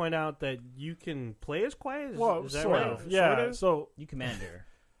of point out that you can play as Quiet? Well, Is that sort right? of. Yeah. Sort of? So You command her.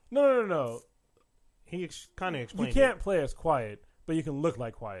 no. He kind of You explained can't play as Quiet, but you can look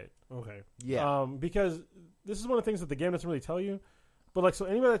like Quiet. it. Okay. Yeah. Because this is one of the things that the game doesn't really tell you. But like, so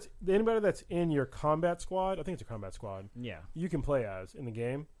anybody that's in your combat squad, I think it's a combat squad, Yeah. you can play as in the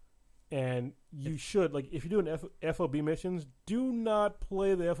game, and you should, like, if you're doing FOB missions, do not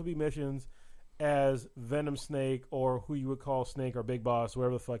play the FOB missions as Venom Snake or who you would call Snake or Big Boss,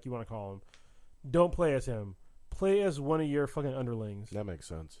 whatever the fuck you want to call him. Don't play as him. Play as one of your fucking underlings. That makes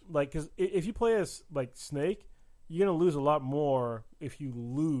sense. Like, because if you play as like Snake, you're gonna lose a lot more if you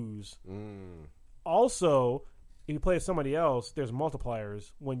lose. Also, if you play as somebody else, there's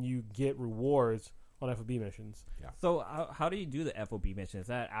multipliers when you get rewards on FOB missions. So how do you do the FOB mission? Is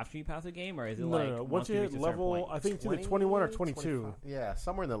that after you pass the game, or is it like No. Once you hit reach a certain level, point? I think it's either 21 or 22. Yeah,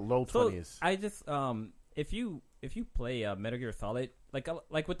 somewhere in the low So 20s. I just if you play Metal Gear Solid,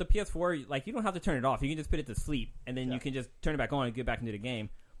 like with the PS4, like you don't have to turn it off. You can just put it to sleep, and then you can just turn it back on and get back into the game.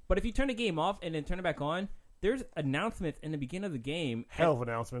 But if you turn the game off and then turn it back on, there's announcements in the beginning of the game. Hell of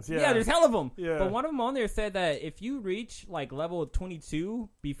announcements. Yeah. Yeah, there's hell of them. Yeah. But one of them on there said that if you reach like level 22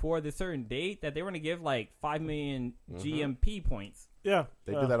 before this certain date, that they were going to give like 5 million GMP points, Yeah.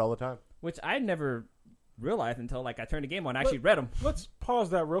 They do that all the time. which I never realized until like I turned the game on and actually read them. Let's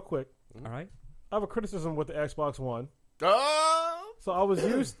pause that real quick. All right. I have a criticism with the Xbox One. Oh! So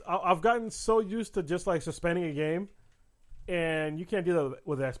I've gotten so used to just like suspending a game, and you can't do that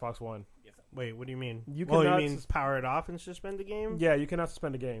with the Xbox One. Wait, what do you mean? You you cannot mean power it off and suspend the game? Yeah, you cannot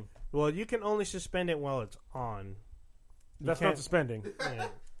suspend a game. Well, you can only suspend it while it's on. That's not can't- suspending. Yeah.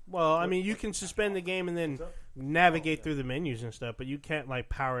 Well, I mean, you can suspend the game and then navigate through the menus and stuff, but you can't like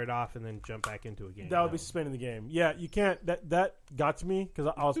power it off and then jump back into a game. That would No. be suspending the game. Yeah, you can't. That got to me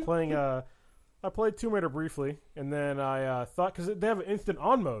because I was playing. I played Tomb Raider briefly, and then I thought because they have an instant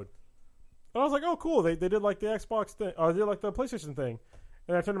on mode. And I was like, oh, cool. They did like the Xbox thing, or they did like the PlayStation thing.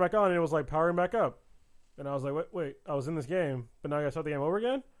 And I turned it back on, and it was like powering back up. And I was like, wait, I was in this game, but now I got to start the game over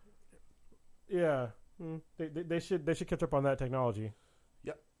again. Yeah, they should catch up on that technology.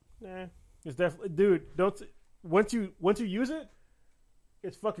 Nah. It's definitely, dude. Once you use it,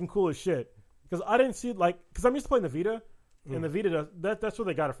 it's fucking cool as shit. Because I didn't see it because I'm used to playing the Vita, and the Vita that's where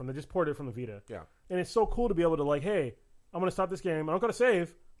they got it from. They just ported it from the Vita. Yeah. And it's so cool to be able to hey, I'm gonna stop this game. I'm not gonna save.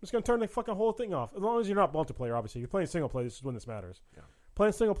 I'm just gonna turn the fucking whole thing off. As long as you're not multiplayer, obviously. If you're playing single player, this is when this matters. Yeah.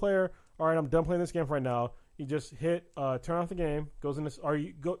 Playing single player. All right, I'm done playing this game for right now. You just hit turn off the game, goes in this, or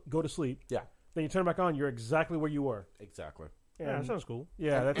you go to sleep. Yeah. Then you turn it back on. You're exactly where you were. Exactly. Yeah, that And- sounds cool.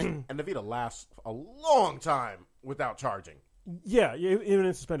 yeah, that's And the Vita lasts a long time without charging. yeah, even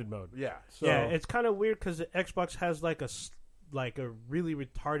in suspended mode. Yeah. So, Yeah, it's kind of weird because the Xbox has like a really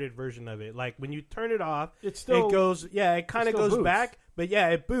retarded version of it. Like when you turn it off, It's still it goes. Yeah, it kind of still goes boots. back. But yeah,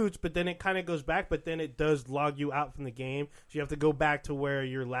 it boots. But then it kind of goes back. But then it does log you out from the game, so you have to go back to where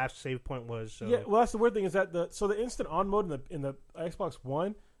your last save point was. So Yeah, well, that's the weird thing is that the instant on mode in the Xbox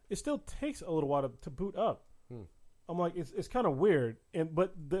One, it still takes a little while to boot up. I'm like, it's kind of weird,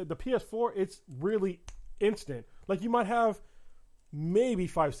 but the PS4, it's really instant. Like you might have maybe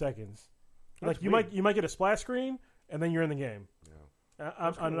 5 seconds. That's Like you weird. might get a splash screen and then you're in the game. Yeah.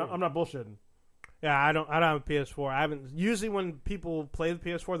 I'm not bullshitting. yeah, I don't have a PS4. I haven't. Usually when people play the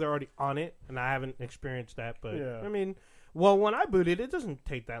PS4, they're already on it, and I haven't experienced that. But Yeah. I mean, well, when I boot it, it doesn't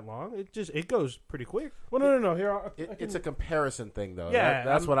take that long. It goes pretty quick. Well, no. Here, It's a comparison thing, though. Yeah,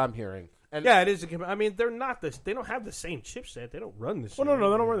 That's I'm- what I'm hearing. And Yeah, it is. I mean, they're not this. They don't have the same chipset. They don't run the same. Well,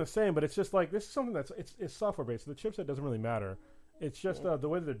 no, they don't run the same. But it's just like this is something that's it's software based. So the chipset doesn't really matter. It's just the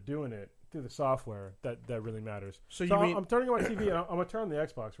way that they're doing it through the software that really matters. So you mean I'm turning on my TV and I'm gonna turn on the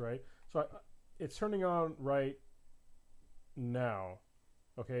Xbox, right? So it's turning on right now.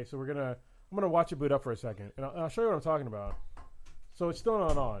 Okay, so I'm gonna watch it boot up for a second, and I'll show you what I'm talking about. So it's still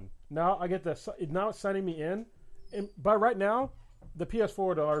not on. Now I get now it's signing me in, and by right now, the PS4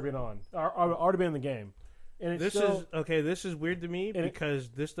 would have already been on, already been in the game. And it's This is weird to me because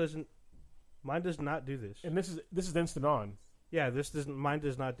mine does not do this. And this is instant on. Yeah, mine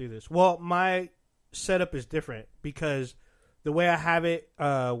does not do this. Well, my setup is different because the way I have it,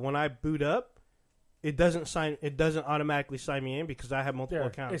 when I boot up, it doesn't automatically sign me in because I have multiple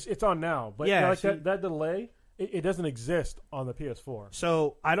accounts. It's on now, but yeah, that delay, it doesn't exist on the PS4.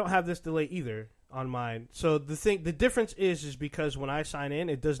 So I don't have this delay either on mine. So the difference is because when I sign in,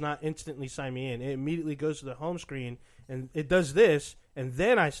 it does not instantly sign me in. It immediately goes to the home screen and it does this, and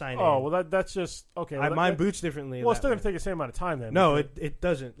then I sign in. Oh well, that's just okay. Mine boots differently. Well, it's still gonna take the same amount of time then. No, it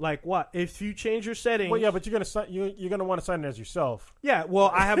doesn't. Like what? If you change your settings. Well, yeah, but you're gonna want to sign in as yourself. Yeah,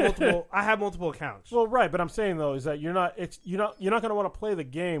 well, I have multiple accounts. Well, right, but I'm saying though is that you're not gonna want to play the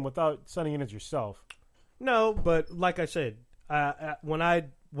game without signing in as yourself. No, but like I said, when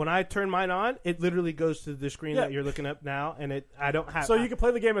I turn mine on, it literally goes to the screen that you're looking up now, and I don't have. So you can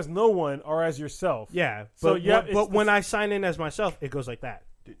play the game as no one or as yourself. Yeah, So but when I sign in as myself, it goes like that.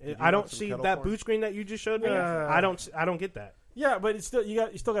 I don't see that boot screen that you just showed me. I don't get that. Yeah, but it's still you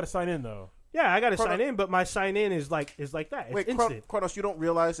still got to sign in though. Yeah, I got to sign in, but my sign in is like that. It's instant. Kronos, you don't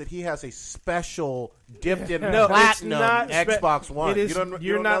realize that he has a special dipped in No, platinum it's not Xbox One. It is,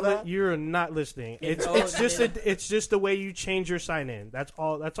 you're not you're not listening. It's just the way you change your sign in. That's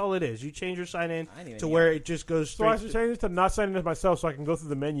all it is. You change your sign in to where it just goes So I straight. should change it to not sign in as myself, so I can go through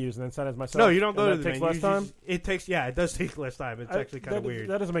the menus and then sign as myself. No, you don't go to the takes menu. less time. It does take less time. It's actually kind of weird.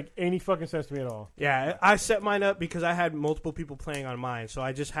 That doesn't make any fucking sense to me at all. Yeah, I set mine up because I had multiple people playing on mine, so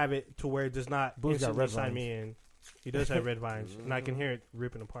I just have it to where it does not Boo's got instantly red sign vines. me in. He does have red vines, and I can hear it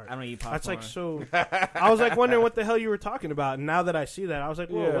ripping apart. I don't eat popcorn. That's like so. I was like wondering what the hell you were talking about, and now that I see that, I was like,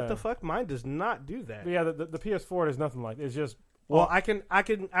 "Whoa, what the fuck? Mine does not do that." But yeah, the PS4 is nothing like. It's just Well, I can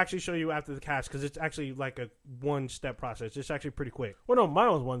actually show you after the cast because it's actually like a one-step process. It's actually pretty quick. well, no,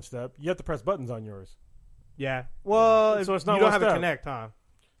 mine was one step. You have to press buttons on yours. Yeah. Well, So it's not you don't one have step. a Connect, huh?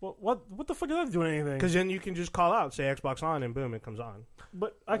 Well, what the fuck is that doing anything? Because then you can just call out, say Xbox on, and boom, it comes on.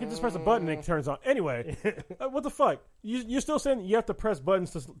 But I can just press a button and it turns on. Anyway, what the fuck? You're still saying you have to press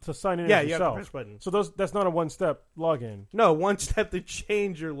buttons to sign in Yeah, as you yourself. have to press buttons. So that's not a one-step login. No, one step to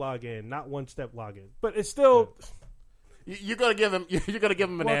change your login, not one-step login. But it's still... You're gonna give him. You're gonna give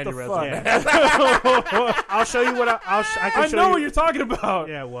him an What the aneurysm. fuck? I'll show you what I can I show know you. what you're talking about.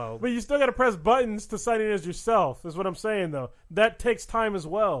 Yeah, well, But you still got to press buttons to sign in as yourself, is what I'm saying, though. That takes time as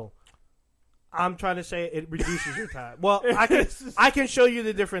well. I'm trying to say it reduces your time. Well, I can show you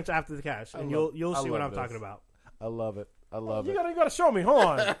the difference after the cast, and you'll see what I'm talking about. I love it. I love You it. gotta show me. Hold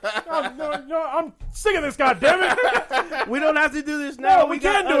on. I'm sick of this, goddammit. We don't have to do this now. No, we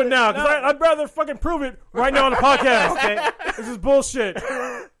can do it now, because I'd rather fucking prove it right now on the podcast. Okay. This is bullshit.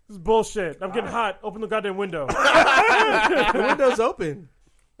 This is bullshit. I'm getting hot. Open the goddamn window. The window's open.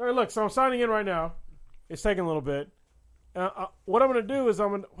 All right, look, so I'm signing in right now. It's taking a little bit. What I'm going to do is I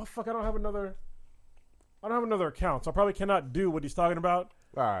don't have another account, so I probably cannot do what he's talking about.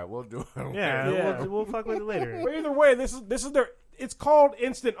 All right, we'll do it. Yeah. We'll fuck with it later. But either way, this is their. It's called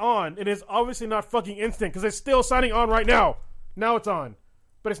Instant On. It is obviously not fucking instant because it's still signing on right now. Now it's on,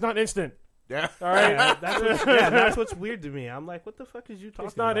 but it's not instant. Yeah. All right, Yeah, that's what's weird to me. I'm like, what the fuck is you talking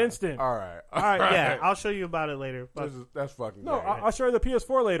it's not about? instant. All right. All right, yeah, I'll show you about it later. That's fucking. No, great. I'll show you the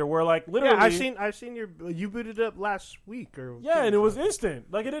PS4 later. Where like literally, Yeah, I've seen you booted it up last week or yeah, and it was instant.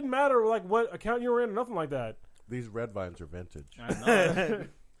 Like it didn't matter like what account you were in or nothing like that. These red vines are vintage. I know.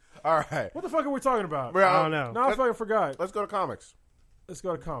 All right. What the fuck are we talking about? Well, I don't know. Now I fucking forgot. Let's go to comics. Let's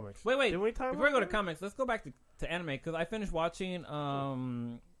go to comics. Wait. Didn't we talk Before we about go to that? comics, let's go back to anime because I finished watching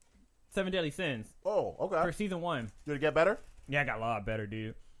Seven Deadly Sins Oh, okay. for season 1. Did it get better? Yeah, it got a lot better,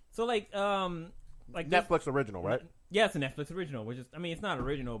 dude. So like this- Netflix original, right? Yeah, it's a Netflix original, which is, I mean, it's not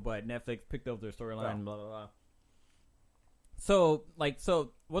original, but Netflix picked up their storyline, blah, blah, blah. So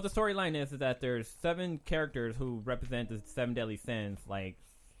what the storyline is that there's 7 characters who represent the 7 deadly sins, like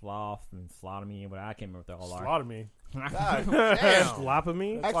sloth and slotomy and whatever. I can't remember what they all are. Slaughter me. God damn.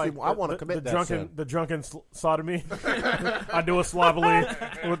 Slopomy? Actually, I want to commit that sin. The drunken sodomy. I do a sloppily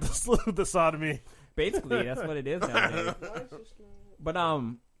with the sodomy. Basically, that's what it is nowadays. But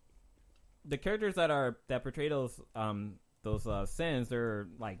the characters that portray those those sins, they're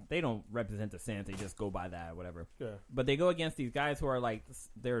like they don't represent the sins; they just go by that, or whatever. Yeah. But they go against these guys who are like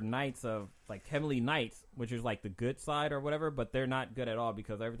they're knights of like heavenly knights, which is like the good side or whatever. But they're not good at all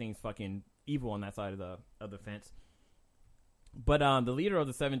because everything's fucking evil on that side of the fence. But the leader of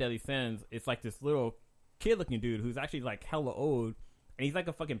the 7 deadly sins is like this little kid-looking dude who's actually like hella old, and he's like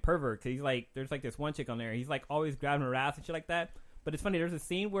a fucking pervert. Cause he's like, there's like this one chick on there. He's like always grabbing her ass and shit like that. But it's funny. There's a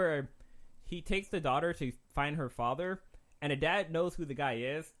scene where he takes the daughter to find her father. And the dad knows who the guy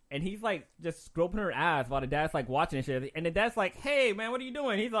is, and he's like just groping her ass while the dad's like watching and shit. And the dad's like, "Hey man, what are you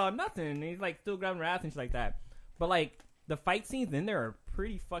doing?" He's all nothing. And he's like still grabbing her ass and shit like that. But like the fight scenes in there are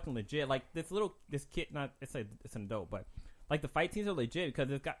pretty fucking legit. Like this kid, it's an adult, but like the fight scenes are legit because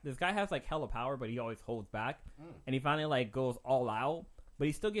this guy has like hella power, but he always holds back. And he finally like goes all out, but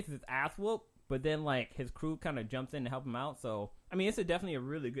he still gets his ass whooped. But then like his crew kind of jumps in to help him out. So I mean, it's definitely a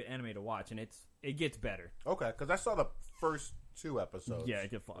really good anime to watch, and it gets better. Okay, because I saw the first 2 episodes. Yeah,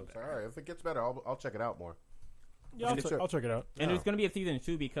 it gets a lot better. All right, if it gets better, I'll check it out more. Yeah, I'll check it out. And there's going to be a season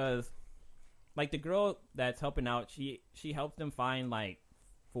 2 because, like, the girl that's helping out, she helps them find, like,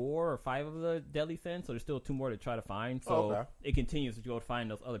 4 or 5 of the deadly sins, so there's still 2 more to try to find. So it continues to go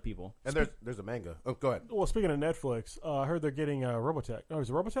find those other people. And there's a manga. Oh, go ahead. Well, speaking of Netflix, I heard they're getting Robotech. Oh, is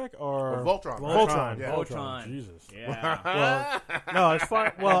it Robotech or Voltron? Voltron. Yeah. Voltron. Jesus. Yeah. Well, no, it's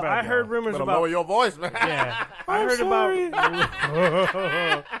fun. Well, I heard rumors Better about. lower your voice, man. Yeah, I I'm heard sorry.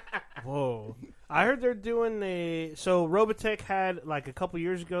 about. Whoa. I heard they're doing so Robotech had like a couple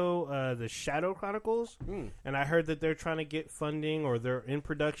years ago the Shadow Chronicles, and I heard that they're trying to get funding or they're in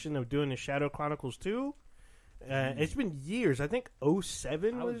production of doing the Shadow Chronicles 2. It's been years. I think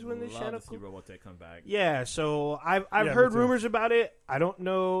 2007 was when the Shadow. to see Robotech come back. Yeah, so I've Yeah, heard me too. rumors about it. I don't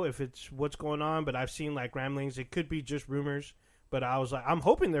know if it's what's going on, but I've seen like ramblings. It could be just rumors. But I was like, I'm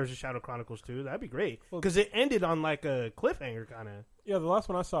hoping there's a Shadow Chronicles 2. That'd be great because it ended on like a cliffhanger kind of. Yeah, the last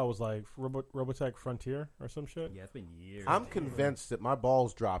one I saw was like Robotech Frontier or some shit. Yeah, it's been years. I'm convinced that my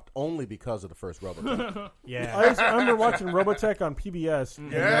balls dropped only because of the first Robotech. Yeah, I remember watching Robotech on PBS, and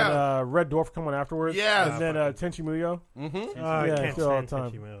then Red Dwarf coming afterwards, Yes. and then Tenchi Muyo. I Yeah, can't still all stand the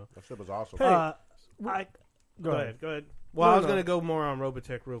time. Tenchi Muyo. That shit was awesome. Hey, Go ahead. Well, No, I was no. going to go more on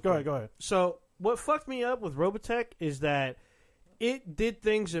Robotech real quick. Go ahead. So, what fucked me up with Robotech is that it did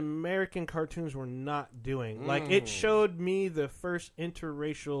things American cartoons were not doing. Like, it showed me the first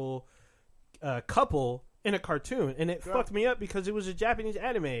interracial couple in a cartoon, and it fucked me up because it was a Japanese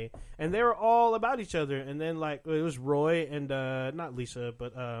anime, and they were all about each other. And then, like, it was Roy and, not Lisa,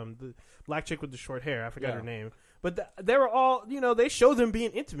 but the black chick with the short hair. I forgot her name. But they were all, they showed them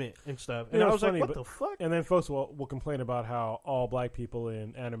being intimate and stuff. And You know, I it's was funny, like, what but- the fuck? And then folks will complain about how all black people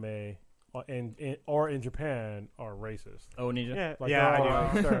in anime or in Japan are racist. Oh, Ninja. Yeah, Like yeah, they're all, I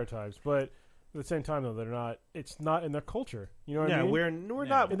do. like, stereotypes, but at the same time though, they're not. It's not in their culture. You know what I Yeah, mean? we're Yeah.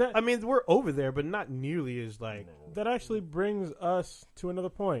 not. And that- I mean, we're over there, but not nearly as like. That actually brings us to another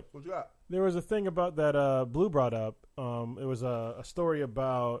point. What you got? There was a thing about that Blue brought up. It was a story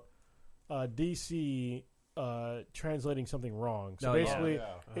about DC translating something wrong. So Oh, yeah. basically,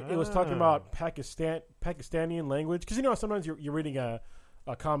 Yeah. it was talking about Pakistani language, because sometimes you're reading a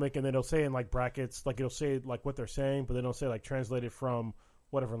comic and then it'll say in like brackets, like it'll say like what they're saying, but then it'll say like translated from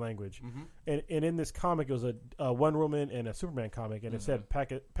whatever language. And in this comic, it was a Wonder Woman and a Superman comic, and it said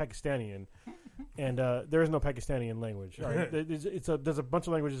Pakistani, and there is no Pakistani language. All right? There's a bunch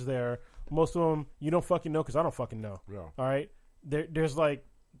of languages there. Most of them you don't fucking know because I don't fucking know. Yeah. All right, there's like.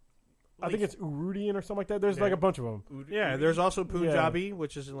 I think it's Urudian or something like that. There's like a bunch of them. Yeah, there's also Punjabi,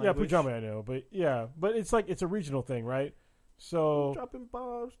 which is a Yeah, language. Punjabi I know, but it's like it's a regional thing, right? So Dropping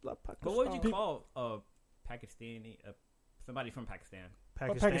bombs, like Pakistan. But what would you call a Pakistani, somebody from Pakistan?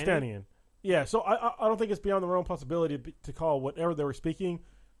 Pakistani. Yeah, so I don't think it's beyond the realm of possibility to call whatever they were speaking,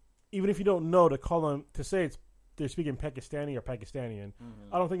 even if you don't know, to call them to say they're speaking Pakistani or Pakistanian.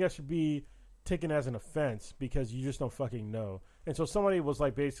 I don't think that should be taken as an offense because you just don't fucking know. And so somebody was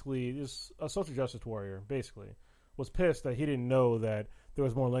like basically this a social justice warrior basically was pissed that he didn't know that there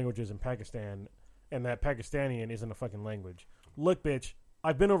was more languages in Pakistan and that Pakistanian isn't a fucking language. Look, bitch,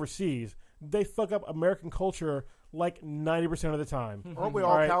 I've been overseas. They fuck up American culture like 90% of the time. Aren't we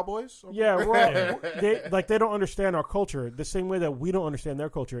all Alright. cowboys? Yeah, we're all, they don't understand our culture the same way that we don't understand their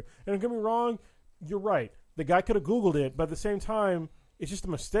culture. And don't get me wrong, you're right. The guy could have Googled it, but at the same time, it's just a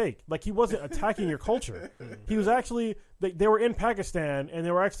mistake. Like, he wasn't attacking your culture. He was actually, they were in Pakistan, and they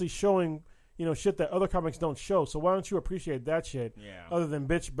were actually showing, shit that other comics don't show. So why don't you appreciate that shit other than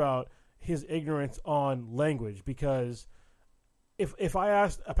bitch about his ignorance on language? Because if I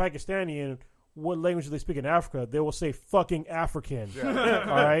asked a Pakistani, what language do they speak in Africa, they will say fucking African. All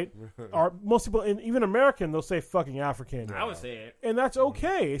right? Or most people, and even American, they'll say fucking African. I would say it. And that's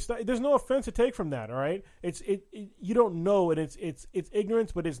okay. It's not, there's no offense to take from that. All right, you don't know, and it's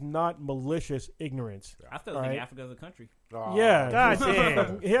ignorance, but it's not malicious ignorance. I still think Africa's a country. Yeah, God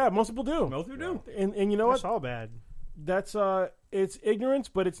damn. yeah, most people do. Most people do. And you know That's what? all bad. That's it's ignorance,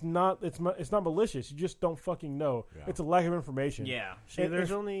 but it's not malicious. You just don't fucking know. Yeah. It's a lack of information. Yeah. See, And there's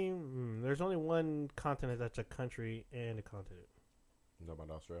if- only one continent that's a country and a continent. You know about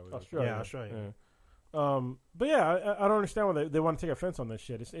Australia? Australia. Yeah, Australia. Yeah. But yeah, I don't understand why they want to take offense on this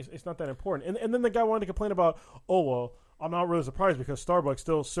shit. It's not that important. And then the guy wanted to complain about, oh well, I'm not really surprised because Starbucks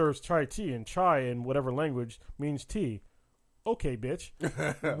still serves chai tea, and chai in whatever language means tea. Okay, bitch.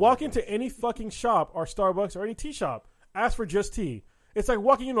 Walk into any fucking shop or Starbucks or any tea shop. Ask for just tea. It's like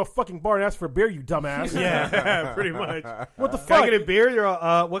walking into a fucking bar and ask for a beer, you dumbass. Yeah, pretty much. What the Can fuck? I get a beer? You're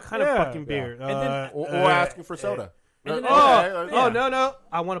all, what kind Yeah. of fucking beer? Or asking for soda. And then- Oh, no.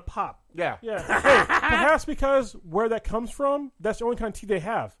 I want a pop. Yeah. Yeah. Hey, perhaps because where that comes from, that's the only kind of tea they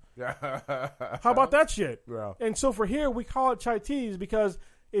have. How about that shit? Yeah. And so for here, we call it chai teas because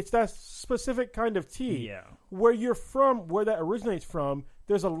it's that specific kind of tea. Yeah. Where you're from, where that originates from,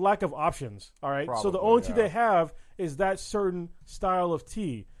 there's a lack of options. All right. So the Probably, only tea yeah. they have is that certain style of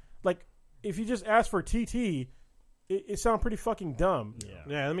tea. Like if you just ask for TT, it sounds pretty fucking dumb.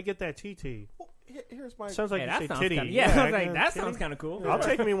 Yeah, let me get that TT. Here's my. Sounds like Hey, you that say sounds titty. kinda, yeah, I was like, I that can- sounds kind of cool. I'll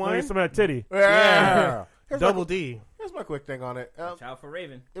take me Maybe one. some of that titty. Yeah. Here's Double my, D. here's my quick thing on it. Child for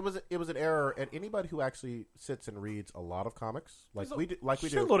Raven. It was an error, and anybody who actually sits and reads a lot of comics, like we do,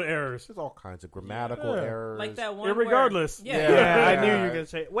 Shitload of errors. there's all kinds of grammatical Yeah. errors. Like that one. Irregardless. Where, Yeah, I Yeah. knew you were gonna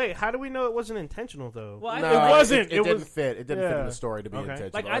say. Wait, how do we know it wasn't intentional though? Well, I No, It wasn't. It, It didn't was- fit. It didn't fit in yeah. the story to be Okay.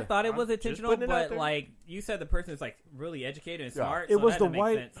 intentional. like I thought it was Just intentional, putting it out but there. like you said, the person is like really educated and Yeah. smart. It so was that the makes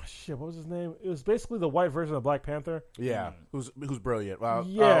white. sense. Oh, shit, what was his name? It was basically the white version of Black Panther. Yeah, who's brilliant. Well,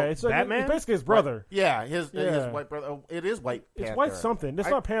 Yeah, it's like Batman? it's basically his brother. yeah, his Yeah. white brother. Oh, it is white. It's Panther. white something. It's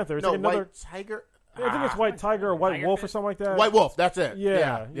not Panther. It's no, like another. white tiger. I think it's white tiger or white Tiger wolf or Fist? something like that. White wolf. That's it.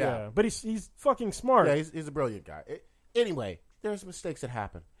 Yeah, yeah. But he's fucking smart. Yeah, he's a brilliant guy. Anyway, there's mistakes that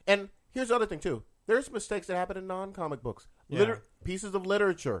happen, and here's the other thing too. There's mistakes that happen in non-comic books, Yeah. pieces of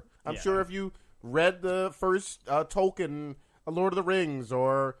literature. I'm Yeah. sure if you read the first Tolkien, Lord of the Rings,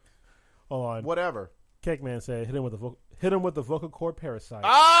 or Hold on. whatever. Cake Man said, hit him with the vocal cord parasite.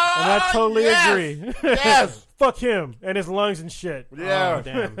 Ah, And I totally yes! agree. Yes, Fuck him and his lungs and shit. yeah, Oh,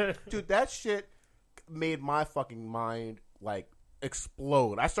 damn. dude, that shit made my fucking mind like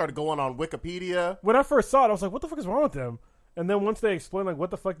explode. I started going on Wikipedia. When I first saw it, I was like, what the fuck is wrong with them? And then once they explained like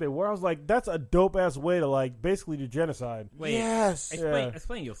what the fuck they were, I was like, that's a dope ass way to like basically do genocide. Wait, Yes. explain, Yeah.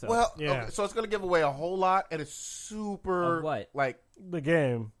 explain yourself. Well, Yeah. okay, so it's gonna give away a whole lot, and it's super Of what? like The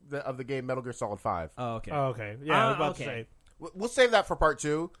game. of the game Metal Gear Solid 5. oh, okay. Oh, okay. Yeah, I was about to okay. say. We'll save that for part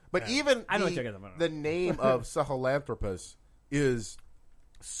 2. But even I know what you're talking about. the name of Sahelanthropus is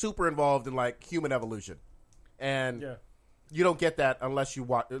super involved in like human evolution, and Yeah. you don't get that unless you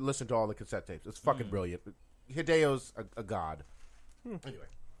listen to all the cassette tapes. It's fucking brilliant. Hideo's a god. Anyway,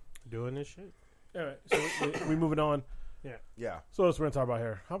 Doing this shit. All right, so we moving on. yeah. So what's we're gonna talk about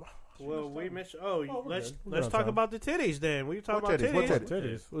here? Well, we missed. we're Let's good. We're let's good on talk time. about the titties then. We talk What about titties? What titties. titties?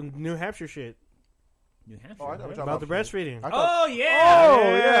 Titties. Well, New Hampshire shit New Hampshire. Oh, I know what you're about the breastfeeding. I thought, Oh yeah. Oh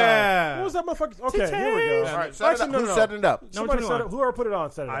Yeah. yeah. What was that motherfucker? Okay, here we go. Titties. all right, set it up. Who set it up? Somebody 21. set it. Whoever put it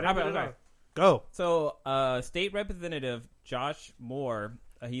on set it. I up. didn't Okay, put it okay. on. Go. So, State Representative Josh Moore,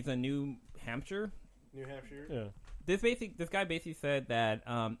 he's in New Hampshire. New Hampshire. Yeah. This guy basically said that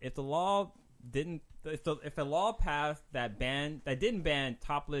if the law if the law passed that didn't ban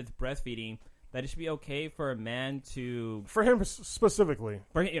topless breastfeeding, that it should be okay for a man to For him specifically.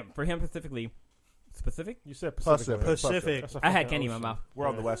 for him specifically. Specific? You said Pacific. Pacific. Pacific. That's a I had fucking candy in my ocean. mouth. We're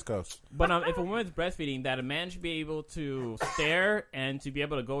on the West Coast. But if a woman's breastfeeding, that a man should be able to stare and to be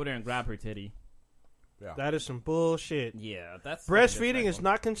able to go there and grab her titty. Yeah. That is some bullshit. Yeah, that's Breastfeeding is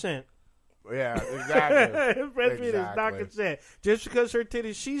not consent. Yeah, exactly. Breastfeeding is not Exactly. consent. Just because her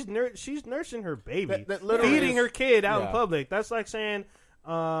titties, she's nursing her baby, That literally feeding is- her kid out in yeah. public. That's like saying,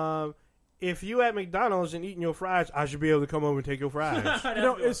 if you at McDonald's and eating your fries, I should be able to come over and take your fries. You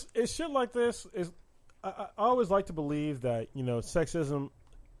know, it's shit like this. I always like to believe that sexism,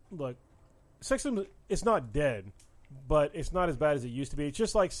 like sexism, it's not dead, but it's not as bad as it used to be. It's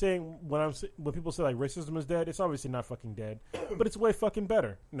just like saying when people say like racism is dead, it's obviously not fucking dead, but it's way fucking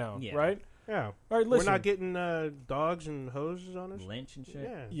better now, Yeah. right? Yeah. All right, listen. We're not getting dogs and hoses on us. lynch and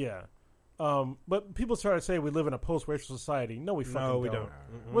shit. Yeah. Yeah. But people try to say we live in a post-racial society. No, we fucking No, we don't.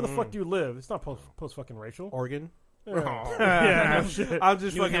 don't. Where the fuck do you live? It's not post fucking racial. Oregon. Yeah, I'm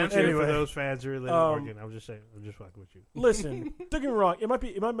just New fucking with Hampshire. you Anyway. for those fans who live in Oregon. I'm just saying. I'm just fucking with you. Listen, don't get me wrong. It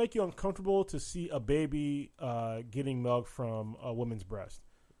might make you uncomfortable to see a baby getting milk from a woman's breast.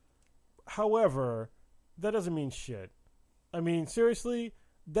 However, that doesn't mean shit. I mean, seriously,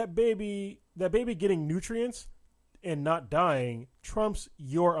 that baby getting nutrients and not dying trumps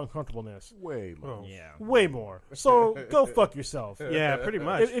your uncomfortableness Way more. Yeah. way more. So go fuck yourself. Yeah, pretty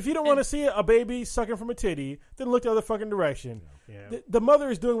much. If you don't want to see a baby sucking from a titty, then look the other fucking direction. Yeah. The mother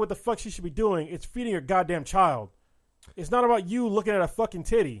is doing what the fuck she should be doing. It's feeding her goddamn child. It's not about you looking at a fucking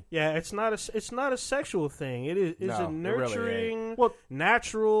titty. Yeah, it's not a sexual thing. It's No, a it really nurturing, Well,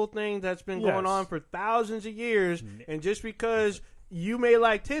 natural thing that's been going Yes. on for thousands of years. And just because you may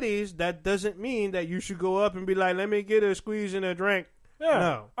like titties, that doesn't mean that you should go up and be like, "Let me get a squeeze and a drink." Yeah,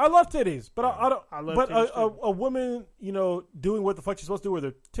 No. I love titties, but I don't. I love but titties, too. a woman, doing what the fuck she's supposed to do with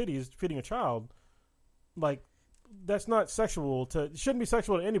her titties, feeding a child, like that's not sexual. It shouldn't be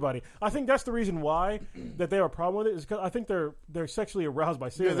sexual to anybody. I think that's the reason why that they have a problem with it is because I think they're sexually aroused by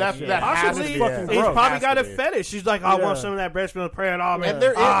seeing Yeah, that that- shit. that has Possibly, to be fucking it. he's gross. probably Has got to a be. fetish. She's like, "I Yeah. want some of that breast milk." Praying, "Oh man, And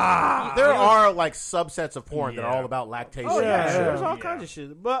there are like subsets of porn that are Yeah. all about lactation. Oh yeah, Yeah. there's all Yeah. kinds of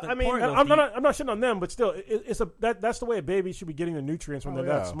shit. But The I mean, porn And I'm not shitting on them, but still, that's the way a baby should be getting the nutrients when Oh,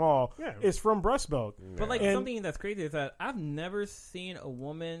 they're that yeah. small. Yeah. It's from breast milk. But like And- something that's crazy is that I've never seen a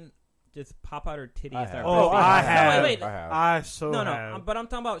woman just pop out her titty I and start have. Oh, breastfeeding. I No, have. wait, I have. I so no, have. but I'm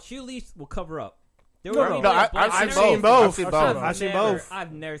talking about she at least will cover up. There No, were no. people No, that I've black- seen both. I've seen I've both. I've seen never- both.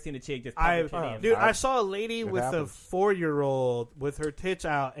 I've never seen a chick just pop her titty and Dude, I- I saw a lady with happens. a 4-year-old with her tits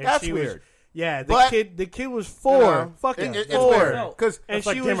out. And That's she weird. Was, yeah, But- the kid was 4, fucking It's 4. weird No. because And That's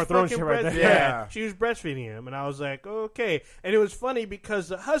like she Game was of Thrones fucking shit right breast- there. Yeah. she was breastfeeding him, and I was like, okay. And it was funny because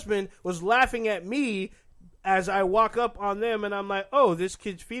the husband was laughing at me as I walk up on them, and I'm like, oh, this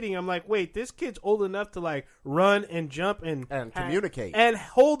kid's feeding. I'm like, wait, this kid's old enough to like run and jump and communicate. and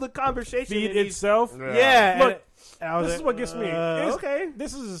hold the conversation. Feed and he's- itself. Yeah. Look, and I was this is like, what gets me. It's- okay.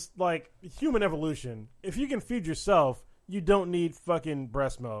 This is like human evolution. If you can feed yourself, you don't need fucking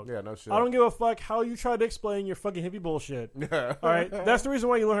breast milk. Yeah, no shit. I don't give a fuck how you try to explain your fucking hippie bullshit. All right, that's the reason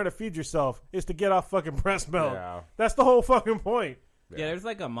why you learn how to feed yourself is to get off fucking breast milk. Yeah. That's the whole fucking point. Yeah, there's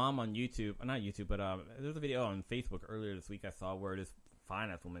like a mom on YouTube, not YouTube, but there's a video on Facebook earlier this week I saw where this fine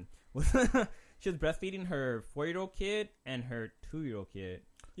ass woman was she was breastfeeding her 4-year-old kid and her 2-year-old kid.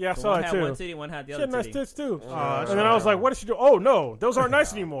 Yeah, I So saw one it had too. one titty, one had the She other had nice titty. tits too. that's And then I was like, "What did she do?" Oh no, those aren't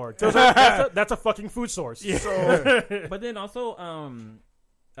nice anymore. That's a fucking food source. So But then also,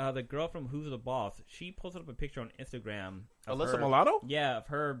 the girl from Who's the Boss, she posted up a picture on Instagram. Of Alyssa her, Milano? Yeah, of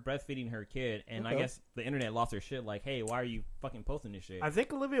her breastfeeding her kid, and I Okay. guess the internet lost their shit. Like, hey, why are you fucking posting this shit? I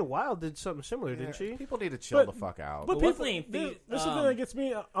think Olivia Wilde did something similar, didn't she? People need to chill But- the fuck out. But But what's people, the name? this is the thing that gets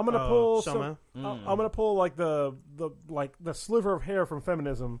me. I'm gonna pull Summer. some. I'm gonna pull like the sliver of hair from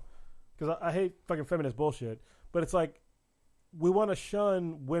feminism because I hate fucking feminist bullshit. But it's like we want to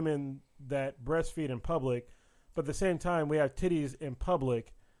shun women that breastfeed in public, but at the same time we have titties in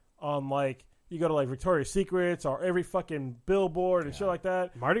public on like you go to like Victoria's Secrets or every fucking billboard and shit like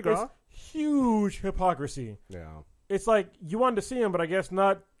that. Mardi Gras? It's huge hypocrisy. Yeah. It's like you wanted to see them, but I guess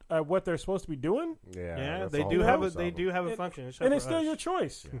not what they're supposed to be doing. Yeah. Yeah, that's they a do whole have a other they subject. do have a And- function, except And for it's still us. your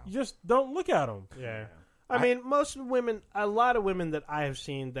choice. Yeah. You just don't look at them. Yeah. I mean, most women, a lot of women that I have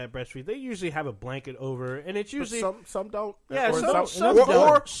seen that breastfeed, they usually have a blanket over, and it's But usually some don't. Yeah, Or some or,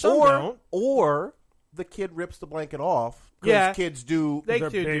 don't. Some or, don't. or the kid rips the blanket off. 'Cause Yeah. kids do. they They're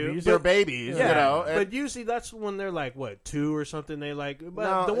could do. babies. They're babies, Yeah, you know. and- but usually that's when they're like what 2 or something. They like, but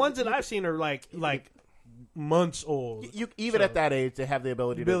No, the ones that you- I've seen are like months old. you even So- at that age, they have the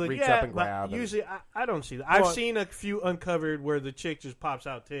ability to reach yeah, up and but grab. and- usually I don't see that. I've Well- seen a few uncovered where the chick just pops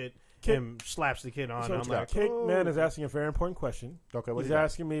out tit and slaps the kid on. So and I'm like, Cake oh. Man is asking a very important question. Okay, what He's do you got?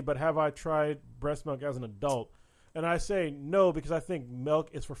 asking me, but have I tried breast milk as an adult? And I say no because I think milk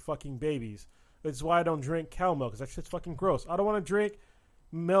is for fucking babies. It's why I don't drink cow milk because that shit's fucking gross. I don't want to drink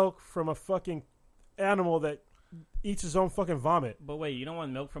milk from a fucking animal that eats his own fucking vomit. But wait, you don't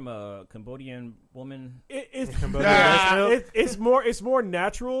want milk from a Cambodian woman? It's breast milk? it's more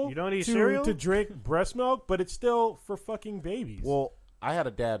natural. You don't eat to, cereal? to drink breast milk, but it's still for fucking babies. Well, I had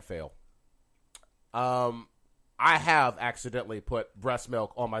a dad fail. I have accidentally put breast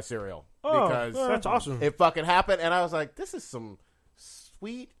milk on my cereal Oh, because That's awesome. it fucking happened, and I was like, "This is some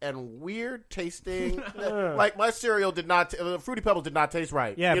sweet and weird tasting." Like my cereal did not, Fruity Pebbles did not taste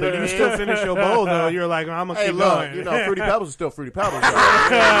right. yeah, know but what I you mean? still finish your bowl though. You're like, I'm gonna Hey, keep look, going. you know, Fruity Pebbles is still Fruity Pebbles. though. You know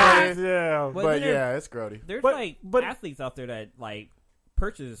what I mean? yeah. But But then yeah, it's grody. There's But- like but- athletes out there that like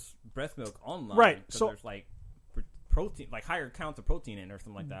purchase breast milk online, Right, 'cause so- there's like protein, like higher counts of protein in it or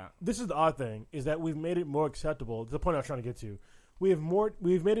something like that. This is the odd thing, is that we've made it more acceptable. The point I was trying to get to. We've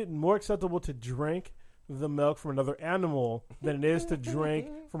made it more acceptable to drink the milk from another animal than it is to drink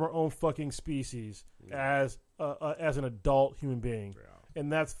from our own fucking species as an adult human being.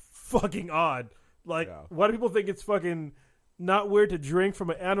 And that's fucking odd. Like, why do people think it's fucking not weird to drink from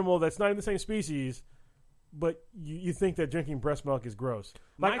an animal that's not in the same species, but you think that drinking breast milk is gross?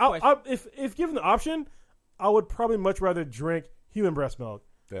 Like, if given the option, I would probably much rather drink human breast milk.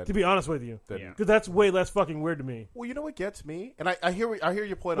 To be honest with you, because that's way less fucking weird to me. Well, you know what gets me, and I hear your point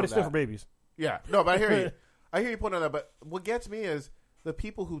on that. But it's still for babies. Yeah, no, but I hear you. I hear your point on that. But what gets me is the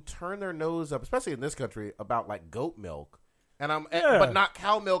people who turn their nose up, especially in this country, about like goat milk, but not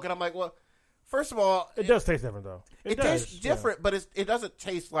cow milk, and I'm like, well, first of all, it does taste different though. It tastes different, but it doesn't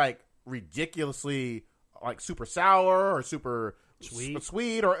taste like ridiculously like super sour or super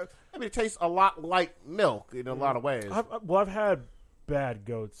sweet, or I mean, it tastes a lot like milk in a lot of ways. I've had bad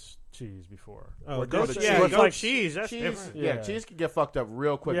goat's cheese before. Oh, goat cheese. That's cheese, different. Yeah, cheese can get fucked up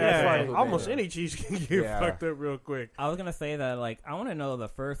real quick. Yeah, almost any cheese can get fucked up real quick. I was gonna say that, like, I want to know the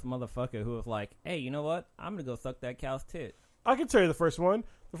first motherfucker who was like, "Hey, you know what? I'm gonna go suck that cow's tit." I can tell you the first one.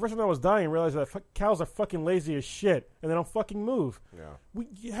 The first one I was dying and realized that cows are fucking lazy as shit and they don't fucking move.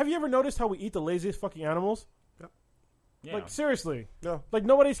 Yeah. Have you ever noticed how we eat the laziest fucking animals? Yeah. Like, seriously. No. Like,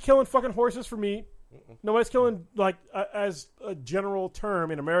 nobody's killing fucking horses for meat. Nobody's killing, like, as a general term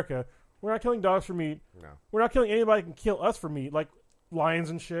in America, we're not killing dogs for meat. No. We're not killing anybody who can kill us for meat, like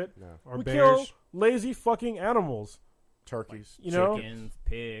lions and shit. No. Or we bears. kill lazy fucking animals. Turkeys. You know? Chickens,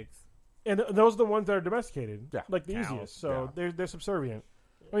 pigs. And those are the ones that are domesticated. Yeah. Like, the Cows. easiest. So they're subservient.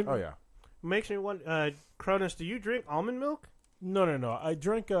 I mean, Oh, yeah. Makes me wonder, Cronus, do you drink almond milk? No. I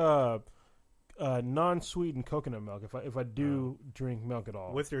drink non-sweetened coconut milk if I do drink milk at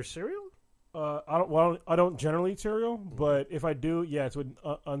all. With your cereal? I don't generally eat cereal, but if I do, it's with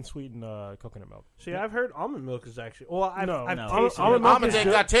unsweetened coconut milk. See, I've heard almond milk is actually. Well, I've No. tasted Almond it. milk Almonds is ain't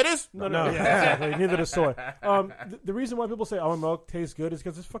good. got titties? No, No. yeah, exactly. Neither does soy. The reason why people say almond milk tastes good is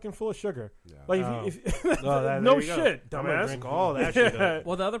because it's fucking full of sugar. Yeah. Like, Oh. if Oh, there no you go. shit, I'm gonna dumbass. drink all that shit up.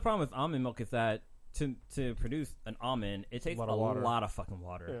 Well, the other problem with almond milk is that to produce an almond, it takes a lot of fucking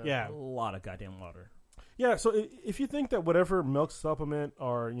water. Yeah. A lot of goddamn water. Yeah, so if you think that whatever milk supplement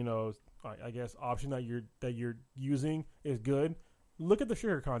or I guess option that you're using is good, look at the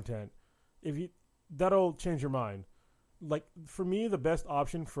sugar content. That'll change your mind. Like, for me, the best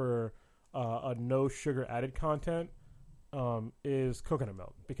option for a no sugar added content is coconut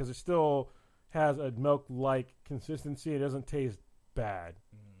milk, because it still has a milk like consistency. It doesn't taste bad.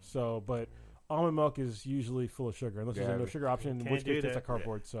 So, but almond milk is usually full of sugar unless there's a no sugar option, in Can't which do case it tastes that. like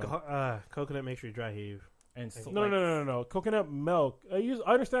cardboard. So. Coconut makes you dry heave. And so, No. Coconut milk. I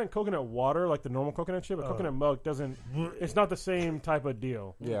understand coconut water, like the normal coconut shit, but coconut milk doesn't. It's not the same type of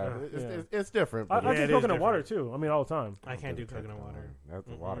deal. Yeah, it's different. I but drink it is coconut different. water too. I mean, all the time. I can't do coconut water.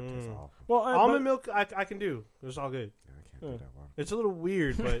 The water tastes awful. Well, Almond milk, I can do. It's all good. I can't do that water. It's a little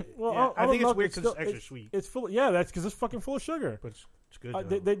weird, but Well, yeah, I almond think it's milk, weird it's because it's still- extra sweet. It's full. Yeah, that's because it's fucking full of sugar. But it's good.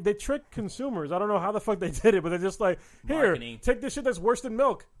 Though. They trick consumers. I don't know how the fuck they did it, but they're just like, here, Marketing. take this shit that's worse than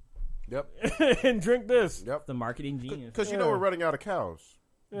milk Yep. and drink this. Yep. the marketing genius. Because we're running out of cows.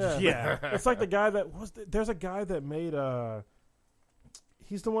 Yeah. Yeah. It's like the guy that there's a guy that made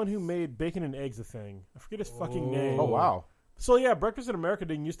he's the one who made bacon and eggs a thing. I forget his fucking name. Oh wow. So yeah, breakfast in America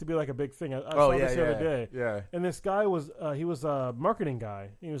didn't used to be like a big thing. I saw this the other day. Yeah. And this guy was he was a marketing guy.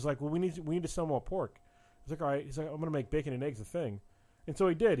 He was like, well, we need to sell more pork. He's like, all right. He's like, I'm gonna make bacon and eggs a thing. And so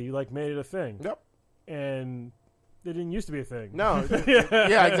he did. He like made it a thing. Yep. And it didn't used to be a thing. No.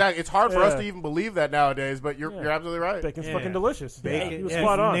 Yeah, exactly. It's hard for us Yeah. to even believe that nowadays, but you're absolutely right. Bacon's Yeah. fucking delicious. Bacon, He was yeah,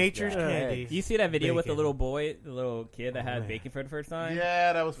 spot on. nature's Yeah. candy. You see that video with the Bacon. little boy, the little kid that had man. bacon for the first time?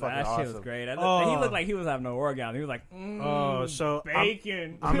 Yeah, that was fucking That awesome. shit was great. He Oh. looked like he was having an orgasm. He was like, Oh, so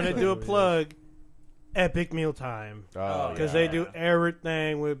bacon. I'm gonna do a plug. Epic Mealtime, Oh, because yeah. they do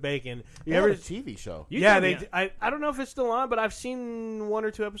everything with bacon. They You have ever? a TV show. Yeah, told they. me- I don't know if it's still on, but I've seen 1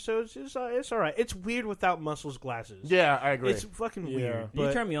 or 2 episodes. It's all right. It's weird without Muscles glasses. Yeah, I agree. It's fucking Yeah. weird. You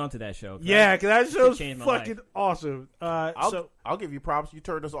But turned me on to that show. 'cause yeah, because that show's changed my fucking life. awesome. I'll give you props. You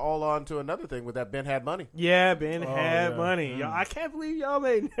turned us all on to another thing with that Ben Had Money. Yeah, Ben Oh, had yeah. money. Y'all, I can't believe y'all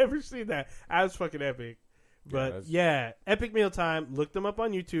may never seen that. That was fucking epic. But that's- yeah, Epic Mealtime. Look them up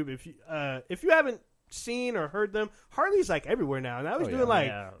on YouTube. If you haven't seen or heard them, Harley's like everywhere now. And I was Oh, doing yeah. like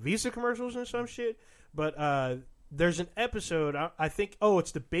Yeah. Visa commercials and some shit. But there's an episode. I think. Oh,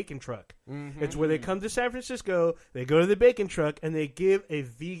 it's the Bacon Truck. Mm-hmm. It's where they come to San Francisco. They go to the Bacon Truck and they give a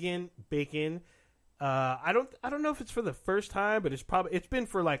vegan bacon I don't know if it's for the first time, but it's been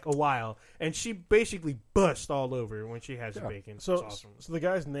for like a while, and she basically busts all over when she has the bacon. So, it's awesome. so the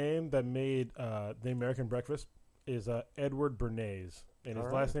guy's name that made the American breakfast is Edward Bernays, and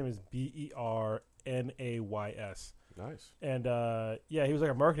his last name is Bernays. Nice. And he was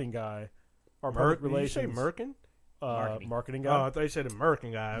like a marketing guy or public relations. Did you say Merkin? Marketing Oh, guy. I thought you said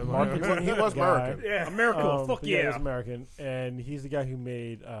American guy. Marketing He was guy. American. Yeah, America, fuck but yeah, yeah. he's American, and he's the guy who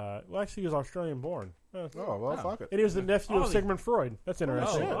made. Actually, he was Australian born. Oh, well, fuck it. And he was the nephew of Sigmund Freud. That's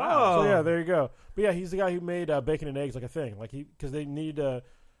interesting. Oh, wow. So yeah, there you go. But yeah, he's the guy who made bacon and eggs like a thing. Like because they needed to,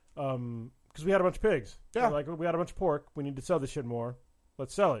 because we had a bunch of pigs. Yeah. Like we had a bunch of pork. We need to sell this shit more.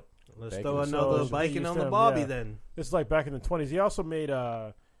 Let's sell it. Let's Bacon. throw another So, bacon used on the him, Bobby yeah. then. This is like back in the 20s. He also made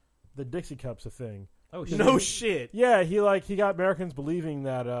the Dixie cups a thing. Oh shit. No shit. Yeah, he got Americans believing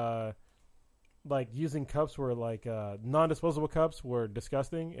that like using cups were like non-disposable cups were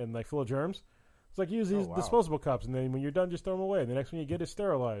disgusting and like full of germs. It's like use these wow. disposable cups, and then when you're done, just throw them away. The next one you get is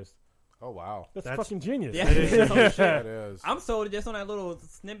sterilized. Oh, wow. That's That's- fucking genius. Yeah. That is some shit. That is. I'm sold just on that little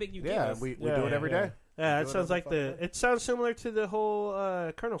snippet you gave Yeah, us. we Yeah, do it every yeah. day. Yeah, Do it it sounds every like fucking day. it sounds similar to the whole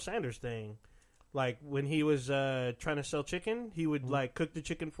Colonel Sanders thing. Like when he was trying to sell chicken, he would like cook the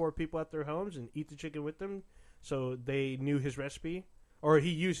chicken for people at their homes and eat the chicken with them, so they knew his recipe, or he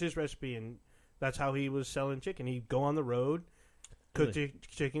used his recipe, and that's how he was selling chicken. He'd go on the road, cook the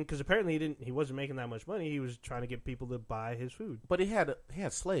chicken, because apparently he wasn't making that much money. He was trying to get people to buy his food. But he had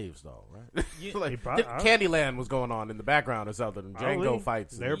slaves, though, right? You- like, He probably- Candyland was going on in the background or something. Django Probably.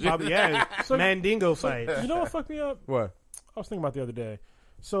 fights. They're probably Mandingo fight. You know what fucked me up? What? I was thinking about the other day.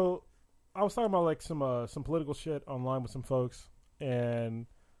 So I was talking about like some political shit online with some folks, and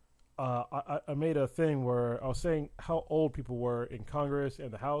I made a thing where I was saying how old people were in Congress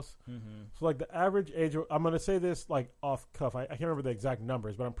and the House. Mm-hmm. So like the average age, I'm going to say this like off cuff. I can't remember the exact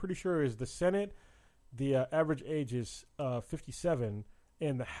numbers, but I'm pretty sure is the Senate, the average age is 57,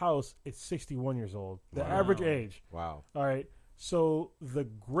 and the House it's 61 years old. The Wow. average age. Wow. All right. So the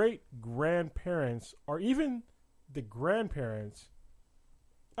great grandparents, or even the grandparents.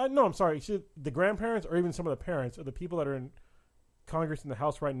 No, I'm sorry. See, the grandparents, or even some of the parents of the people that are in Congress and the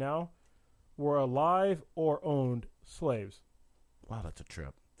House right now, were alive or owned slaves. Wow, that's a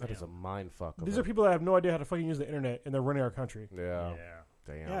trip. That is a mind fuck. These are people that have no idea how to fucking use the internet, and they're running our country. Yeah.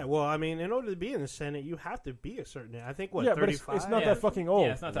 Damn. Yeah, well, I mean, in order to be in the Senate, you have to be a certain. I think what yeah, but 35. it's not Yeah. that fucking old.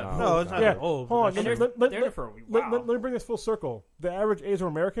 Yeah, it's not that. No. No, it's not Yeah, that old. hold on. but And that's- they're there for a Let wow. me bring this full circle. The average age of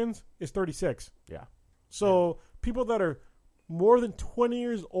Americans is 36. Yeah. So people that are more than 20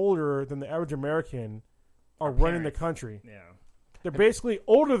 years older than the average American are running the parents. country. Yeah. They're basically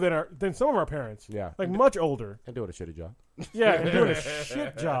older than some of our parents. Yeah. Like much older. And doing a shitty job. Yeah, and doing a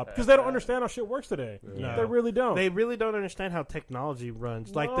shit job because they don't understand how shit works today. No. They really don't. They really don't understand how technology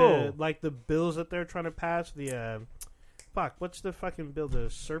runs. Like No. the bills that they're trying to pass. The fuck, what's the fucking bill? The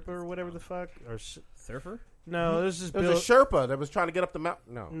SERPA or whatever the fuck? Or Surfer? no, this is There bill. was a Sherpa that was trying to get up the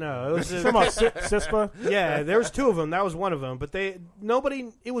mountain. No. No, it was Talking about CISPA. yeah. There was two of them. That was one of them. But nobody.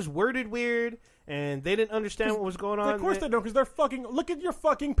 It was worded weird, and they didn't understand what was going on. Of course they don't, because they're fucking. Look at your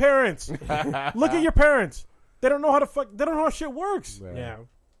fucking parents. Look at your parents. They don't know how to fuck. They don't know how shit works. Yeah,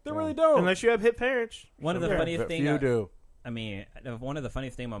 They really don't. unless you have hit parents. One of the Yeah. funniest things. You do. I mean, one of the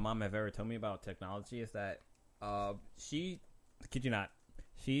funniest things my mom have ever told me about technology is that she, kid you not,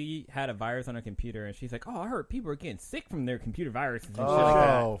 she had a virus on her computer, and she's like, "Oh, I heard people are getting sick from their computer viruses and shit like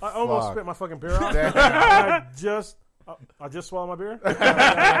that." Oh, I almost fuck. spit my fucking beer out. I just swallowed my beer.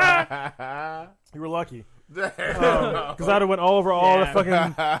 You were lucky. Because I'd have went all over all the Yeah.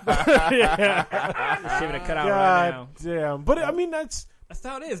 fucking. yeah. Shit would have cut out right now. God damn. But I mean, that's. That's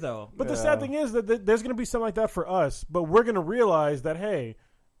how it is, though. But the sad thing is that there's going to be something like that for us. But we're going to realize that, hey,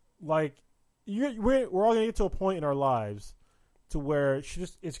 like, we're all going to get to a point in our lives to where it's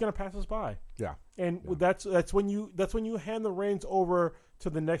going to pass us by. Yeah. And that's when you hand the reins over to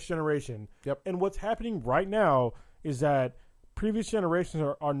the next generation. Yep. And what's happening right now is that previous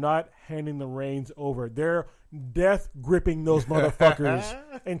generations are not handing the reins over. They're death gripping those motherfuckers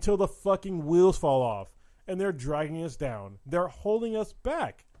until the fucking wheels fall off, and they're dragging us down. They're holding us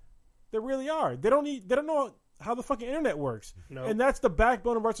back. They really are. They don't know how the fucking internet works. No. And that's the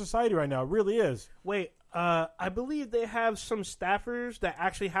backbone of our society right now. It really is. Wait, I believe they have some staffers that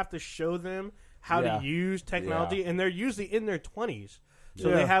actually have to show them how Yeah. to use technology, Yeah. and they're usually in their 20s. So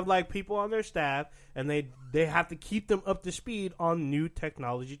Yeah. they have like people on their staff, and they have to keep them up to speed on new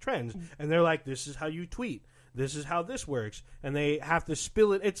technology trends. And they're like, "This is how you tweet. This is how this works," and they have to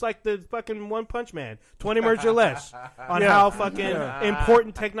spill it. It's like the fucking One Punch Man, 20 words or less, on Yeah. how fucking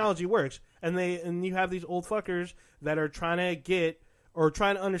important technology works. And you have these old fuckers that are trying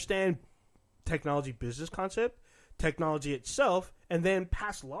to understand technology business concept, technology itself, and then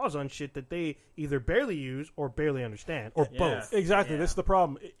pass laws on shit that they either barely use or barely understand, or both. Exactly. Yeah. This is the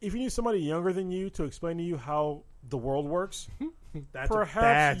problem. If you need somebody younger than you to explain to you how the world works, That's a bad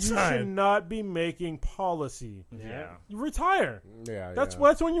perhaps you sign. should not be making policy. Yeah. You retire. Yeah, That's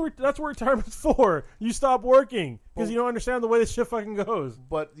what retirement's for. You stop working because you don't understand the way this shit fucking goes.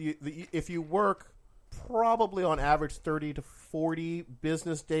 But if you work probably on average 30 to 40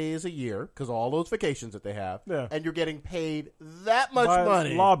 business days a year, because all those vacations that they have, Yeah. and you're getting paid that much By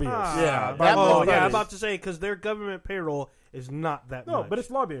money. lobbyists. Yeah, by that much lobbyists. money. I'm about to say because their government payroll is not that No, much. but it's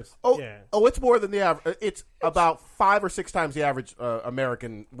lobbyists. Oh, Yeah. it's more than the average. It's about 5 or 6 times the average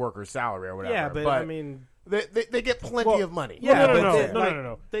American worker's salary or whatever. yeah, but I mean, they get plenty of money. Yeah, no, but no, they- no, like, no,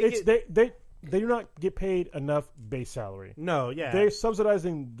 no. they It's get- they do not get paid enough base salary. no, yeah, They're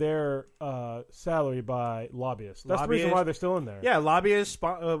subsidizing their salary by lobbyists. That's the reason Lobbyists. why they're still in there. yeah, lobbyists,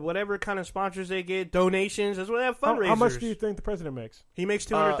 whatever kind of sponsors they get, donations, as well. They have fundraisers. How much do you think the president makes? He makes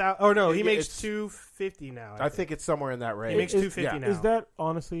 200,000. Oh no, he yeah, makes it's- 250 now. I think it's somewhere in that range. He makes 250 now. Is that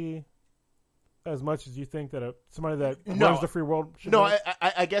honestly as much as you think that somebody that No. runs the free world should No, make?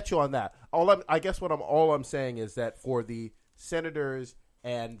 I get you on that. I guess what I'm saying is that for the senators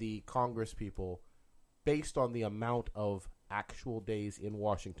and the Congress people, based on the amount of actual days in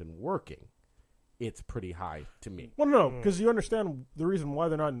Washington working, it's pretty high to me. Well, no, because you understand the reason why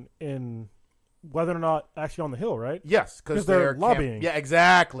they're not why they're not actually on the Hill, right? Yes, 'Cause they're lobbying. Yeah,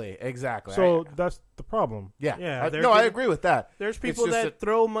 exactly. So that's the problem. Yeah, Yeah, they're I getting- agree with that. There's It's people just that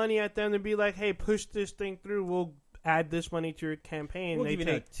throw money at them to be like, "Hey, push this thing through. We'll add this money to your campaign." We'll they give you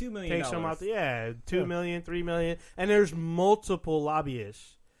take like $2 million. take some out. Yeah. 2 million, 3 million, and there's multiple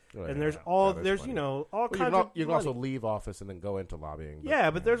lobbyists, and there's all all Well, kinds of. you can money. also leave office and then go into lobbying.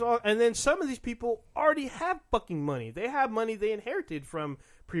 Yeah, but there's all, and then some of these people already have fucking money. They have money they inherited from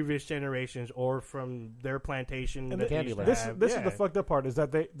previous generations or from their plantation. And that they Candyland. used to This have. is Yeah. the fucked up part is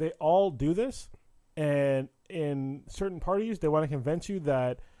that they all do this, and in certain parties they want to convince you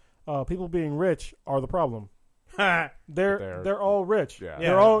that people being rich are the problem. They're all rich. Yeah.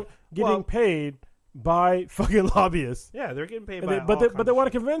 They're all getting Well- paid by fucking lobbyists. Yeah, they're getting paid And by. they, but they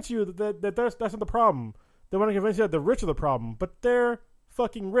want to convince you that that's not the problem. They want to convince you that the rich are the problem, but they're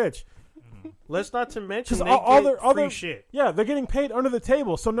fucking rich. Let's not to mention 'Cause they all get their free shit. Yeah, they're getting paid under the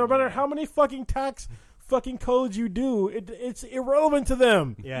table. So no matter how many fucking tax fucking codes you do, it's irrelevant to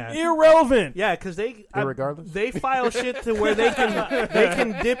them. Yeah. Irrelevant. Yeah, because Irregardless? they file shit to where they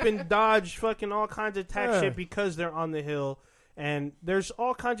can dip and dodge fucking all kinds of tax Yeah. shit because they're on the Hill. And there's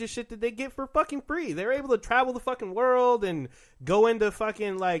all kinds of shit that they get for fucking free. They're able to travel the fucking world and go into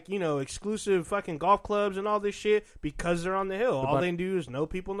fucking exclusive fucking golf clubs and all this shit because they're on the Hill. All they do is know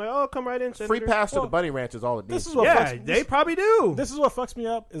people and they're come right in. Free Senator. pass to Well, the bunny ranch is all it needs. This is what Yeah, fucks, they probably do. this is what fucks me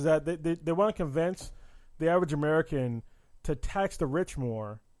up is that they want to convince the average American to tax the rich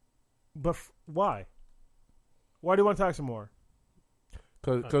more, but why? Why do you want to tax them more?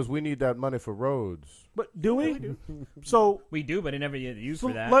 Because we need that money for roads. But do we? So We do, but it never get used So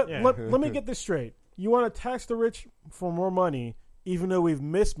for that. let me get this straight. You want to tax the rich for more money, even though we've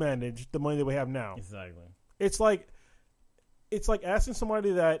mismanaged the money that we have now. Exactly. It's like asking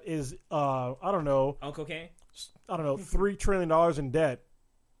somebody that is I don't know Uncle K, $3 trillion in debt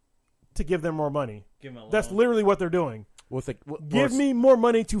to give them more money. give him a loan. That's literally what they're doing. Give me more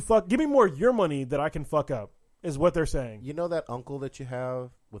money to fuck. Give me more of your money that I can fuck up. Is what they're saying. You know that uncle that you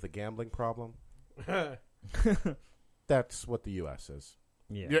have with a gambling problem? That's what the U.S. is.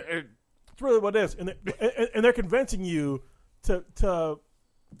 Yeah. It's really what it is, and they're convincing you to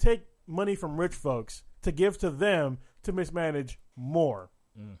take money from rich folks to give to them to mismanage more.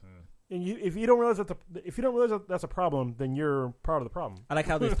 Mm-hmm. And if you don't realize that that's a problem, then you're part of the problem. I like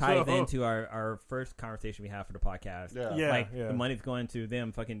how this ties So- into our first conversation we had for the podcast. Yeah. Yeah. The money's going to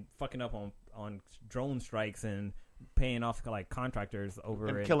them fucking up on drone strikes and paying off like contractors over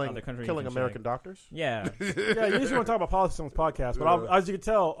And in killing other countries. killing and American shit. doctors? Yeah. Yeah, you usually want to talk about politics on this podcast, but Yeah. as you can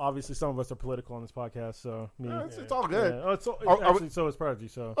tell, obviously some of us are political on this podcast. So me, It's all good. Yeah. Oh, Are actually, so is Prodigy.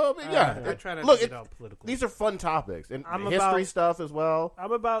 So Yeah. I try not Look, to get all political. these are fun topics. And I'm history about- stuff as well.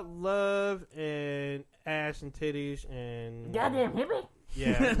 I'm about love and ass and titties and Goddamn hippie.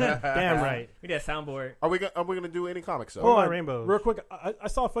 yeah, damn right. We did a soundboard. Are we going to do any comics, though? hold my on, rainbows. real quick. I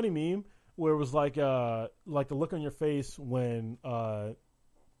saw a funny meme where it was like the look on your face when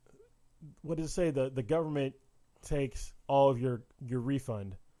what does it say? The government takes all of your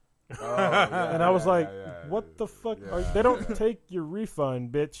refund. And I was like, what the fuck? They don't take your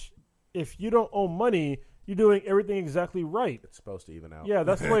refund, bitch. If you don't owe money, you're doing everything exactly right. It's supposed to even out. Yeah,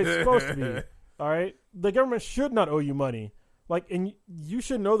 that's the way it's supposed to be. All right? The government should not owe you money. And you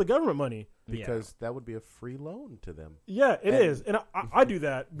should know the government money. because that would be a free loan to them. Yeah, it is, and I do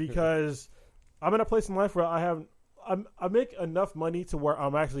that because I'm in a place in life where I make enough money to where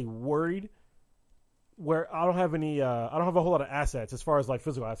I'm actually worried. Where I don't have any, I don't have a whole lot of assets as far as like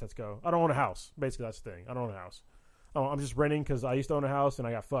physical assets go. I don't own a house. Basically, that's the thing. I don't own a house. I'm just renting because I used to own a house and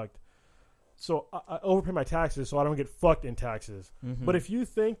I got fucked. So I overpay my taxes so I don't get fucked in taxes. Mm-hmm. But if you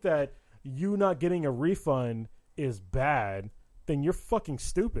think that you not getting a refund is bad, then you're fucking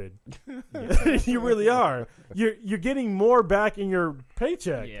stupid. You really are. You're getting more back in your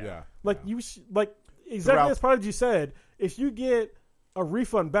paycheck. Yeah. Like exactly as Prodigy said, if you get a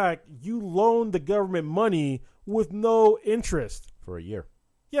refund back, you loan the government money with no interest. For a year.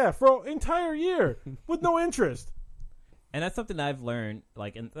 Yeah, for an entire year with no interest. And that's something I've learned,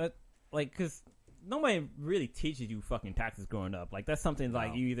 because nobody really teaches you fucking taxes growing up. Like, that's something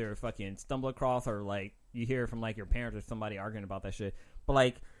like you either fucking stumble across or like you hear from like your parents or somebody arguing about that shit. But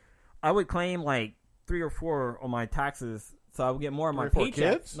like, I would claim like 3 or 4 on my taxes, so I would get more of my 3 or 4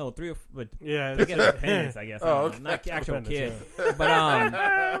 paycheck. kids? No, 3 or 4, but Yeah, they get dependents, I guess. Oh, I don't know, not actual kids.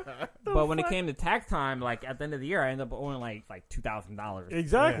 Yeah. But when it came to tax time, like at the end of the year, I ended up owing like $2,000.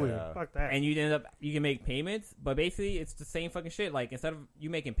 Exactly. Yeah. Fuck that. And you can make payments, but basically it's the same fucking shit. Like, instead of you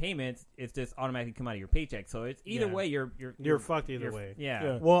making payments, it's just automatically come out of your paycheck. So it's either way you're fucked either way.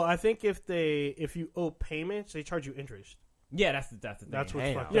 Yeah. Well, I think if you owe payments, they charge you interest. Yeah, that's the thing. That's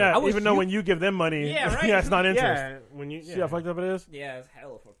what's fucked Yeah, up. even though when you give them money, Yeah, right. it's not interest. Yeah, when you See how fucked up it is? Yeah, it's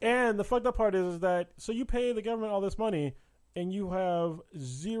hella fucked up. And the fucked up part is that, so you pay the government all this money, and you have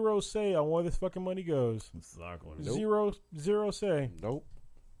zero say on where this fucking money goes. Exactly. Nope. Zero say. Nope.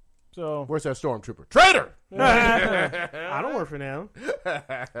 So Where's that stormtrooper? Traitor! I don't work for them.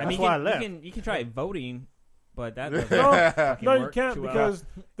 I mean, why I left. You can try voting, but that doesn't no, fucking no, you work can't too well. because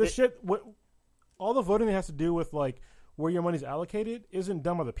the shit. All the voting that has to do with like where your money's allocated isn't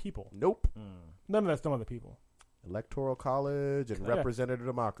done by the people. Nope. None of that's done by the people. Electoral college and Yeah. representative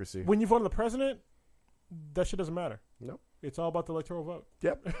democracy. When you vote on the president, that shit doesn't matter. Nope. It's all about the electoral vote.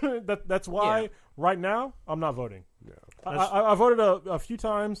 Yep. That's why right now I'm not voting. Yeah. I voted a few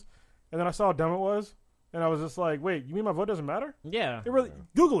times, and then I saw how dumb it was, and I was just like, "Wait, you mean my vote doesn't matter?" Yeah. It really.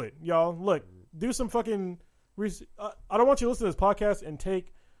 Google it, y'all. Look, do some fucking. I don't want you to listen to this podcast and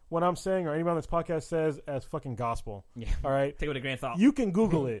take what I'm saying or anybody on this podcast says as fucking gospel. Yeah. All right. Take it with a grain of salt. You can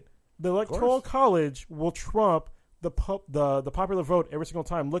Google it. The electoral college will trump the popular vote every single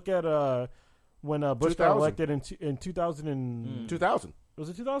time. Look at when Bush got 2000. elected in 2000 and 2000. was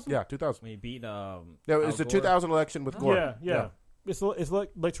it 2000? Yeah, 2000. We beat Yeah, it was the Al Gore. 2000 election with Gore. Yeah. It's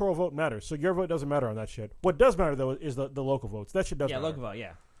like electoral vote matters. So your vote doesn't matter on that shit. What does matter though is the local votes. That shit does Yeah, matter. local vote,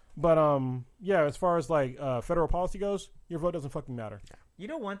 yeah. But as far as like federal policy goes, your vote doesn't fucking matter. You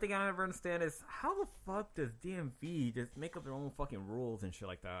know, one thing I never understand is how the fuck does DMV just make up their own fucking rules and shit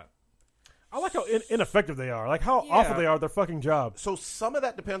like that? I like how ineffective they are. Like how Yeah. awful they are at their fucking job. So some of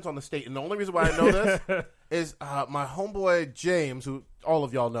that depends on the state, and the only reason why I know this is my homeboy James, who all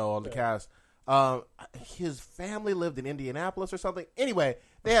of y'all know on the cast. His family lived in Indianapolis or something. Anyway,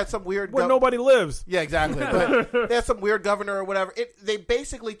 they had some weird Where nobody lives. Yeah, exactly. But they had some weird governor or whatever. They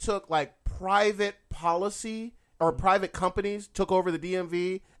basically took like private policy or private companies took over the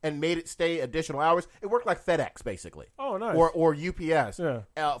DMV and made it stay additional hours. It worked like FedEx basically. Oh, nice. Or UPS.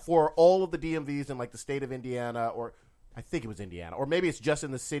 Yeah. For all of the DMVs in like the state of Indiana, or I think it was Indiana, or maybe it's just in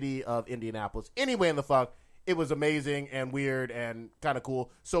the city of Indianapolis. Anyway, in the fuck, it was amazing and weird and kind of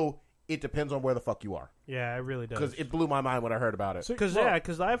cool. So it depends on where the fuck you are. Yeah, it really does. Because it blew my mind when I heard about it.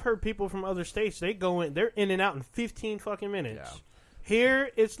 Because I've heard people from other states, they're in and out in 15 fucking minutes. Yeah.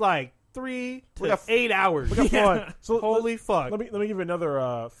 Here it's like 3 to We got 8 hours. We got fun. So Holy fuck! Let me give you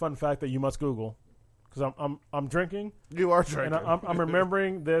another fun fact that you must Google because I'm drinking You are drinking. and I'm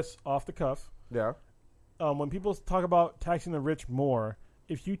remembering this off the cuff. Yeah. When people talk about taxing the rich more,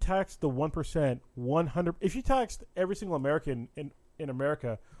 if you tax the 1%, 100, if you taxed every single American in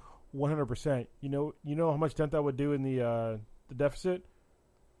America 100%, you know how much dent that would do in the deficit?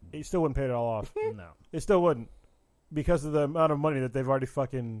 It still wouldn't pay it all off. No. It still wouldn't because of the amount of money that they've already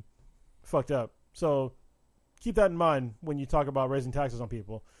fucking fucked up. So keep that in mind when you talk about raising taxes on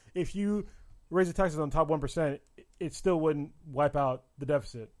people. If you raise the taxes on the top 1%, it still wouldn't wipe out the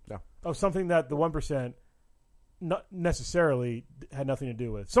deficit of something that the 1% not necessarily had nothing to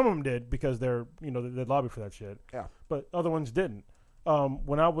do with. Some of them did because they lobbied for that shit. Yeah. But other ones didn't.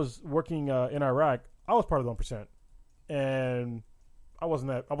 When I was working in Iraq, I was part of the 1%, and I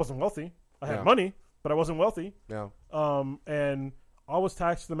wasn't wealthy. I had money, but I wasn't wealthy. Yeah. And I was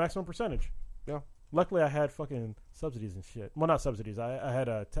taxed to the maximum percentage. Yeah. Luckily, I had fucking subsidies and shit. Well, not subsidies. I had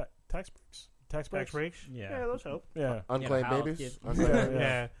tax breaks. tax breaks. Tax breaks. Yeah. Those help. Yeah. Unclaimed house, babies. kids. Unclaimed.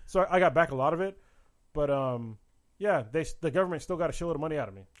 Yeah. So I got back a lot of it, but yeah, the government still got a shitload of money out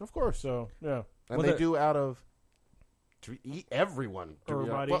of me. Of course. So yeah, And Was they it- do out of to eat everyone.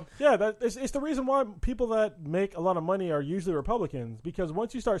 Everybody. Well, yeah. It's the reason why people that make a lot of money are usually Republicans, because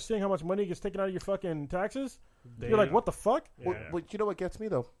once you start seeing how much money gets taken out of your fucking taxes, you're like, what the fuck? well, you know what gets me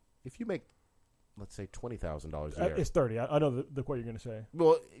though? If you make, let's say, $20,000 a year. It's 30. I know the what you're gonna say.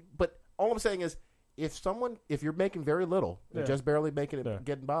 Well, but all I'm saying is, if you're making very little, and Yeah. just barely making it, Yeah.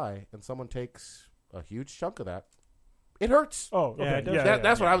 getting by, and someone takes a huge chunk of that, it hurts. Oh, okay. Yeah, it does.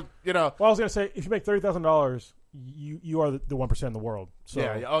 That's what I was, Well, I was gonna say, if you make $30,000, you are the 1% in the world. So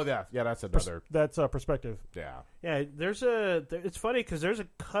yeah, that's another, that's perspective. yeah. Yeah, it's funny because there's a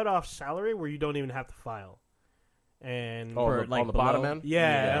cutoff salary where you don't even have to file. And Oh, For, on like, the bottom below? end?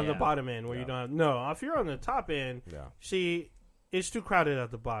 yeah, Yeah, on the yeah. bottom end where you don't have, no, if you're on the top end, Yeah. see, it's too crowded at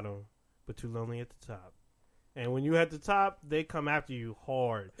the bottom, but too lonely at the top. And when you at the top, they come after you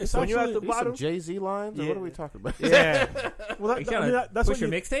hard. It's when you at actually- the These some bottom, Jay-Z lines, or Yeah. what are we talking about? yeah, Well, You that, trying to that's push what your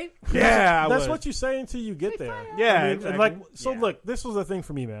you, mixtape? yeah, I that's was. what you say until you get there. Yeah, I mean, exactly. and like so. Yeah. Look, this was the thing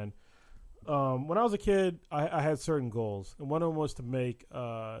for me, man. When I was a kid, I had certain goals, and one of them was to make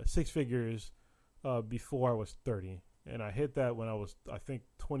 6 figures before I was 30, and I hit that when I was, I think,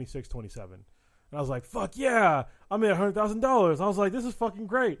 26, 27. And I was like, "Fuck yeah, I made $100,000." I was like, "This is fucking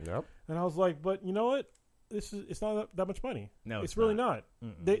great." Yep. And I was like, "But you know what? It's not that much money. No, it's really not.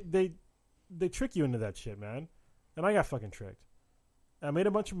 Mm-mm. They trick you into that shit, man." And I got fucking tricked. I made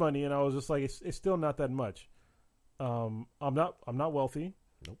a bunch of money, and I was just like, "It's still not that much." I'm not wealthy.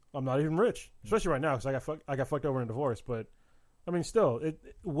 Nope. I'm not even rich, especially right now because I got fucked over in a divorce. But I mean, still,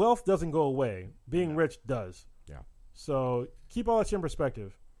 wealth doesn't go away. Being rich does. Yeah. So keep all that shit in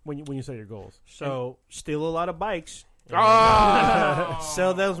perspective when you set your goals. So steal a lot of bikes. Ah!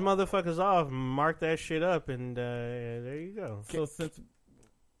 Sell those motherfuckers off. Mark that shit up, and there you go. So since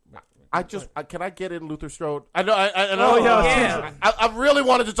Can I get in Luther Strode? I know. I Oh, know. yeah. I really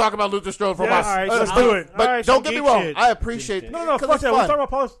wanted to talk about Luther Strode for Yeah, my. all right, let's do it. But All right, don't some get me geek wrong. shit. I appreciate. No, 'cause fuck it's that. We're fun. talking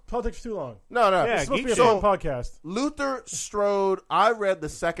about politics too long. No. Yeah, It's supposed to be a geek fun shit. podcast. Luther Strode. I read the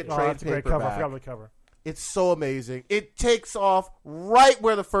second Oh, trade that's a great cover. I paperback. forgot about the cover. It's so amazing. It takes off right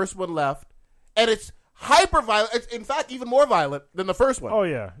where the first one left, and it's hyper violent. It's, in fact, even more violent than the first one. Oh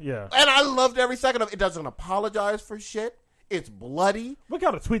yeah, yeah. And I loved every second of it. It doesn't apologize for shit. It's bloody. Look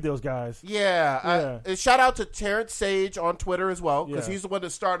how to tweet those guys. Yeah. Shout out to Terrence Sage on Twitter as well, because Yeah. he's the one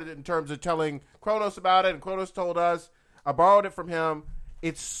that started it in terms of telling Kronos about it, and Kronos told us. I borrowed it from him.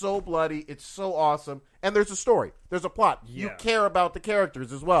 It's so bloody. It's so awesome. And there's a story. There's a plot. You Yeah. care about the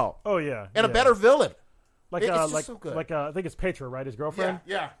characters as well. Oh yeah, And yeah. a better villain. like it's uh, just like so good. like I think it's Petra, right? His girlfriend.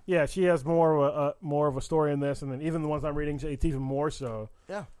 Yeah. Yeah, she has more of a story in this, and then even the ones I'm reading, it's even more so.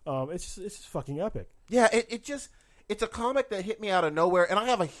 Yeah. It's just fucking epic. Yeah, it's a comic that hit me out of nowhere, and I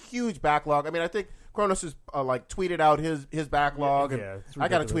have a huge backlog. I mean, I think Kronos has tweeted out his backlog, Yeah, and it's I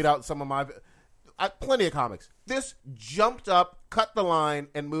got to ridiculous. tweet out some of my plenty of comics. This jumped up, cut the line,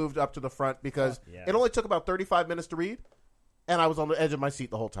 and moved up to the front because Yeah. it only took about 35 minutes to read, and I was on the edge of my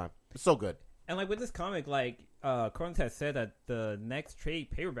seat the whole time. It's so good. and like with this comic, like Cronin has said that the next trade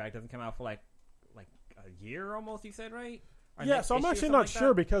paperback doesn't come out for like a year almost. You said right? Or Yeah, next so I'm issue or actually something not like sure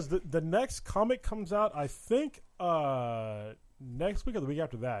that? because the next comic comes out, I think, next week or the week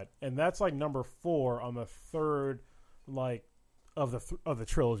after that, and that's like number 4 on the third of the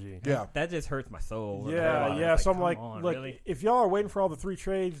trilogy. Yeah. That just hurts my soul. Yeah, yeah. It's So I'm come like, on, look, really? if y'all are waiting for all the 3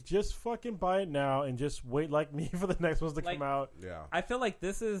 trades, just fucking buy it now and just wait like me for the next ones to Like- come out. Yeah. I feel like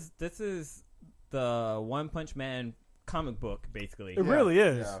this is the One Punch Man comic book, basically. It really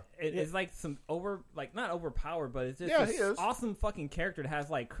is. Yeah. It's like some not overpowered, but it's just Yeah, this he is. awesome fucking character that has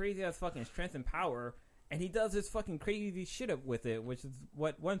like crazy ass fucking strength and power, and he does this fucking crazy shit up with it, which is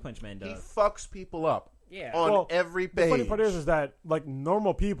what One Punch Man He does. fucks people up Yeah. on Well, every The page. funny part is that like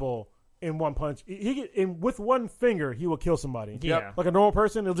normal people in One Punch, with one finger he will kill somebody. Yeah. Like a normal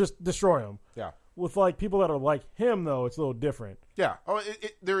person, he'll just destroy him. Yeah. With like people that are like him, though, it's a little different. Yeah. Oh,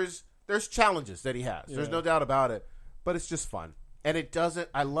 there's challenges that he has. There's Yeah. no doubt about it. But it's just fun. And it doesn't.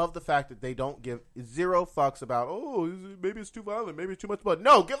 I love the fact that they don't give zero fucks about. Maybe it's too violent. Maybe it's too much blood.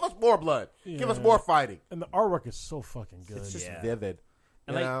 No, give us more blood. Give us Yeah. more fighting. And the artwork is so fucking good. It's just Yeah. vivid.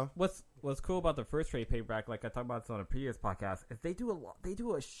 And You like, know? what's cool about the first trade paperback, like I talked about this on a previous podcast, is they do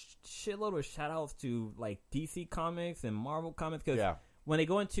a shitload of shout outs to like DC Comics and Marvel Comics because Yeah. when they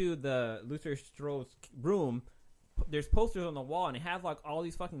go into the Luther Strode's room, there's posters on the wall and it has like all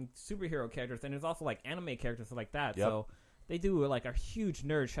these fucking superhero characters and there's also like anime characters and like that. Yep. So they do like a huge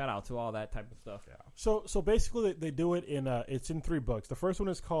nerd shout out to all that type of stuff. Yeah. So basically, they do it in it's in 3 books. The first one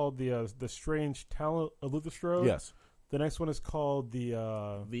is called the Strange Talent of Luther Strode. Yes. The next one is called the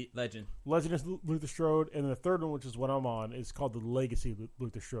Legend of Luther Strode, and the third one, which is what I'm on, is called the Legacy of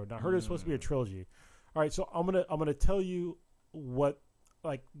Luther Strode. Now, I heard it's supposed to be a trilogy. All right, so I'm gonna tell you what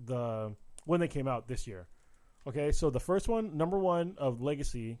when they came out this year. Okay, so the first one, number 1 of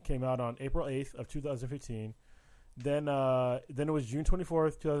Legacy, came out on April 8th of 2015. Then it was June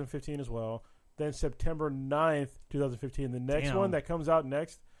 24th, 2015 as well. Then September 9th, 2015. The next one that comes out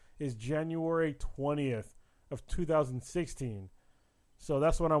next is January 20th of 2016. So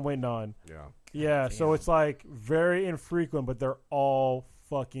that's what I'm waiting on. Yeah. So it's like very infrequent, but they're all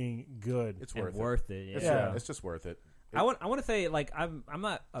fucking good. It's and worth it. worth it. Yeah. It's just worth it. I want to say like I'm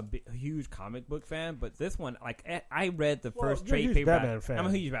not a huge comic book fan, but this one like I read the first you're a trade huge paperback. Batman fan. I'm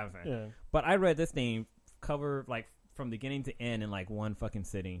a huge Batman fan. Yeah. But I read this thing cover like from beginning to end in like one fucking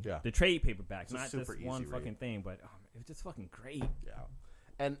sitting. Yeah. The trade paperback, It's a not super just one easy fucking read. thing, but it was just fucking great. Yeah.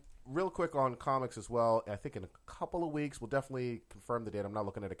 And real quick on comics as well, I think in a couple of weeks, we'll definitely confirm the date. I'm not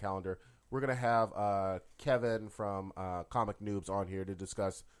looking at a calendar. We're going to have Kevin from Comic Noobs on here to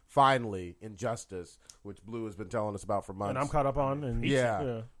discuss, finally, Injustice, which Blue has been telling us about for months. And I'm caught up on. And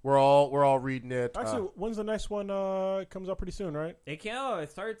Yeah. We're all reading it. Actually, when's the next one? Comes out pretty soon, right?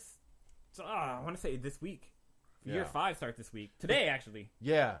 It starts. I want to say this week. Yeah. Year 5 starts this week. Today, actually.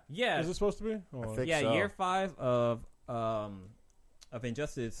 Yeah. Yeah. Is it supposed to be? Oh, I think Yeah, so. year 5 of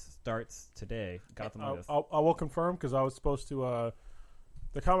Injustice starts today. Gotham Knights. I will confirm because I was supposed to.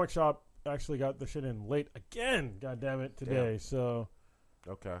 The comic shop actually got the shit in late again. God damn it today. Damn. So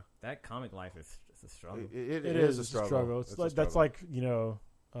Okay. That comic life is just a struggle. it is a struggle. It's like that's like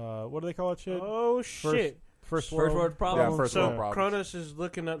what do they call it? Shit. Oh shit! First world problem. Yeah, first So world problems. Cronus is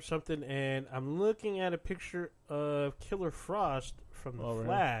looking up something, and I'm looking at a picture of Killer Frost from The Over here.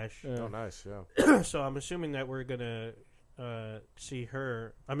 Flash. Yeah. Oh, nice. Yeah. So I'm assuming that we're gonna see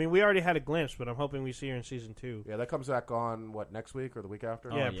her. I mean, we already had a glimpse, but I'm hoping we see her in season 2. Yeah, that comes back on, what, next week or the week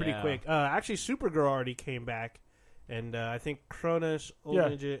after? Yeah, Oh, pretty yeah. quick. Actually, Supergirl already came back, and I think Cronus, Old Yeah.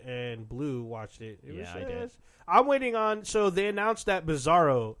 Ninja, and Blue watched it. Yeah, I did. I'm waiting on. So they announced that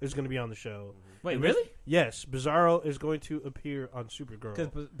Bizarro is going to be on the show. Wait, And really? Yes, Bizarro is going to appear on Supergirl.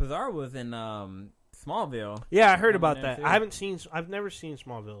 Because Bizarre was in Smallville. Yeah, I heard Oh, about man, that. too. I've never seen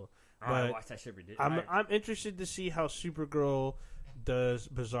Smallville. I But watched that shit ridiculous. I'm interested to see how Supergirl does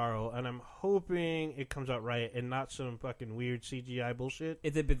Bizarro, and I'm hoping it comes out right and not some fucking weird CGI bullshit.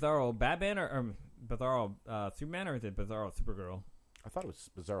 Is it Bizarro Batman or Bizarro Superman, or is it Bizarro Supergirl? I thought it was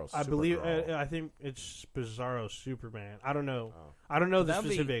Bizarro. I believe. Supergirl. I think it's Bizarro Superman. I don't know. Oh. I don't know the That'd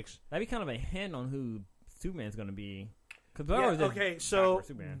be- specifics. That'd be kind of a hint on who Superman's going to be. Because Yeah, Bizarro is okay, so backward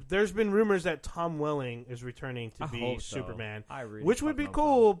Superman. there's been rumors that Tom Welling is returning to I be hope so. Superman, I really which would be fucking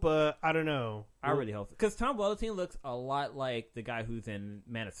hope cool, so. but I don't know. I really hope so. Because Tom Welling looks a lot like the guy who's in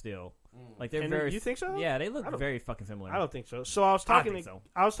Man of Steel. Like they're And very. you think so? Yeah, they look I don't- very fucking similar. I don't think so. So I was I talking. think to, so.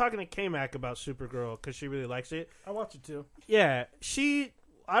 I was talking to K-Mac about Supergirl because she really likes it. I watched it too. Yeah, she.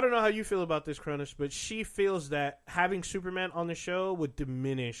 I don't know how you feel about this, Cronus, but she feels that having Superman on the show would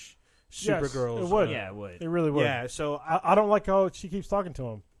diminish Yes, Supergirl's. it would. Yeah, it would. It really would. Yeah. So I don't like how she keeps talking to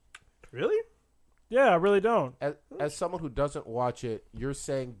him. really, Yeah, I really don't. As someone who doesn't watch it, you're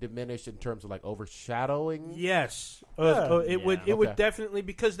saying diminish in terms of like overshadowing? yes, Yeah. it would. It Okay. would definitely,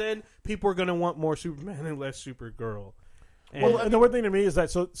 because then people are going to want more Superman and less Supergirl. And Well, and the weird thing to me is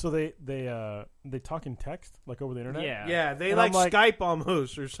that so they talk in text like over the internet. Yeah. yeah, they And like, I'm like- Skype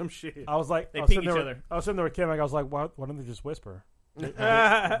almost or some shit. I was like, They I was ping sitting there each with- other. I was sitting there with Kim. I was like, why don't they just whisper?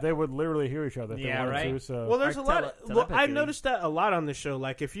 They would literally hear each other. If Yeah, they wanted right. To, so Well, there's Or a lot. telepathy. I've noticed that a lot on the show.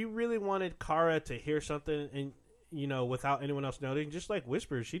 Like, if you really wanted Kara to hear something, and without anyone else noticing, just like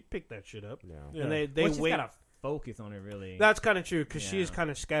whispers, she'd pick that shit up. Yeah. Yeah. And they Well, she's wait. got to focus on it, really. That's kind of true because she Yeah. is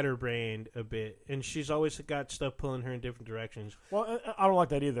kind of scatterbrained a bit, and she's always got stuff pulling her in different directions. well, I don't like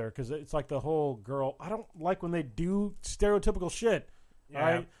that either because it's like the whole girl. I don't like when they do stereotypical shit. Yeah. All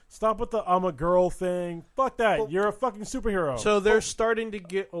right, stop with the I'm a girl thing. Fuck that. Well- You're a fucking superhero. So they're starting to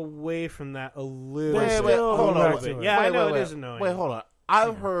get away from that a little Wait, bit. wait, a hold little on. bit. Yeah, I know it is annoying. Wait, hold on.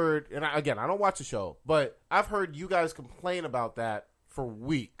 I've heard, and again, I don't watch the show, but I've heard you guys complain about that for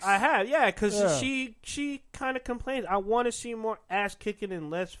weeks. I have, yeah, because Yeah. she kind of complains. I want to see more ass kicking and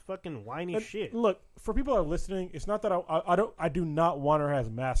less fucking whiny And shit. Look, for people that are listening, it's not that I do not want her as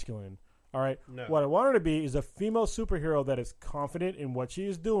masculine. All right, No. what I want her to be is a female superhero that is confident in what she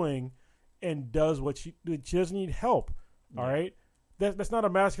is doing and does what she doesn't need help. All right, that's not a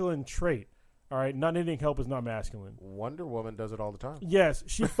masculine trait. All right, not needing help is not masculine. Wonder Woman does it all the time. Yes,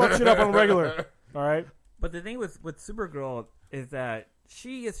 she fucks it up on regular. All right, But the thing with Supergirl is that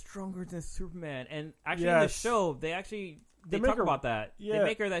she is stronger than Superman, and actually in the Yes. show they make talk her- about that. yeah. They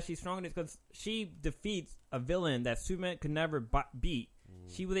make her that she's stronger because she defeats a villain that Superman could never beat.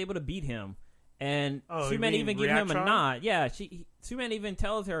 She was able to beat him, and Oh, you Superman mean even gave him a Reactron? nod. Yeah, Superman even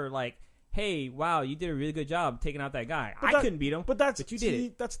tells her like, "Hey, wow, you did a really good job taking out that guy. I couldn't beat him, But you did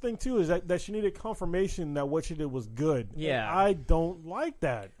it." That's the thing too, is that she needed confirmation that what she did was good. Yeah. And I don't like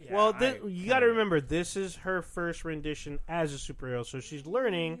that. Well, you got to remember, this is her first rendition as a superhero, so she's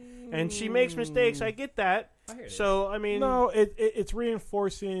learning, and she makes mistakes. I get that. I hear this. So, I mean, No, it's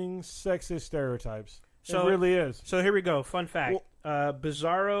reinforcing sexist stereotypes. So- it really is. so here we go. Fun fact: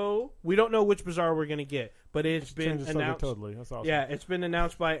 Bizarro. We don't know which Bizarro we're gonna get, but it's been Change the subject announced. totally. That's awesome. Yeah, it's been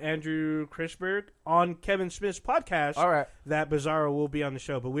announced by Andrew Chrisberg on Kevin Smith's podcast. All right. That Bizarro will be on the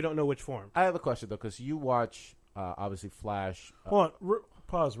show, but we don't know which form. I have a question though, because you watch obviously Flash. Hold on.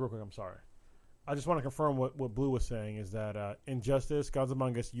 Pause real quick. I'm sorry. I just want to confirm what Blue was saying is that Injustice, Gods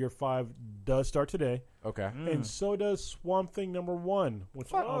Among Us, Year 5 does start today. Okay. And so does Swamp Thing #1, which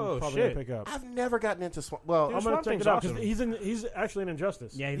Oh, I'm probably shit. going to pick up. I've never gotten into Well, Dude, I'm going Swamp to check Thing's it out because awesome. he's actually in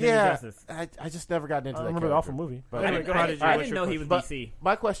Injustice. Yeah, he's in yeah, Injustice. I just never gotten into I that. remember the character. awful movie. But Anyway, go ahead. I What's didn't your know he was But DC.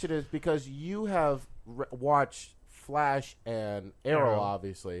 my question is, because you have watched Flash and Arrow, Arrow.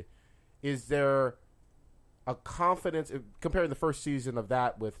 obviously, is there a confidence comparing the first season of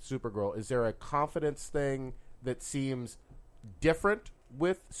that with Supergirl? Is there a confidence thing that seems different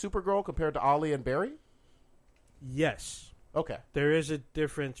with Supergirl compared to Ollie and Barry? Yes. Okay. There is a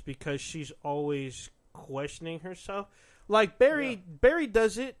difference because she's always questioning herself. Like Barry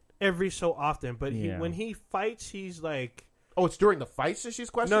does it every so often, but Yeah. when he fights, he's like, Oh, it's during the fights that she's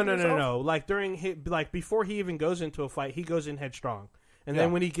questioning herself? no. Like like before he even goes into a fight, he goes in headstrong, and then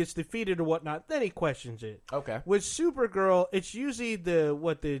Yeah. when he gets defeated or whatnot, then he questions it. Okay. With Supergirl, it's usually the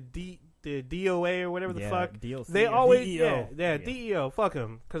DOA or whatever the Yeah, fuck. DLC They or always DEO. yeah DEO. Fuck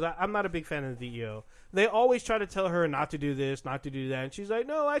them, because I'm not a big fan of the DEO. They always try to tell her not to do this, not to do that, and she's like,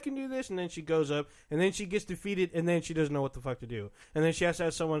 "No, I can do this." And then she goes up, and then she gets defeated, and then she doesn't know what the fuck to do, and then she has to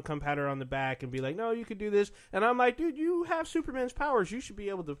have someone come pat her on the back and be like, "No, you can do this." And I'm like, "Dude, you have Superman's powers. You should be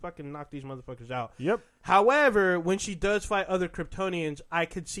able to fucking knock these motherfuckers out." Yep. However, when she does fight other Kryptonians, I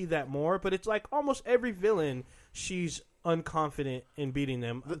could see that more. But it's like almost every villain, she's unconfident in beating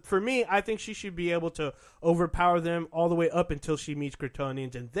them. For me, I think she should be able to overpower them all the way up until she meets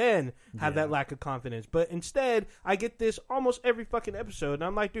Kryptonians and then have that lack of confidence. But instead, I get this almost every fucking episode. And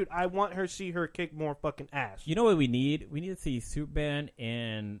I'm like, dude, I want her to see her kick more fucking ass. You know what we need? We need to see Superman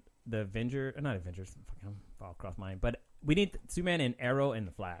in the not Avengers. Fucking fall across mine, but we need Superman in Arrow and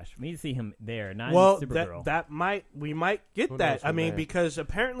the Flash. We need to see him there, not Well, in Supergirl. we might get Who that. knows I from mean, there? because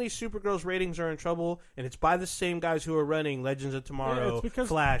apparently Supergirl's ratings are in trouble, and it's by the same guys who are running Legends of Yeah, Tomorrow, it's because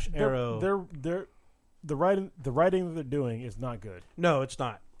Flash, they're- Arrow. They're the writing that they're doing is not good. No, it's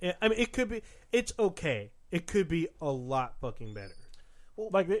not. I mean, it could be. It's okay. It could be a lot fucking better.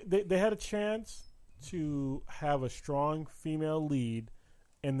 Like they had a chance to have a strong female lead,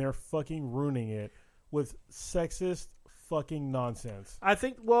 and they're fucking ruining it with sexist fucking nonsense. I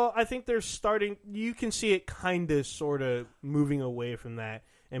think they're starting. You can see it kind of, sort of moving away from that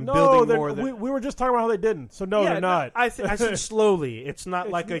and No, building more. we were just talking about how they didn't. So no, Yeah, they're not. I said slowly. It's not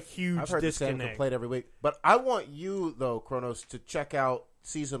like a huge I've heard the same disconnect. complaint every week. But I want you, though, Kronos, to check out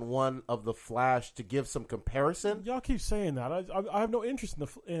season 1 of The Flash to give some comparison. Y'all keep saying that. I have no interest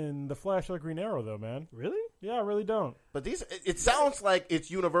in the Flash or Green Arrow though, man. Really? Yeah, I really don't. But it sounds like it's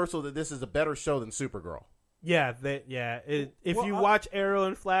universal that this is a better show than Supergirl. Yeah, if Well, you watch Arrow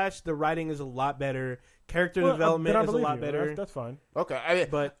and Flash, the writing is a lot better. Character Well, development then I is a believe lot you. better. That's fine. Okay, I mean,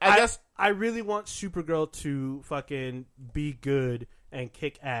 But I guess I really want Supergirl to fucking be good and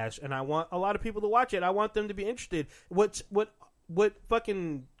kick ass, and I want a lot of people to watch it. I want them to be interested. What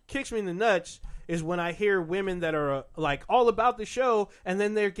fucking kicks me in the nuts is when I hear women that are like all about the show, and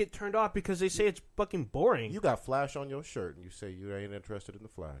then they get turned off because they say it's fucking boring. you got Flash on your shirt, and you say you ain't interested in the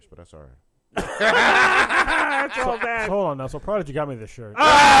Flash, but that's all right. That's all bad. Hold on now. So Prodigy got me this shirt.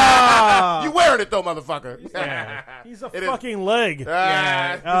 You wearing it though, motherfucker? He's a It is- fucking leg. Oh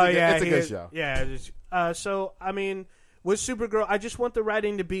yeah, it's a he good is- show. Yeah. So I mean, with Supergirl, I just want the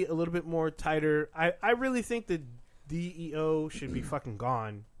writing to be a little bit more tighter. I really think the DEO should be fucking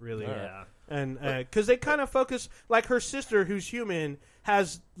gone. Really. yeah. And because they kind of focus, like her sister, who's human,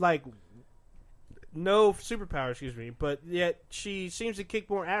 has like no superpower, but yet she seems to kick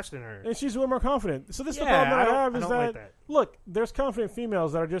more ass than her. And she's way more confident. So this is the Yeah, problem that I have I is don't like that, that. look, there's confident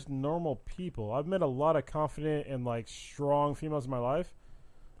females that are just normal people. I've met a lot of confident and like strong females in my life,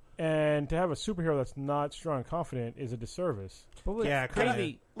 and to have a superhero that's not strong and confident is a disservice. But what's Yeah, kinda.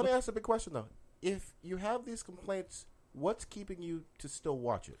 crazy. Let me ask a big question though. if you have these complaints, what's keeping you to still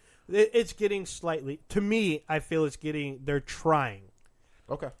watch it? It's getting slightly. To me, I feel they're trying.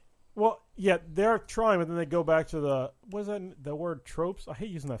 Okay. Well, yeah, they're trying, but then they go back to the word tropes? I hate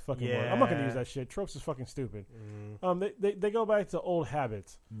using that fucking word. I'm not going to use that shit. Tropes is fucking stupid. They go back to old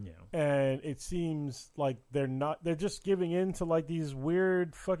habits. Yeah. And it seems like they're just giving in to like these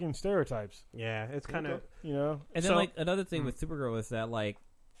weird fucking stereotypes. Yeah, it's kind of, you know? And then like another thing with Supergirl is that like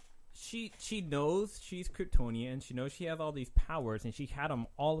she knows she's Kryptonian, she knows she has all these powers, and she had them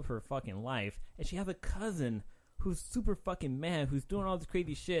all of her fucking life, and she has a cousin who's super fucking mad, who's doing all this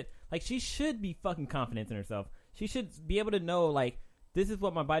crazy shit. Like, she should be fucking confident in herself. She should be able to know, like, this is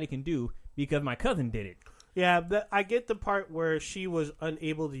what my body can do because my cousin did it. Yeah, I get the part where she was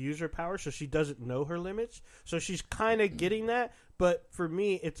unable to use her power, so she doesn't know her limits. So she's kind of getting that. But for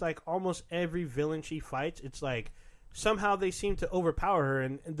me, it's like almost every villain she fights, it's like somehow they seem to overpower her.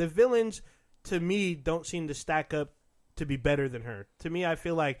 And the villains, to me, don't seem to stack up to be better than her. To me, I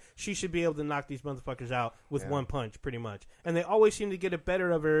feel like she should be able to knock these motherfuckers out with one punch, pretty much. And they always seem to get it better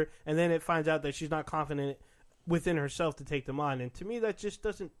of her, and then it finds out that she's not confident within herself to take them on. And to me, that just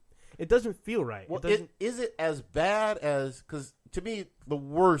doesn't feel right. Well, is it as bad as, because to me, the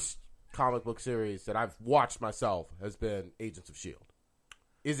worst comic book series that I've watched myself has been Agents of S.H.I.E.L.D.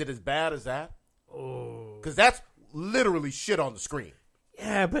 Is it as bad as that? Oh. Because that's literally shit on the screen.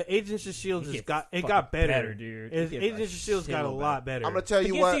 Yeah, but Agents of S.H.I.E.L.D. got better, dude. Agents of S.H.I.E.L.D.'s got a lot better. I'm going to tell you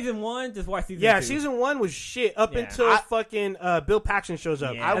Forget what. season 1, just watch season 2. Yeah, season 1 was shit up until fucking Bill Paxton shows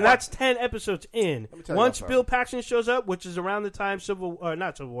up. Yeah. And that's 10 episodes in. Once you Bill Paxton shows up, which is around the time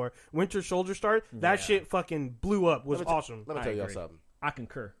not Civil War, Winter Soldier started, that shit fucking blew up. Was awesome. Let me tell y'all something. I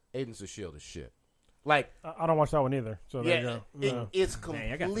concur. Agents of S.H.I.E.L.D. is shit. Like, I don't watch that one either. So there you go. it's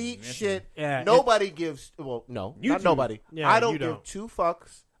complete shit. Yeah, nobody gives. Well, no, not nobody. Yeah, I don't you give don't. two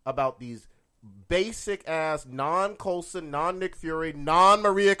fucks about these basic ass non-Coulson, non-Nick Fury,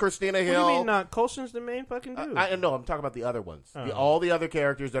 non-Maria Christina What do Hill. you mean not? Coulson's the main fucking dude. I know. I'm talking about the other ones. All the other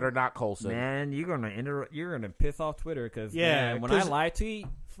characters that are not Coulson. Man, you're gonna piss off Twitter because when I live tweet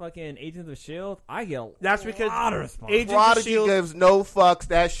fucking Agents of S.H.I.E.L.D., I get That's because lot of response. Agents of Prodigy S.H.I.E.L.D. gives no fucks.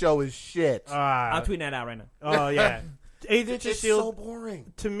 That show is shit. I'm tweeting that out right now. Oh yeah, Agents of It's S.H.I.E.L.D. so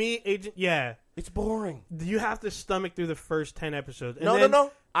boring. To me, It's boring. you have to stomach through the first 10 episodes. And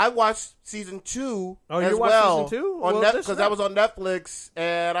No. I watched season 2 Oh, as you watched well season 2? on Well, because that was on Netflix,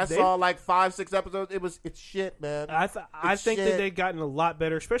 and I saw like 5-6 episodes. It's shit, man. I think shit. that they've gotten a lot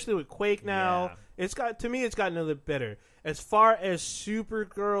better, especially with Quake now. Yeah. To me, it's gotten a little bit better. As far as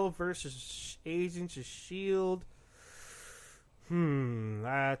Supergirl versus Agents of S.H.I.E.L.D.,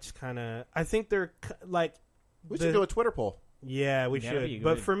 that's kind of. I think they're like. We should do a Twitter poll. Yeah, we That'd be should. good.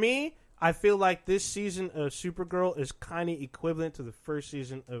 But for me, I feel like this season of Supergirl is kind of equivalent to the first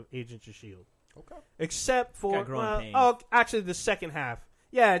season of Agents of S.H.I.E.L.D. Okay. Except for Got growing pains. actually the second half.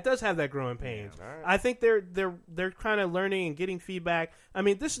 Yeah, it does have that growing pains. all right. I think they're kind of learning and getting feedback. I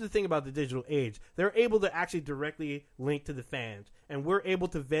mean, this is the thing about the digital age. They're able to actually directly link to the fans, and we're able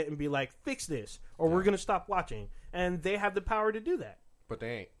to vet and be like, fix this, or we're going to stop watching. And they have the power to do that. But they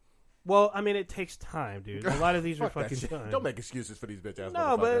ain't. Well, I mean, it takes time, dude. A lot of these are Fuck that fucking shit. done. Don't make excuses for these bitch ass No,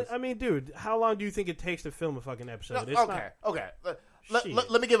 motherfuckers. but I mean, dude, how long do you think it takes to film a fucking episode? It's Okay. Shit.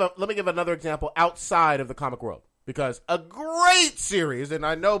 Let me give another example outside of the comic world, because a great series, and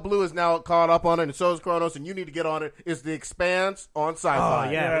I know Blue is now caught up on it, and so is Kronos, and you need to get on it, is The Expanse on Sci-Fi.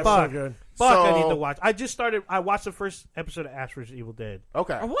 Oh, yeah. it's fuck. so good. Fuck, I So- need to watch. I watched the first episode of Ash vs. Evil Dead.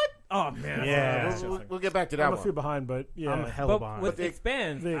 Okay. What? Oh man. Yeah. We'll get back to that I'm a one. few behind, but yeah. I'm hella But behind. with the-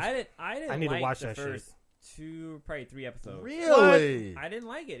 Expanse, the- I didn't I need to like watch the that shit. first 2, probably 3 episodes. Really? I didn't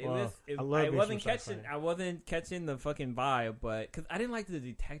like it. Wow. I love I me wasn't some catching. sci-fi. I wasn't catching the fucking vibe, but because I didn't like the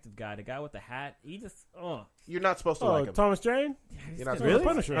detective guy, the guy with the hat. He just, You're not supposed to Oh, like him. Thomas Jane? You're not Really? supposed to.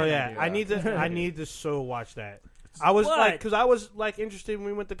 Punisher. Oh yeah, Yeah. I need to so watch that. I was What? because I was like interested when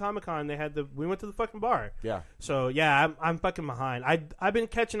we went to Comic-Con. We went to the fucking bar. Yeah. So yeah, I'm fucking behind. I've been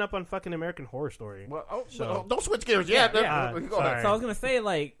catching up on fucking American Horror Story. Well, So- don't switch gears yet. Yeah, Go ahead. sorry. So I was gonna say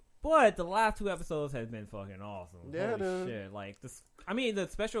like, but the last 2 episodes has been fucking awesome. Yeah, Holy dude. shit! Like this. I mean, the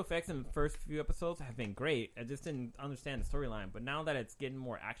special effects in the first few episodes have been great. I just didn't understand the storyline, but now that it's getting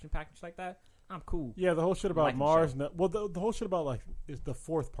more action packaged like that, I'm cool. Yeah, the whole shit about Like the Mars. show. And the whole shit about like is the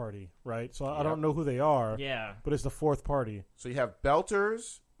fourth party, right? So I Yeah. don't know who they are, Yeah. but it's the fourth party. So you have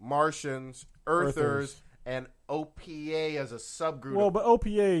Belters, Martians, Earthers, and OPA as a subgroup. Well, but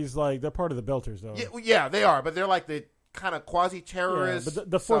OPA's like they're part of the Belters, though. yeah, they are, but they're like the kind of Yeah, quasi-terrorist.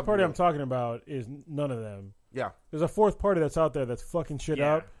 but the fourth party I'm subgroup. talking about is none of them. Yeah, There's a fourth party that's out there that's fucking shit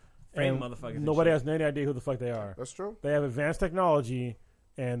Yeah. up, Frame and motherfuckers and nobody shit. has any idea who the fuck they are. that's true. They have advanced technology,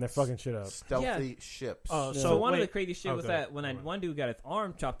 and they're fucking shit up. Stealthy ships. So one of wait. the crazy shit was go ahead. that when that one dude got his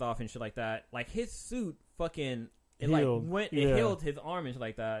arm chopped off and shit like that, like his suit fucking Healed. it Yeah. healed his arm and shit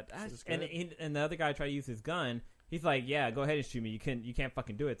like that. is And good. and the other guy tried to use his gun. He's like, yeah, go ahead and shoot me. You can't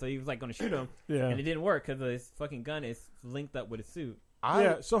fucking do it. So he was like going to shoot him, Yeah. and it didn't work because his fucking gun is linked up with his suit.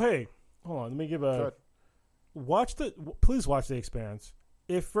 Yeah. So hey, hold on. Let me give a please watch The Expanse.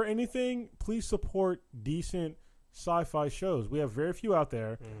 If for anything, please support decent sci-fi shows. We have very few out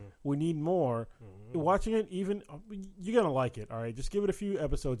there. We need more. Watching it, even you're gonna like it. All right, just give it a few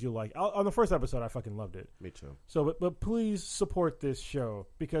episodes. You'll like. On the first episode, I fucking loved it. Me too. So, but please support this show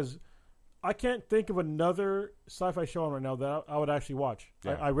because I can't think of another sci-fi show on right now that I would actually watch.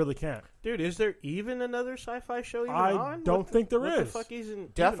 Yeah. I really can't. Dude, is there even another sci-fi show even I on? don't think there what the is. fuck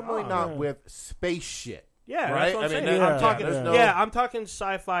isn't Definitely even on? not Yeah. with space shit. Yeah, Right? that's what I'm I mean, saying. that- I'm talking. there's no- Yeah, I'm talking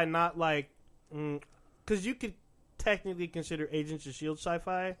sci-fi, not like because you could technically consider Agents of Shield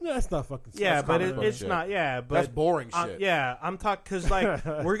sci-fi. No, that's not fucking. Yeah, That's but comic book it's shit. not. Yeah, but That's boring shit. yeah, I'm talking because like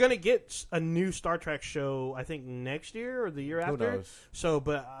we're gonna get a new Star Trek show. I think next year or the year Who after. knows? So,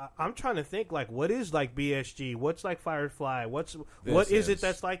 but I'm trying to think like what is like BSG? What's like Firefly? What This is it is-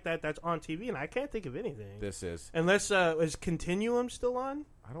 that's like that's on TV? And I can't think of anything. This is. Unless is Continuum still on?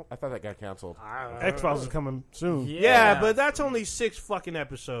 I thought that got canceled. X-Files is coming soon. Yeah, but that's only 6 fucking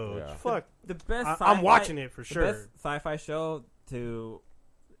episodes. Yeah. Fuck. The best. I'm sci-fi- watching it for the sure. best sci-fi show in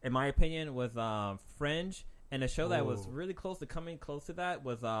my opinion, was Fringe, and a show that was really close to coming close to that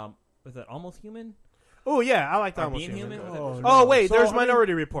was it Almost Human? Oh yeah, I like that. Or Almost Being Human. Human? Oh, Oh no. wait, So, there's I mean,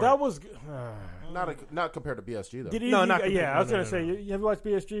 Minority Report. That was. Not compared to BSG though. Did you? No, not yeah, I was gonna compared- say. Have you watched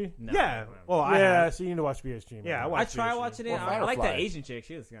BSG? No, yeah. no. Well, I Yeah, have. so you need to watch BSG. Man. Yeah, I I watched tried BSG. watching it. Or I like that Firefly. Asian chick.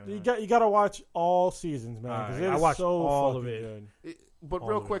 She was kind You of. you got to watch all seasons, man. Because Alright, I it's watched so all of fucking it. good. But All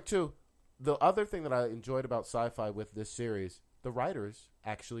real of it. quick too, the other thing that I enjoyed about sci-fi with this series, the writers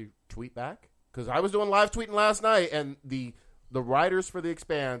actually tweet back because I was doing live tweeting last night, and the writers for The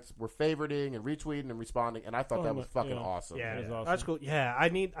Expanse were favoriting and retweeting and responding, and I thought that was fucking awesome. Yeah, That is awesome. that's cool. Yeah, I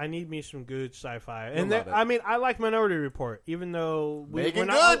need me some good sci-fi. You'll And love then, it. I mean, I like Minority Report, even though Megan when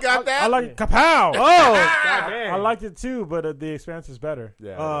I- Good got that. I like Kapow. Oh, goddamn. I liked it too, but The Expanse is better.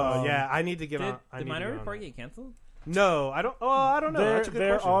 Yeah. Oh yeah, I need to get Did, on. I did need to Minority get on Report that. get canceled? No, I don't. Oh, I don't know. They're That's a good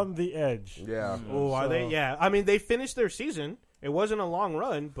they're question. on the edge. yeah. Oh, are So- they? Yeah. I mean, they finished their season. It wasn't a long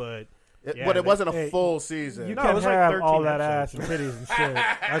run, but yeah, But it they- wasn't a hey, full season. You No, it can't was like have 13 all that ass episodes. and titties and shit.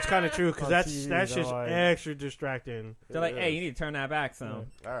 that's kind of true because On that's TV, just they're like- extra distracting. They're like, hey, you need to turn that back. So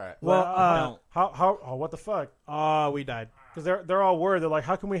All right. Well, don't. how what the fuck? Oh, we died. Because they're all worried. They're like,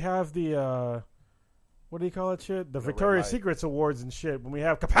 how can we have the what do you call it? Shit, the Victoria's light. Secrets awards and shit when we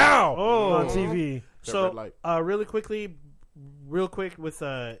have Kapow Oh. on TV. The red So, light. real quick with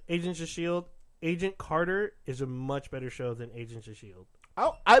Agents of Shield. Agent Carter is a much better show than Agents of Shield.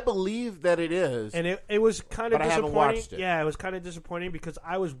 I believe that it is. And it was kind of But I haven't disappointing. watched it. Yeah, it was kind of disappointing because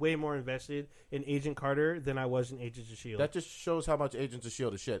I was way more invested in Agent Carter than I was in Agents of Shield. that just shows how much Agents of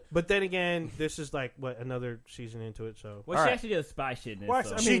S.H.I.E.L.D. is shit. But then again, this is like another season into it. So well, All she right. actually did a spy shit in this. Well,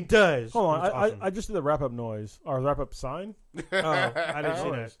 so. I she mean, does. Hold on, It's awesome. I just did the wrap up noise or wrap up sign. Oh, I didn't see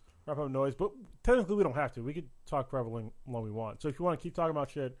that. Noise. Wrap up noise, but technically we don't have to. We could talk forever long we want. So if you want to keep talking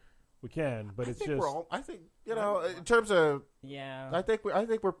about shit, we can. But I it's think just we're all. I think in terms of. yeah. I think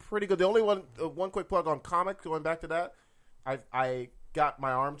we're pretty good. The only one quick plug on comics. Going back to that, I got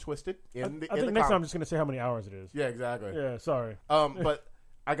my arm twisted in I the. think in the next time I'm comic. just gonna say how many hours it is. Yeah, exactly. Yeah, sorry. But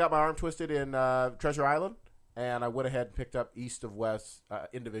I got my arm twisted in Treasure Island, and I went ahead and picked up East of West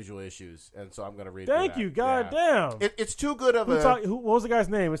individual issues, and so I'm going to read. Thank through you. that. God Yeah. damn. It's too good of What was the guy's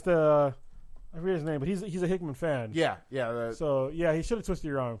name? It's the I forget his name, but he's a Hickman fan. Yeah. So yeah, he should have twisted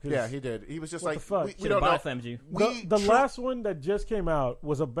your arm. 'cause Yeah, he did. He was just What like, the fuck? we Should've don't know. bottom-flamed you. The last one that just came out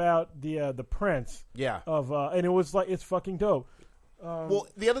was about the prince Yeah. of and it was like it's fucking dope. Well,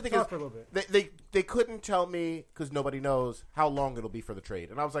 the other thing is talk for a little bit. they couldn't tell me because nobody knows how long it'll be for the trade,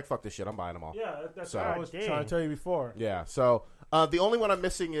 and I was like, fuck this shit, I'm buying them all. Yeah, that's So- what I was Dang. trying to tell you before. Yeah. So the only one I'm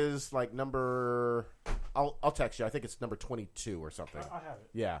missing is like number. I'll text you. I think it's number 22 or something. I have it.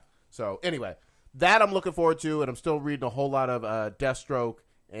 Yeah. So anyway, that I'm looking forward to, and I'm still reading a whole lot of Deathstroke,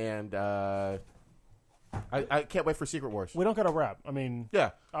 and I can't wait for Secret Wars. We don't got to wrap. I mean,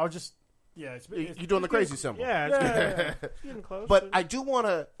 Yeah, I was just it's you're doing the crazy symbol. Yeah, it's getting close. But I do want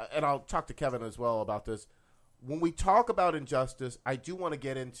to, and I'll talk to Kevin as well about this. When we talk about Injustice, I do want to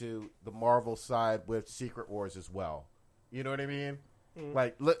get into the Marvel side with Secret Wars as well. You know what I mean?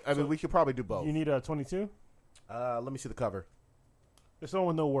 Like, I mean, we could probably do both. You need a 22. Let me see the cover. There's someone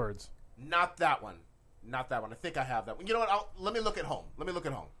with no words. Not that one. Not that one. I think I have that one. You know what? Let me look at home.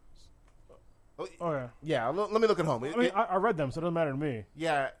 Oh yeah. Yeah, let me look at home. I mean, I read them, so it doesn't matter to me.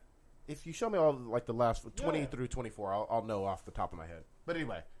 Yeah, if you show me all like the last 20 through 24, I'll know off the top of my head. But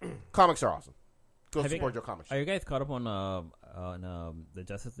anyway, comics are awesome. Go support your comics. Are you guys caught up on the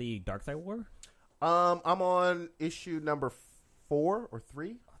Justice League Darkseid War? I'm on issue number 4 or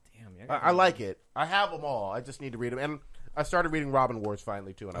 3. Oh, damn! I like it. I have them all. I just need to read them, and I started reading Robin Wars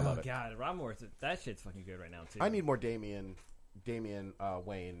finally too, and I love it. Oh god, Robin Wars, that shit's fucking good right now too. I need more Damian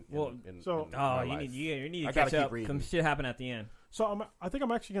Wayne. In so- my you life. need to I catch gotta keep up. reading. Some shit happened at the end. So I think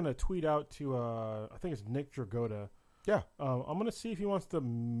I'm actually gonna tweet out to I think it's Nick Dragotta. Yeah. I'm gonna see if he wants to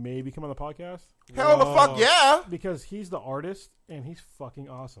maybe come on the podcast Hell the fuck yeah! because he's the artist and he's fucking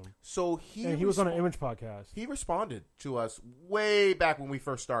awesome. So He was on an Image podcast. He responded to us way back when we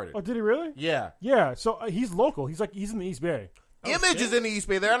first started. Oh, did he really? Yeah. Yeah. So he's local. He's in the East Bay. Image is in the East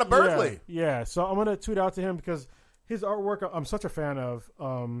Bay. They're out of Berkeley. Yeah. So I'm gonna tweet out to him because his artwork I'm such a fan of.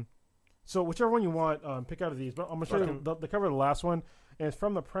 So whichever one you want, pick out of these. But I'm gonna show you the cover of the last one, and it's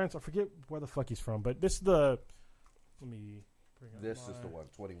from the Prince. I forget where the fuck he's from, but this is the. Let me. Bring up This is the one,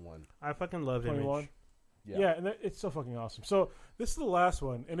 21. I fucking love 21. Image. Yeah, and it's so fucking awesome. So this is the last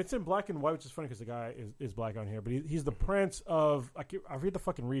one, and it's in black and white, which is funny because the guy is black on here, but he's the Prince of I forget the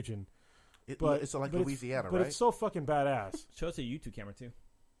fucking region. It's like Louisiana, but right? it's so fucking badass. Show us a YouTube camera too.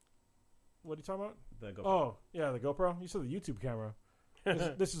 What are you talking about? The GoPro. Oh, yeah, the GoPro. You said the YouTube camera.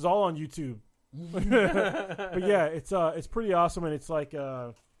 This is all on YouTube. But yeah, it's pretty awesome, and it's like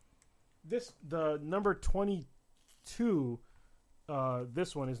the number 22.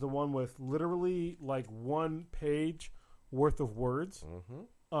 This one is the one with literally like 1 page worth of words.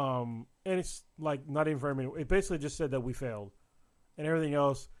 Mm-hmm. And it's like not even very many. It basically just said that we failed, and everything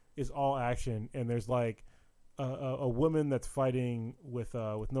else is all action. And there's like a woman that's fighting with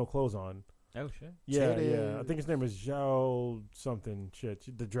no clothes on. Oh shit! Yeah, yeah. I think his name is Zhao something.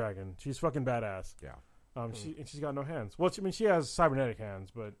 Shit, the dragon. She's fucking badass. Yeah. She's got no hands. Well, I mean, she has cybernetic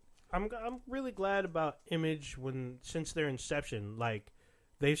hands, but I'm really glad about Image since their inception. Like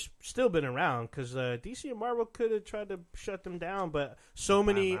they've still been around because DC and Marvel could have tried to shut them down, but so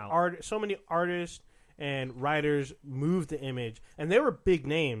many artists and writers moved to Image, and they were big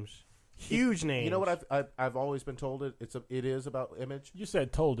names, huge names. You know what I've always been told it is about Image. you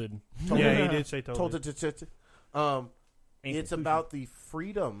said tolded. Yeah, he did say told. It's about the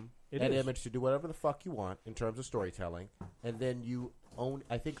freedom It at is. Image to do whatever the fuck you want in terms of storytelling, and then you owning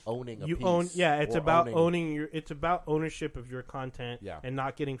a You piece. own, yeah. It's or about It's about ownership of your content, Yeah. and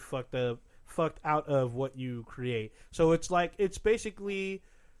not getting fucked out of what you create. So it's basically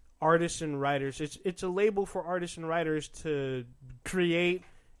artists and writers. It's a label for artists and writers to create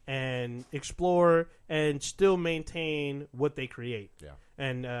and explore and still maintain what they create. Yeah.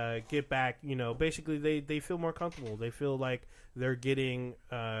 And get back. Basically they feel more comfortable. They feel like they're getting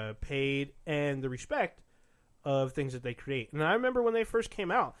paid and the respect of things that they create. And I remember when they first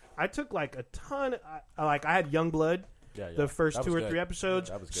came out, I took like a ton. I had Youngblood, the first That 2 was or good. 3 episodes.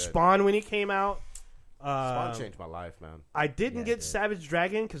 That was good. Spawn when he came out. Spawn changed my life, man. I didn't Yeah, get it did. Savage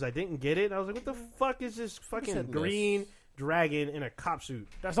Dragon because I didn't get it. I was like, what the fuck is this hit fucking and green dragon in a cop suit?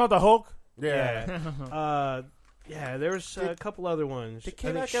 That's not the Hulk. Yeah. Yeah, there was a couple other ones. did I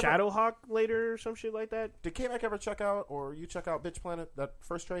think K-Mac ever- Shadowhawk later or some shit like that. Did K-Mac ever check out, or you check out Bitch Planet, that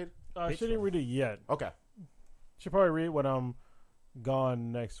first trade? She didn't read it yet. Okay. She'll probably read it when I'm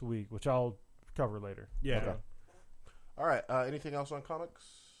gone next week, which I'll cover later. Yeah. Okay. All right. Anything else on comics?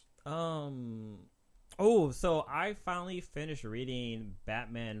 Oh, so I finally finished reading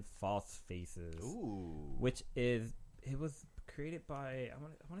Batman False Faces, Ooh. which was created by I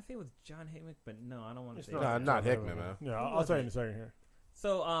want to say it was John Hickman, but no, I don't want to say. not- that. not Hickman, man. Yeah, I'll tell you in a second here.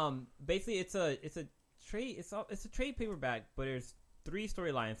 So basically it's a trade it's a trade paperback, but there's 3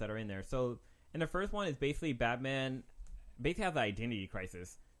 storylines that are in there. So and the first one is basically Batman basically has an identity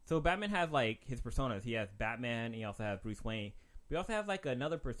crisis. So Batman has like his personas. He has Batman. He also has Bruce Wayne. But he also has like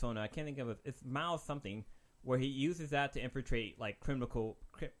another persona. I can't think of it. It's Miles something, where he uses that to infiltrate like criminal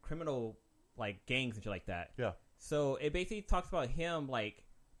like gangs and shit like that. Yeah. So it basically talks about him like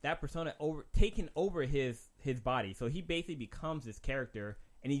that persona taking over his body. So he basically becomes this character,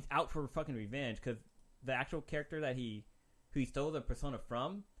 and he's out for fucking revenge because the actual character who he stole the persona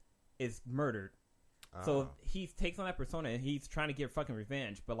from is murdered. So he takes on that persona and he's trying to get fucking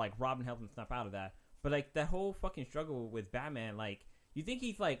revenge, but like Robin helps him snap out of that. But like that whole fucking struggle with Batman, like you think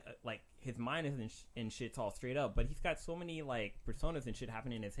he's like his mind isn't and shit's all straight up, but he's got so many like personas and shit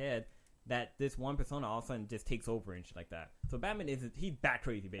happening in his head that this one persona all of a sudden just takes over and shit like that. So Batman he's bat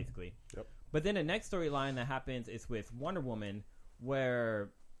crazy basically. Yep. But then the next storyline that happens is with Wonder Woman,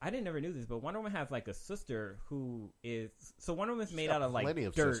 where I didn't never knew this, but Wonder Woman has like a sister who is so Wonder Woman's made out of like plenty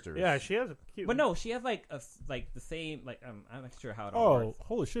of dirt. sisters. Yeah, she has a cute. But no, she has like the same like I'm not sure how it all Oh, works.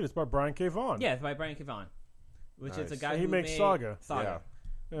 holy shit! It's by Brian K. Vaughan. Yeah, it's by Brian K. Vaughan, which is a Nice. guy And he who makes made Saga. Saga.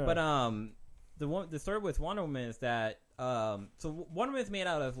 Yeah. But the story with Wonder Woman is that so Wonder Woman is made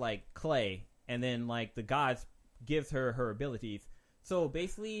out of like clay, and then like the gods gives her abilities. So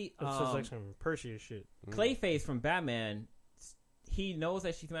basically, This is like some Perseus shit. Clayface from Batman, he knows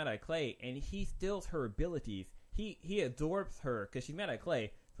that she's made out of clay, and he steals her abilities. He absorbs her because she's made out of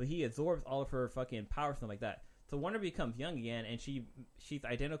clay, so he absorbs all of her fucking power, something like that. So Wonder becomes young again, and she's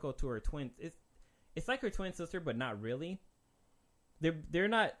identical to her twin. It's like her twin sister, but not really. They're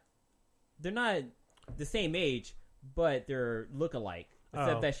not the same age, but they're look-alike.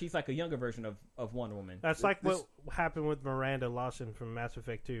 Except that she's like a younger version of Wonder Woman. That's like what happened with Miranda Lawson from Mass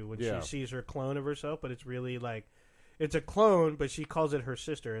Effect 2 when she sees her clone of herself, but it's really like it's a clone, but she calls it her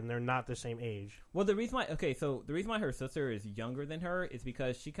sister, and they're not the same age. Well, the reason why her sister is younger than her is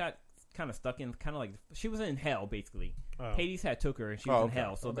because she got kind of stuck in kind of like she was in hell basically. Oh. Hades took her and she was in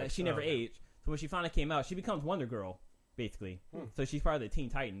hell, so that she never aged. So when she finally came out, she becomes Wonder Girl basically. So she's part of the Teen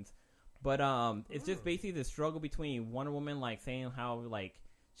Titans. But it's just basically the struggle between Wonder Woman like saying how like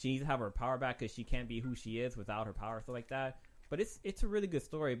she needs to have her power back because she can't be who she is without her power, stuff like that. But it's a really good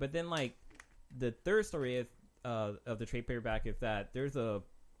story. But then like the third story is of the trade paperback is that there's an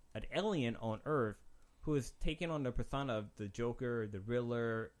alien on Earth who is taking on the persona of the Joker, the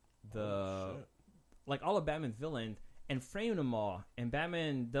Riddler, like all of Batman's villains, and framing them all. And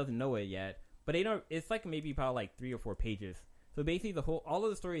Batman doesn't know it yet, but they don't. It's like maybe about like 3 or 4 pages. So basically, all of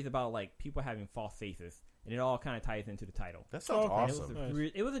the story is about like people having false faces, and it all kind of ties into the title. That sounds Okay.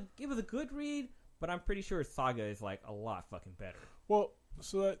 awesome. It was a good read, but I'm pretty sure Saga is like a lot fucking better. Well,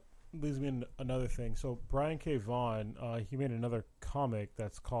 so that leads me into another thing. So Brian K. Vaughan, he made another comic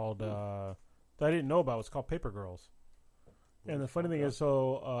that's called that I didn't know about. It's called Paper Girls. And the funny thing is, Is it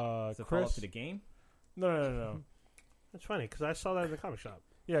follow up Chris, to the game? no. That's funny because I saw that in the comic shop.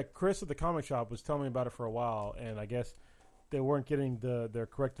 Yeah, Chris at the comic shop was telling me about it for a while, and I guess they weren't getting their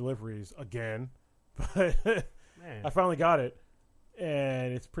correct deliveries again. But Man, I finally got it,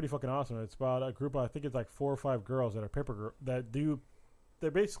 and it's pretty fucking awesome. It's about a group of, I think it's like 4 or 5 girls that are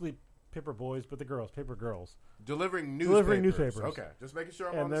they're basically paper boys, but the girls, paper girls. Delivering newspapers. Okay, just making sure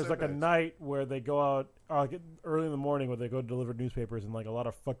I'm on And the there's same like a page. night where they go out early in the morning where they go deliver newspapers, and like a lot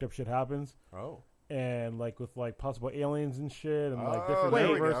of fucked up shit happens. Oh, And like with like possible aliens and shit, and like Oh, different there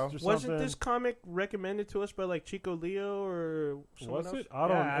we universes go. or something. wasn't this comic recommended to us by like Chico Leo or someone Was else? it? I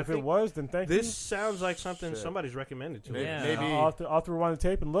don't. Yeah, if it think was, then thank you. this sounll like something Shit. somebody's recommended to maybe, us. Yeah. maybe I'll have to rewind the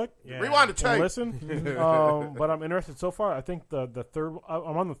tape and look Yeah. rewind the and tape. listen. But I'm interested so far. I think the third.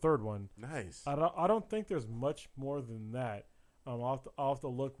 I'm on the third one. Nice. I don't think there's much more than that. I'll have to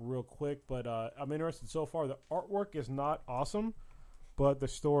look real quick, but I'm interested so far. The artwork is not awesome, but the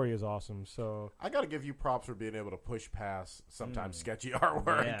story is awesome. So, I got to give you props for being able to push past sometimes sketchy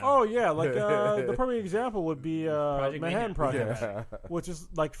artwork. Yeah. oh yeah, like the perfect example would be Project Manhattan Mayhem. Project, Yeah. which is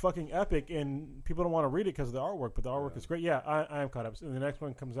like fucking epic, and people don't want to read it because of the artwork, but the artwork is great. Yeah, I am caught up. And the next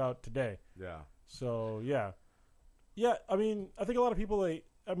one comes out today. Yeah. So yeah. I mean, I think a lot of people.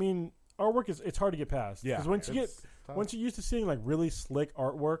 Artwork it's hard to get past. Yeah. because once you get It's tough. once you're used to seeing like really slick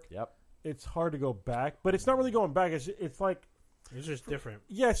artwork, Yep. it's hard to go back. But it's not really going back. It's like It's just different.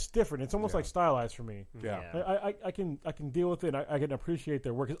 it's different. It's almost Yeah. like stylized for me. Yeah. I can deal with it. I can appreciate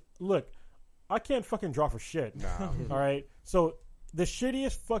their work. 'Cause look, I can't fucking draw for shit. No. All right, so the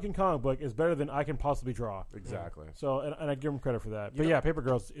shittiest fucking comic book is better than I can possibly draw. Exactly. So and I give them credit for that. You But know- yeah, Paper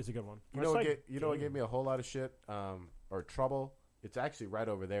Girls is a good one. You It's know, like- what gave me a whole lot of shit or trouble. It's actually right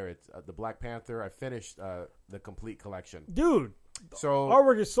over there. It's the Black Panther. I finished the complete collection. Dude, So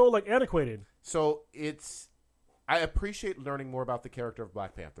artwork is so like antiquated. So it's. I appreciate learning more about the character of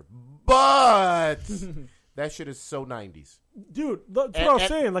Black Panther, but that shit is so 90s. Dude, that's what I was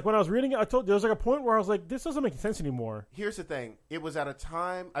saying. Like when I was reading it, there was like a point where I was like, this doesn't make sense anymore. Here's the thing: it was at a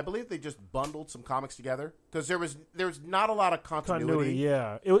time I believe they just bundled some comics together because there's not a lot of continuity.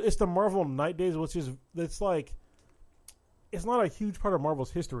 Yeah. It's the Marvel Night Days, which is it's not a huge part of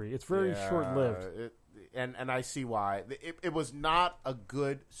Marvel's history. It's very Yeah, short lived. and I see why. It was not a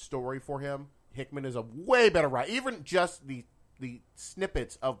good story for him. Hickman is a way better writer. Even just the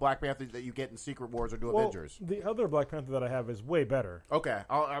snippets of Black Panther that you get in Secret Wars or New Avengers. The other Black Panther that I have is way better. Okay,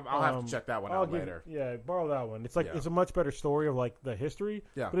 I'll have to check that one out later. Borrow that one. It's like Yeah. it's a much better story of like the history.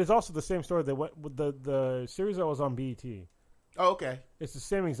 Yeah. But it's also the same story that went with the series that was on BET. Oh, okay. It's the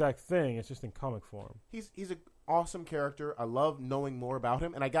same exact thing. It's just in comic form. He's awesome character. I love knowing more about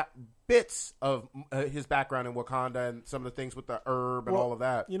him, and I got bits of his background in Wakanda and some of the things with the herb and all of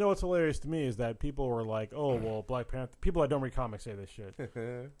that. You know what's hilarious to me is that people were like, "Oh, well, Black Panther." People that don't read comics say this shit.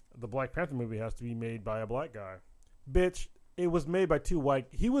 The Black Panther movie has to be made by a black guy. Bitch, it was made by two white.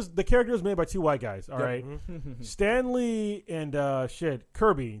 The character was made by two white guys. All right, Stan Lee and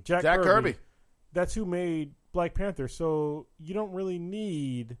Kirby, Jack Kirby. That's who made Black Panther. So you don't really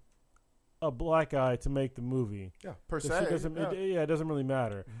need a black guy to make the movie. Yeah, per It se. doesn't really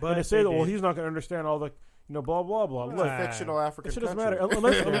matter. But and they say that, they well, did. he's not going to understand all the, blah, blah, blah. It's Look, a fictional African it shit doesn't country.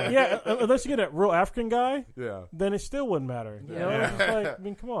 matter. Unless you get a real African guy, Yeah. then it still wouldn't matter. You know? It's like, I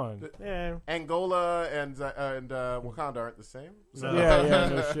mean, come on. Yeah. Angola and Wakanda aren't the same. So.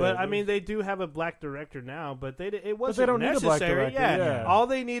 No shit. But I mean, they do have a black director now, but it wasn't they don't need a necessary. black director, yeah. All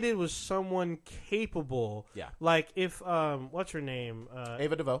they needed was someone capable. Yeah. Like if what's her name?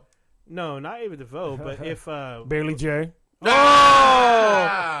 Ava DuVoe. No, not Ava DuVoe, but if Bailey J.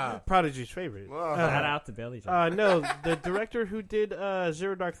 Prodigy's favorite. Shout out to Billy Joe. No, the director who did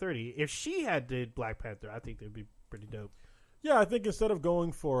Zero Dark 30. If she had did Black Panther, I think that'd be pretty dope. Yeah, I think instead of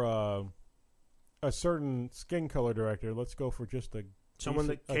going for a certain skin color director, let's go for just Someone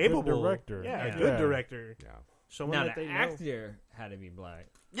decent- that a good capable director. Yeah, Yeah. a good director. Yeah. Someone Now that the they know. actor had to be black.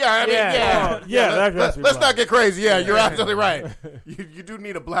 Yeah, I mean, Yeah. Let's that's not get crazy. Yeah, you're absolutely right. You do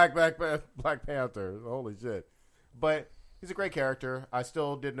need a Black Panther. Holy shit! But he's a great character. I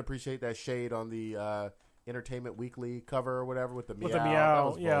still didn't appreciate that shade on the Entertainment Weekly cover or whatever with the meow. with the That meow.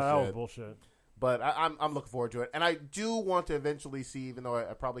 was That was bullshit. bullshit. But I'm looking forward to it, and I do want to eventually see, even though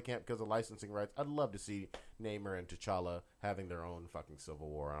I probably can't because of licensing rights. I'd love to see Namor and T'Challa having their own fucking civil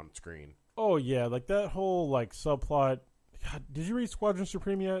war on screen. Oh yeah, like that whole subplot. God, did you read Squadron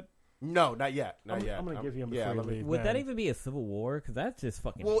Supreme yet? No, not yet. Not I'm yet. gonna give you a yeah, free let me- lead. Would that man. even be a civil war? Because that's just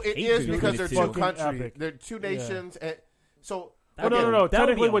fucking. Well, it hate is between because the they're two. two Fucking countries. epic. They're two nations, and so. That would no. be a- that would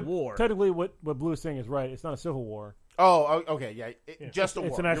Technically, be a war. what Blue is saying is right. It's not a civil war. Oh, okay, yeah, just a war.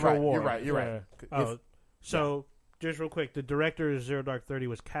 It's an You're actual right, war. You're right. You're Yeah. right. Oh, so just real quick, the director of Zero Dark 30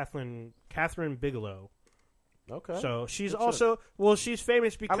 was Catherine Bigelow. Okay. So she's Good also she's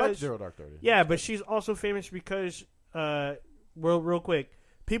famous I because like Zero Dark 30. yeah, but she's also famous because real quick,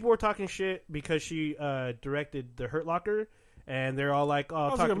 people were talking shit because she directed The Hurt Locker, and they're all like, "Oh,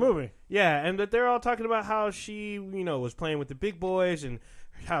 That was a good movie. Yeah, and that they're all talking about how she, was playing with the big boys and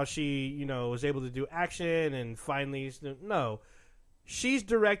how she, was able to do action and finally, no, she's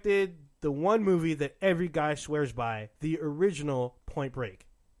directed the one movie that every guy swears by, the original Point Break.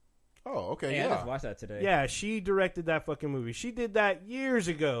 Oh, okay, Hey, I yeah. just watched that today. Yeah, she directed that fucking movie. She did that years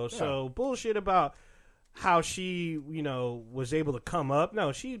ago. So bullshit about how she, was able to come up.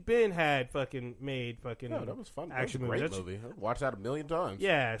 No, she's made fucking Yeah, that was fun. action That was a movies. great movie. I watched that 1,000,000 times.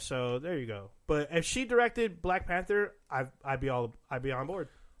 Yeah, so there you go. But if she directed Black Panther, I'd be on board.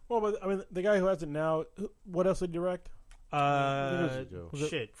 Well, but I mean, the guy who has it now. What else did he direct? Was it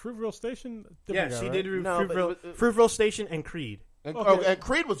Shit. Fruitville Station? Yeah, Different guy, she right? did No, but Fruitville Station and Creed. And, Okay. and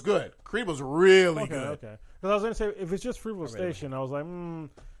Creed was good. Creed was really Okay, good. okay. Because I was going to say, if it's just Fruitville Station, I was like,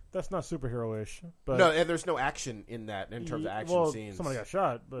 that's not superhero-ish. But No, and there's no action in that in terms of action scenes. somebody got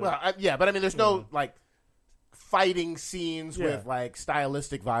shot. But Well, but I mean, there's no like fighting scenes Yeah. with like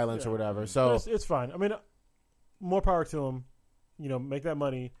stylistic violence or Yeah. whatever. So it's fine. I mean, more power to him. Make that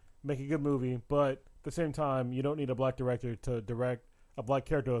money, make a good movie, but at the same time, you don't need a black director to direct a black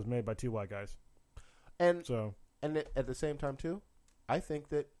character that was made by two white guys. and So at the same time too, I think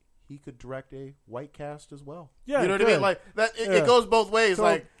that he could direct a white cast as well. Yeah, you know what I good. mean? Like that, it Yeah. goes both ways.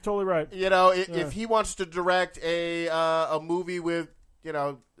 Like totally right. if he wants to direct a movie with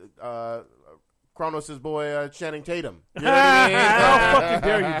Kronos' boy Channing Tatum, you know what I mean? How fucking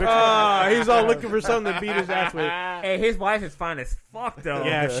dare you, bitch? He's all looking for something to beat his ass with. Hey, his wife is fine as fuck though.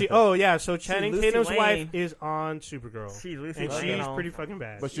 Yeah, so Channing Lucy Tatum's Lane. wife is on Supergirl. She's Lucy and Lane. she's pretty fucking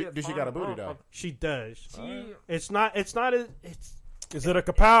bad. But she got a booty though. She does. She- It's not it's Is it a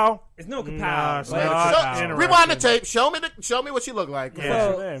kapow? It's no kapow. Nah, it's but- not. So, interesting. rewind the tape. Show me what she looked like. Yeah.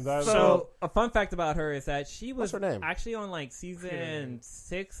 What's her name? So a fun fact about her is that she was What's her name? actually on like season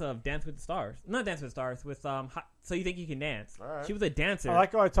 6 of Dance with the Stars. Not Dance with the Stars, with So You Think You Can Dance. All right. She was a dancer. I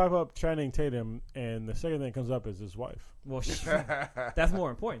like how I talk about Channing Tatum, and the second thing that comes up is his wife. Well, that's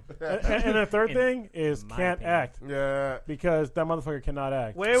more important. And the third In thing is my can't opinion. act Yeah. because that motherfucker cannot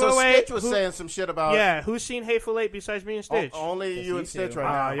act. Wait, So wait. Stitch was Who- saying some shit about Yeah, who's seen Hateful Eight besides me and Stitch? only Yes, you you and Stitch too.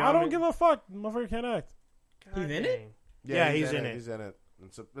 right now. I don't give a fuck. Motherfucker can't act. God He's in dang. it? Yeah, he's in it. He's in it.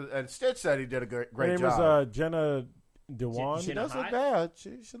 And Stitch said he did a Her great name job. is Jenna Dewan. She Jenna does look Hot? bad.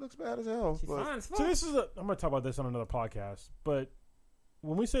 She looks bad as hell. She's but- fine as fuck. So this is I'm going to talk about this on another podcast, but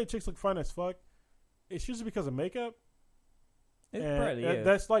when we say chicks look fine as fuck, it's usually because of makeup. It And probably is.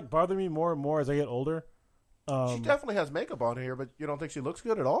 that's like bothering me more and more as I get older. She definitely has makeup on here, but you don't think she looks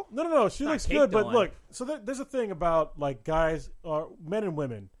good at all? No. She not looks caked good, but on. look. So there's a thing about like guys, men and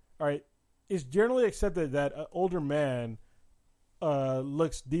women. All right, it's generally accepted that an older man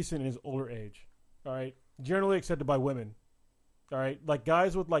looks decent in his older age. All right, generally accepted by women. All right, like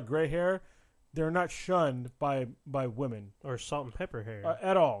guys with like gray hair, they're not shunned by women Or salt and pepper hair.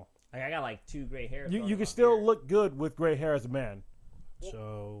 at all. Like, I got like 2 gray hairs. You can still look good with gray hair as a man,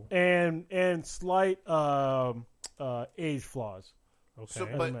 So and slight age flaws. okay. So,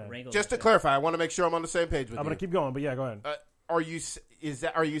 As a but man. just to clarify, I want to make sure I'm on the same page with I'm you. gonna keep going, but yeah, go ahead. Are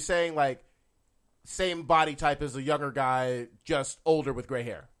you saying like same body type as a younger guy, just older with gray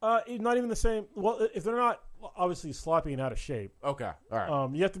hair? Not even the same. Well, if they're not obviously sloppy and out of shape, Okay, all right,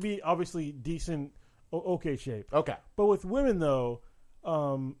 you have to be obviously decent, okay shape. okay. But with women, though,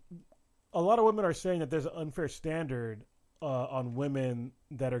 a lot of women are saying that there's an unfair standard on women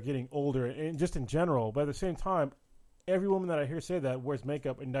that are getting older, and just in general. But at the same time, every woman that I hear say that wears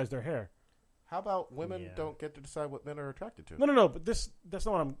makeup and dyes their hair. How about women Yeah. don't get to decide what men are attracted to? No. But that's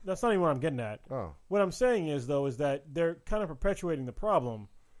not even what I'm getting at. Oh, What I'm saying is that they're kind of perpetuating the problem,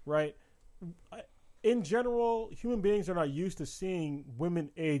 right? In general, human beings are not used to seeing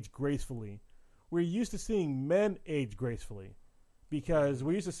women age gracefully. We're used to seeing men age gracefully because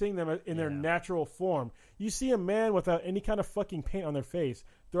we're used to seeing them in their natural form. You see a man without any kind of fucking paint on their face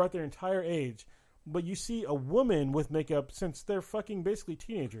throughout their entire age, but you see a woman with makeup since they're fucking basically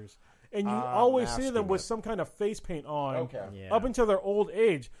teenagers. And you always see them with some kind of face paint on okay. up until their old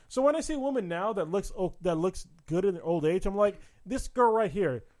age. So when I see a woman now that looks good in their old age, I'm like, this girl right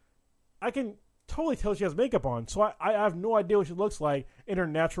here, I can totally tell she has makeup on. So I have no idea what she looks like in her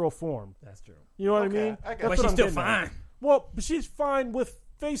natural form. That's true. You know what Okay, I mean? I get it. That's But what she's I'm still getting at. fine. Well, but she's fine with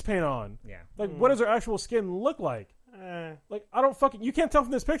face paint on. Yeah. Like, what does her actual skin look like? Like, I don't fucking. You can't tell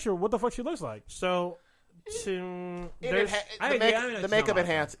from this picture what the fuck she looks like. So there's I agree, I know the it's makeup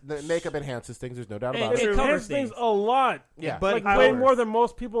not enhances things. There's no doubt about It it. It covers enhances things things. a lot. Yeah, but Like I way would- more than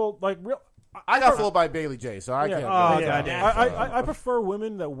most people. Like real. I got fooled by Bailey J, so I can't. Oh, go. yeah, yeah. I prefer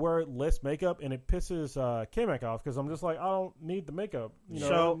women that wear less makeup, and it pisses K-Mac off because I'm just like, I don't need the makeup. You know?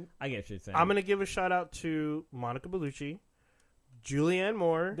 So I get what you're saying. I'm gonna give a shout out to Monica Bellucci, Julianne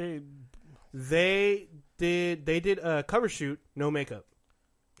Moore. They did a cover shoot, no makeup.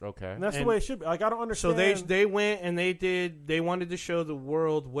 Okay. and that's the and- way it should be. Like, I don't So understand. they went and they wanted to show the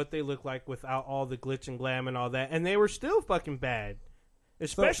world what they look like without all the glitz and glam and all that, and they were still fucking bad.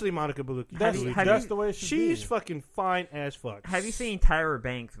 Especially Monica Bellucci. That's the way it should be. She's fucking fine as fuck. Have you seen Tyra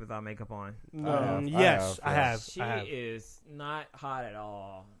Banks without makeup on? No. Yes, I have. She I have. is not hot at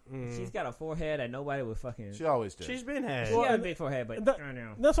all. Mm. She's got a forehead that nobody would fucking. She always did. She's been had. She got a big forehead, but that- I don't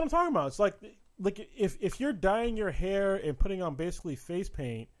know. That's what I'm talking about. It's like if you're dyeing your hair and putting on basically face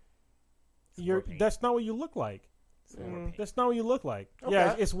paint, war paint. that's not what you look like. Mm. That's not what you look like. Okay.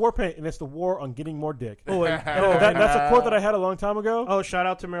 Yeah, it's war paint, and it's the war on getting more dick. Oh, and, That's a quote that I had a long time ago. oh, shout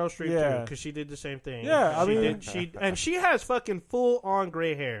out to Meryl Streep Yeah. too, because she did the same thing. Yeah, I she mean- did, and she has fucking full on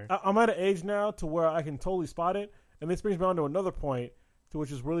gray hair. I'm at an age now to where I can totally spot it, and this brings me on to another point, to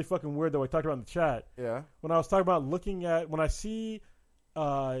which is really fucking weird that we talked about in the chat. Yeah. When I was talking about when I see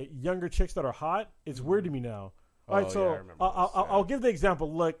younger chicks that are hot, it's weird to me now. All right, Oh, so yeah, I remember this, yeah. I'll give the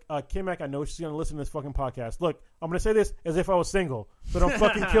example. Look, K-Mac, I know she's going to listen to this fucking podcast. Look, I'm going to say this as if I was single, so don't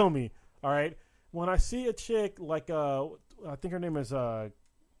fucking kill me. All right? When I see a chick like, I think her name is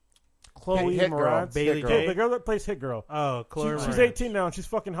Chloe Hit Girl. Moretz. Bailey Hit Girl. J. The girl that plays Hit Girl. Oh, Chloe. She's Moretz. 18 now, and she's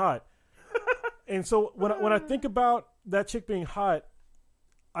fucking hot. And so when I think about that chick being hot,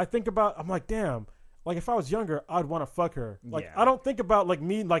 I'm like, damn. Like, if I was younger, I'd want to fuck her. Like, Yeah. I don't think about, like,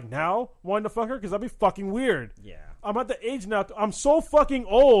 me, like, now wanting to fuck her because that'd be fucking weird. Yeah. I'm at the age now. I'm so fucking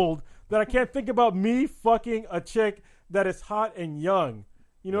old that I can't think about me fucking a chick that is hot and young.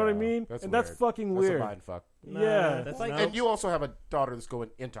 You know what I Yeah, mean? that's And that's weird. fucking That's weird. a mind fuck. Yeah. That's like- And you also have a daughter that's going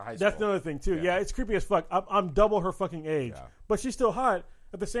into high school. That's another thing, too. Yeah. Yeah, it's creepy as fuck. I'm double her fucking age. Yeah. But she's still hot.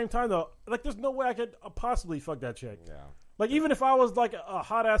 At the same time, though, like, there's no way I could possibly fuck that chick. Yeah. Like, even if I was, like, a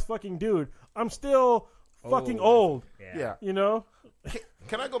hot-ass fucking dude, I'm still fucking Oh. old. Yeah. You know?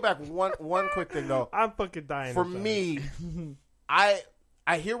 Can I go back one quick thing though? I'm fucking dying. For inside. me,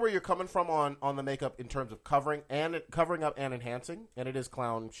 I hear where you're coming from on the makeup in terms of covering up and enhancing, and it is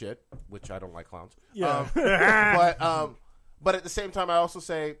clown shit, which I don't like clowns. Yeah. But at the same time, I also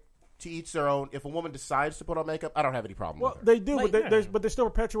say to each their own. If a woman decides to put on makeup, I don't have any problem Well, with her. they do, Like, but they're still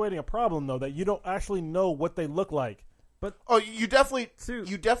perpetuating a problem, though, that you don't actually know what they look like. Oh, you definitely Too.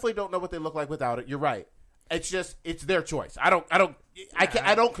 don't know what they look like without it. You're right. It's just it's their choice. I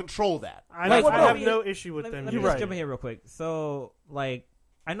don't control that. I Like, have no, no issue with Let them. me You're just right. jump in here real quick. So, like,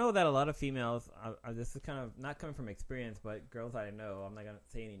 I know that a lot of females, this is kind of not coming from experience, but girls I know, I'm not going to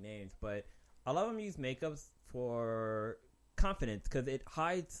say any names, but a lot of them use makeups for confidence because it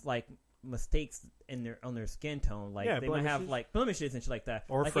hides, like, mistakes on their skin tone. Like, they might have, like, blemishes and shit like that.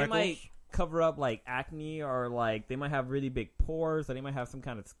 Or like, freckles. They might cover up, like, acne or, like, they might have really big pores or they might have some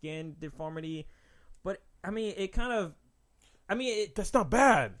kind of skin deformity. But, I mean, it kind of, That's not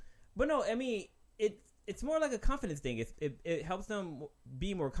bad. but no, I mean, it's more like a confidence thing. It helps them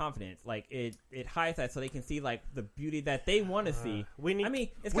be more confident. Like it hides that so they can see like the beauty that they want to see. we need- I mean,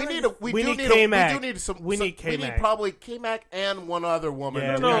 it's We kinda need like we we do need need K-Mac. we do need some. We need We need K-Mac. probably K-Mac and one other woman.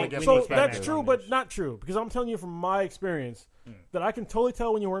 Yeah, to we kinda need- get we So need perspective. that's true, but not true because I'm telling you from my experience that I can totally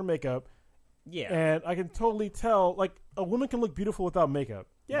tell when you're wearing makeup, yeah. and I can totally tell like a woman can look beautiful without makeup.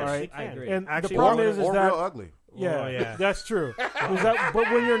 Yes, all right? she can. I agree. And Actually, the problem or, is or that real ugly. yeah, Oh, yeah. that's true. But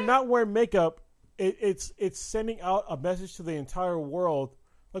when you're not wearing makeup, it's sending out a message to the entire world.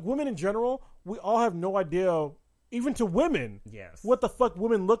 Like women in general, we all have no idea, even to women, Yes. what the fuck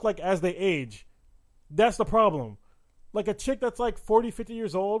women look like as they age. That's the problem. Like a chick that's like 40, 50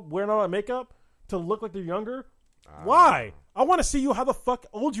 years old wearing all that makeup to look like they're younger. Why? I want to see you how the fuck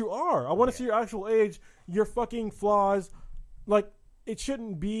old you are. I want to see your actual age, your fucking flaws. Like it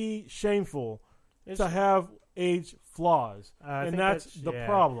shouldn't be shameful to have age flaws, I and think that's the yeah.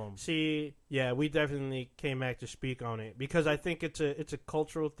 problem. See, yeah, we definitely came back to speak on it because I think it's a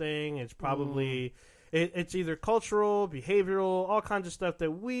cultural thing. It's probably it's either cultural, behavioral, all kinds of stuff that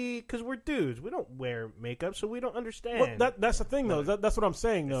because we're dudes, we don't wear makeup, so we don't understand. Well, that's the thing, though. That's what I'm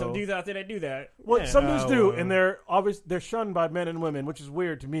saying, though. Some dudes out there that do that. Well, Yeah. some dudes do, Oh, and they're shunned by men and women, which is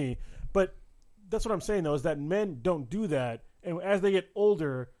weird to me. But that's what I'm saying, though, is that men don't do that, and as they get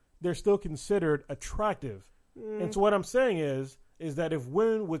older, they're still considered attractive. And so what I'm saying is that if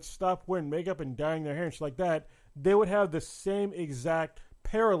women would stop wearing makeup and dyeing their hair and shit like that, they would have the same exact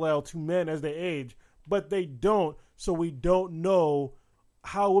parallel to men as they age, but they don't. So we don't know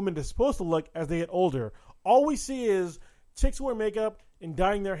how women are supposed to look as they get older. All we see is chicks wear makeup and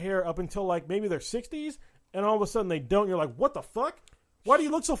dyeing their hair up until like maybe their 60s, and all of a sudden they don't. You're like, what the fuck? Why do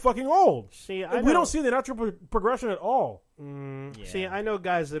you look so fucking old? See, We don't see the natural progression at all. Yeah. See, I know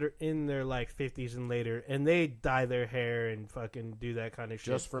guys that are in their like 50s and later, and they dye their hair and fucking do that kind of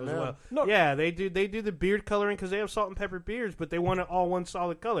shit Just for as men. well. No. Yeah, they do the beard coloring because they have salt and pepper beards, but they want it all one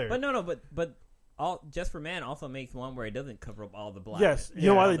solid color. But no, but all Just for Man also makes one where it doesn't cover up all the black. Yes, you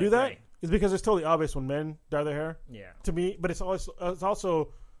know why they do that? Right. It's because it's totally obvious when men dye their hair. Yeah. To me, but it's also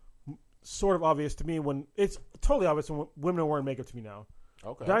sort of obvious to me when it's totally obvious when women are wearing makeup to me now.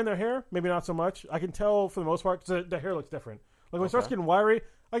 Okay. Dyeing their hair, maybe not so much. I can tell for the most part because the hair looks different. Like when it starts Okay. getting wiry,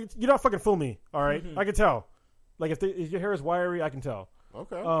 you're not fucking fool me. All right? I can tell. Like if your hair is wiry, I can tell.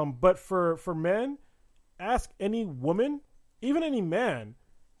 Okay. But for men, ask any woman, even any man,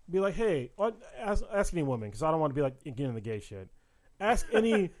 be like, hey, ask any woman because I don't want to be like getting in the gay shit. Ask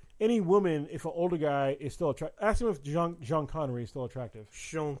any woman if an older guy is still attractive. Ask him if John Connery is still attractive,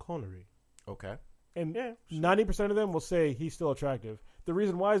 Sean Connery. Okay. and Yeah. 90% of them will say he's still attractive. The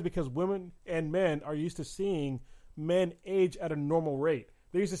reason why is because women and men are used to seeing men age at a normal rate.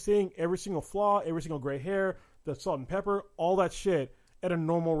 They're used to seeing every single flaw, every single gray hair, the salt and pepper, all that shit at a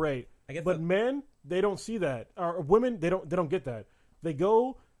normal rate. I guess But men, they don't see that. Or women, they don't get that. They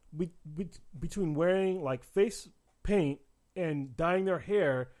go between wearing like face paint and dyeing their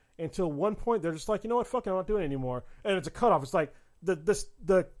hair until one point they're just like, you know what, fuck it, I'm not doing it anymore. And it's a cutoff. It's like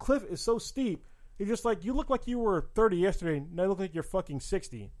the cliff is so steep. You're just like, you look like you were 30 yesterday. Now you look like you're fucking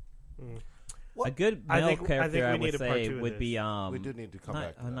 60. A good I male think character I we need would a part say two of would this. be we do need to come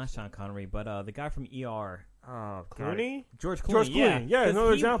back. To not that. Sean Connery, but the guy from ER. Oh, Clooney? George Clooney. George Clooney, yeah, 'Cause another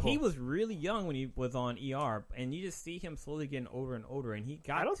he, example. He was really young when he was on ER, and you just see him slowly getting older and older, and he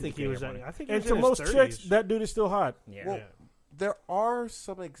got. I don't to think the he was. gay point. I think he And was to in most his 30s. chicks, that dude is still hot. Yeah. Well, there are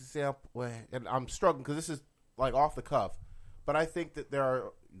some examples, and I'm struggling because this is like off the cuff, but I think that there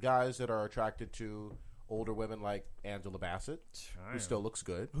are guys that are attracted to older women like Angela Bassett, who still looks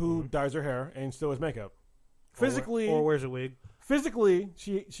good. Who dyes her hair and still has makeup. Physically, or wears a wig. physically,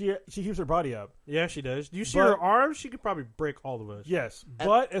 she keeps her body up. Yeah, she does. Do you see But- her arms? She could probably break all of us. Yes,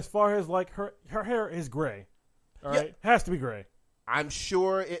 but as far as like her hair is gray. All Yeah. right, has to be gray. I'm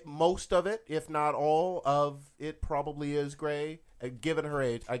sure most of it, if not all of it, probably is gray, given her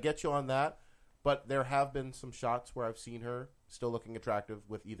age. I get you on that, but there have been some shots where I've seen her still looking attractive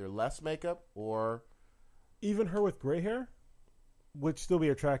with either less makeup or Even her with gray hair would still be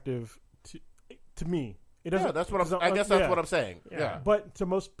attractive to me. It doesn't. Yeah, that's what doesn't- I guess that's yeah. what I'm saying. Yeah. But to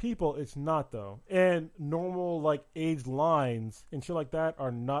most people, it's not though. And normal like age lines and shit like that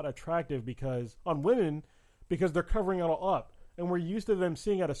are not attractive because on women because they're covering it all up, and we're used to them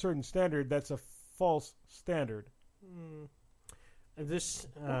seeing at a certain standard that's a false standard. This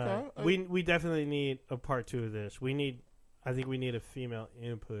Okay. we definitely need a part 2 of this. I think we need a female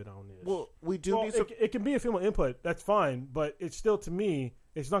input on this. Well, we do Well, need some. it can be a female input. That's fine, but it's still to me,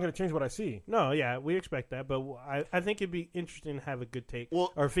 it's not going to change what I see. No, yeah, we expect that, but I think it'd be interesting to have a good take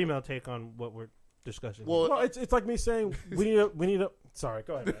Well- or a female take on what we're discussing. Well, Well, it's like me saying we need a. Sorry,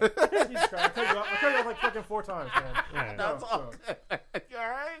 go ahead. Man. Jesus Christ, I cut you off like fucking 4 times, man. yeah. That's Go, all go. good. You all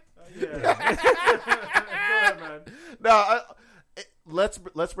right? Yeah. Go ahead, man. No,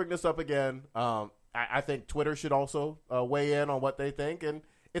 let's bring this up again. I think Twitter should also weigh in on what they think, and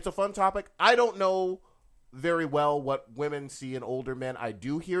it's a fun topic. I don't know very well what women see in older men. I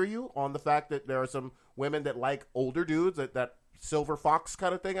do hear you on the fact that there are some women that like older dudes, that silver fox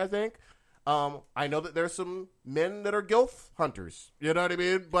kind of thing, I think. I know that there's some men that are gilf hunters. You know what I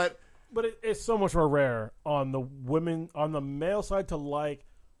mean? But it's so much more rare on the women on the male side to like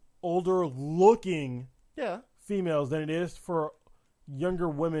older looking yeah, females than it is for younger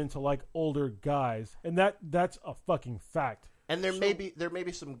women to like older guys, and that's a fucking fact. and there may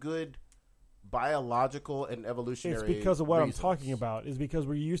be some good biological and evolutionary. It's because of what reasons. I'm talking about. Is because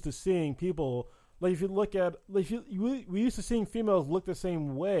we're used to seeing people like if you look at like we used to seeing females look the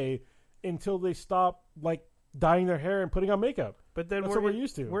same way until they stop like dyeing their hair and putting on makeup. But then That's what we're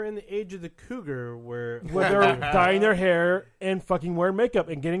used to. We're in the age of the cougar where Where they're dyeing their hair and fucking wearing makeup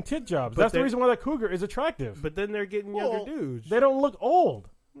and getting tit jobs. But That's the they- reason why that cougar is attractive. but then they're getting Well, younger dudes. They don't look old.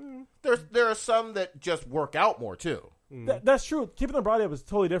 There are some that just work out more too. That's true. Keeping their body up is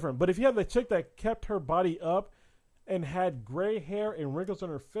totally different. But if you have the chick that kept her body up and had gray hair and wrinkles on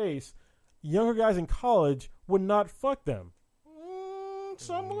her face, younger guys in college would not fuck them.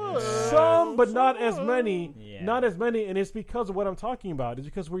 Some would. Some, but not as many. Yeah. Not as many, and it's because of what I'm talking about. It's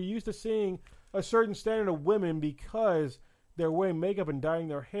because we're used to seeing a certain standard of women because they're wearing makeup and dyeing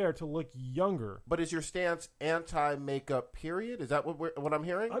their hair to look younger. But is your stance anti-makeup? Period. Is that what I'm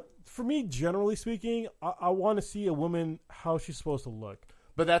hearing? For me, generally speaking, I want to see a woman how she's supposed to look.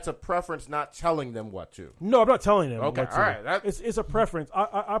 But that's a preference, not telling them what to. No, I'm not telling them. Okay, what to. all right, that- It's a preference.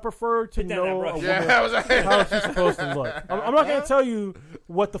 I prefer to down that know a brush. woman Yeah, I was like, how she's supposed to look. I'm not going to tell you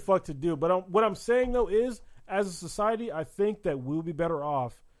what the fuck to do, but what I'm saying though is, as a society, I think that we'll be better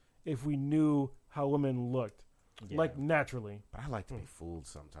off if we knew how women looked, like naturally. I like to be fooled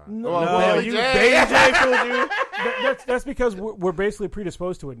sometimes. No, Well, no, Baby you J. Baby J fooled you. That's because we're basically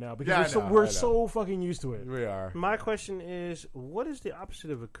predisposed to it now because Yeah, I know, we're I know. so fucking used to it. We are My question is, what is the opposite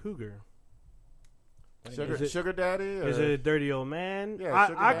of a cougar? sugar daddy. Or? Is it a dirty old man? Yeah,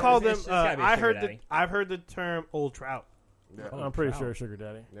 sugar I daddy. call them. It's gotta be a I sugar heard daddy. I've heard the term old trout. Yeah. I'm pretty sure sugar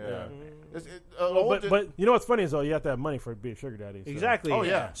daddy. Yeah. It's- But you know what's funny is though you have to have money for it to be a sugar daddy. So. Exactly. Oh,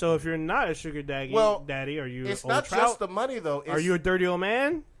 yeah. So if you're not a sugar daddy, Well, daddy, are you it's an old not trout? just the money though. It's, Are you a dirty old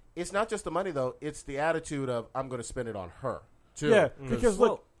man? It's not just the money though. It's the attitude of I'm going to spend it on her too. Yeah, because Well-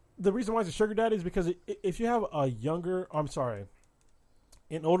 look, the reason why it's a sugar daddy is because if you have an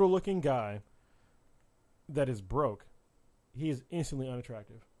older looking guy that is broke, he is instantly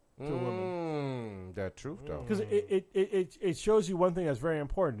unattractive to a woman. That truth though. Because it shows you one thing that's very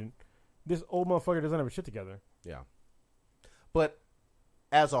important. This old motherfucker doesn't have his shit together. Yeah. But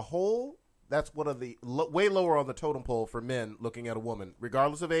as a whole, that's one of the way lower on the totem pole for men looking at a woman,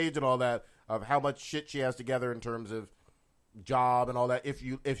 regardless of age and all that, of how much shit she has together in terms of job and all that.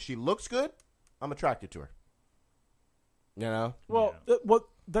 If she looks good, I'm attracted to her. You know? Well,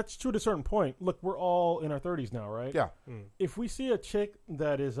 that's true to a certain point. Look, we're all in our 30s now, right? Yeah. If we see a chick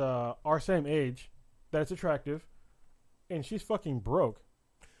that is our same age, that's attractive, and she's fucking broke.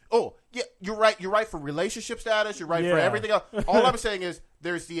 Oh, yeah, you're right. You're right for relationship status. You're right for Yeah. everything else. All I'm saying is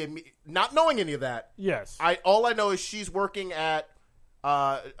there's not knowing any of that. Yes. All I know is she's working at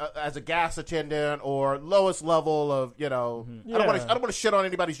as a gas attendant or lowest level of I don't want to shit on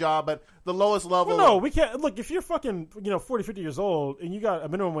anybody's job, but the lowest level. Well, no, we can't. Look, if you're fucking 40, 50 years old and you got a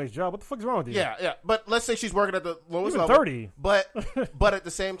minimum wage job, what the fuck is wrong with you? Yeah. But let's say she's working at the lowest Even level. 30. But at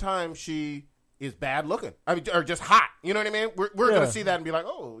the same time, she is bad looking. I mean, or just hot. You know what I mean? We're Yeah. going to see that and be like,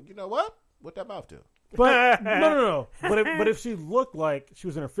 oh, you know what? What that mouth do? But no. But if she looked like she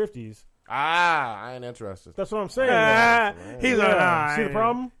was in her 50s, I ain't interested. That's what I'm saying. He's like, nah, See the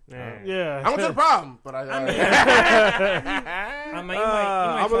problem? Yeah. I went to the problem, but I I mean,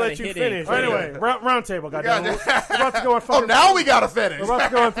 I'm gonna let you finish. Oh, anyway, round table, goddamn. Yeah. We're about to go on. Oh, now we gotta finish. We're about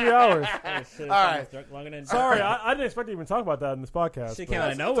to go in 3 hours. All right. Sorry, I didn't expect to even talk about that in this podcast. Shit but- came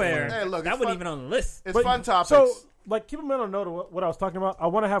out of nowhere. Hey, look, that it's wasn't fun. even on the list. It's But- fun topics. So, like, keep a mental note of what I was talking about. I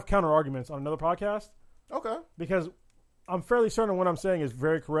want to have counter arguments on another podcast okay. because I'm fairly certain what I'm saying is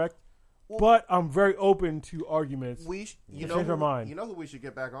very correct, but I'm very open to arguments. You change our mind. You know who we should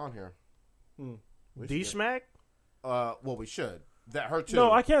get back on here? We should D-Smack? well, we should. That her too.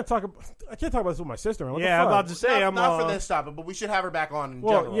 No, I can't talk about this with my sister. Man. What Yeah, the I'm fuck? about to say, not for this topic, but we should have her back on in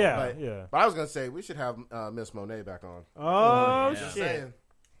Well, general. yeah, but, yeah. But I was gonna say we should have Miss Monet back on. Oh, Just shit. saying.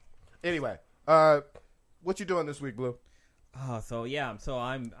 Anyway, what you doing this week, Blue? Oh, so yeah, so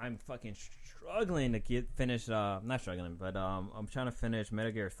I'm fucking struggling to finish. Not struggling, but I'm trying to finish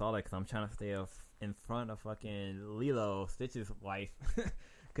Metal Gear Solid because I'm trying to stay in front of fucking Lilo, Stitch's wife,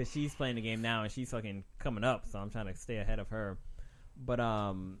 because she's playing the game now and she's fucking coming up. So I'm trying to stay ahead of her. But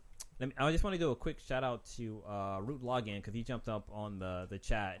I just want to do a quick shout out to Root Login because he jumped up on the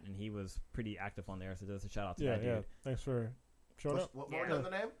chat and he was pretty active on there. So just a shout out to that dude. Thanks for showing up. What more than the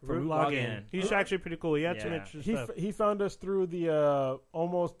name? Root Root Login. Login. He's actually pretty cool. He had some Yeah. interesting stuff. He found us through the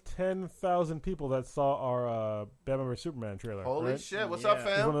almost 10,000 people that saw our Batman vs Superman trailer. Holy right? shit! What's Yeah. up, He's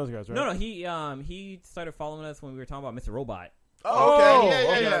one fam? of those guys, right? No, he started following us when we were talking about Mr. Robot. Oh, okay.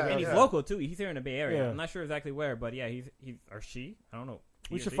 Oh, Yeah. okay. And he's Yeah. local too. He's here in the Bay Area. Yeah. I'm not sure exactly where, but yeah, he's or she. I don't know.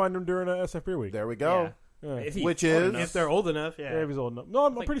 We He or should she? find him during SF Beer Week. There we go. Yeah. If he's Which old is- enough. If they're old enough, Yeah, yeah. if he's old enough. No,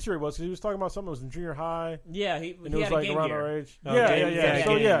 I'm Like- pretty sure he was because he was talking about something that was in junior high. Yeah, he And it had was a like Game around Gear. our age. Oh, yeah, Game- yeah. yeah, So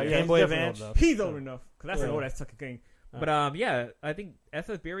Game- yeah, Game yeah. Boy he's definitely Advance. old enough. He's old enough because that's an Yeah. old ass fucking game. But yeah, I think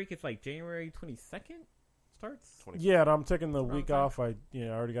SF Beer Week is like January 22nd starts. Yeah, and I'm taking the Around week time. off. I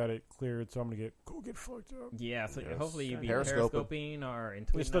already got it cleared, so I'm gonna go get fucked up. Yeah, so Yes. hopefully you'll be Periscoping. periscoping or in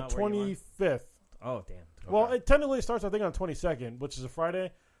Twitch. It's the 25th. Oh damn. Well, Okay. it technically starts I think on 22nd, which is a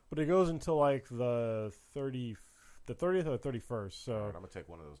Friday, but it goes until like the 30th or the 31st. So All right, I'm gonna take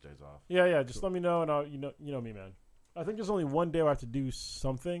one of those days off. yeah. Just let me know, and I'll you know me, man. I think there's only one day I have to do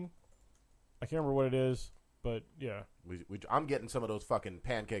something. I can't remember what it is, but yeah. I'm getting some of those fucking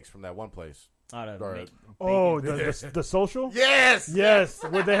pancakes from that one place. Out of All right. Oh, the social. Yes. Yes,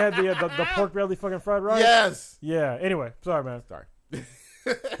 where they had the pork belly fucking fried rice. Yes. Yeah. Anyway, sorry, man. Sorry.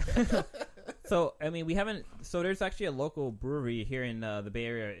 So I mean, we haven't. So there's actually a local brewery here in the Bay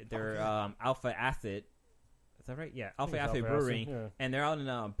Area. They're Alpha Acid. Is that right? Yeah, Alpha It's Acid Alpha Brewery, Acid, yeah. and they're out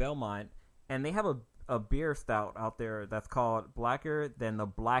in Belmont, and they have a beer stout out there that's called Blacker Than the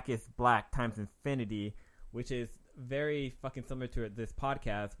Blackest Black times Infinity, which is very fucking similar to this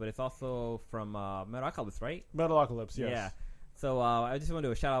podcast, but it's also from Metalocalypse, right? Metalocalypse, yes. Yeah. So I just want to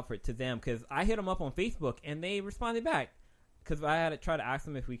do a shout out to them because I hit them up on Facebook and they responded back because I had to try to ask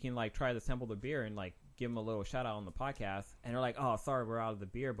them if we can like try to sample the beer and like give them a little shout out on the podcast, and they're like, "Oh, sorry, we're out of the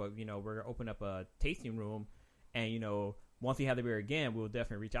beer, but we're gonna open up a tasting room, and once we have the beer again, we'll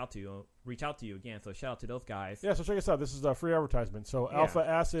definitely reach out to you again." So shout out to those guys. Yeah, so check us out. This is a free advertisement. So Yeah. Alpha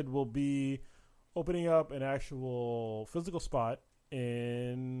Acid will be opening up an actual physical spot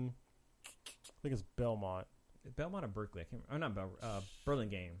in, I think it's Belmont. Belmont or Berkeley? I can't remember. Not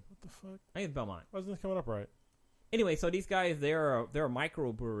Burlingame. What the fuck? I think it's Belmont. Why isn't this coming up right? Anyway, so these guys, they're a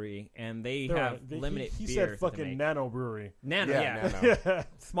microbrewery, and they have limited He beers said that they fucking make. nano brewery. Nano, yeah. Nano. Yeah.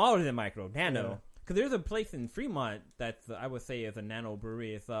 Smaller than micro, nano. Yeah. Because there's a place in Fremont that's I would say is a nano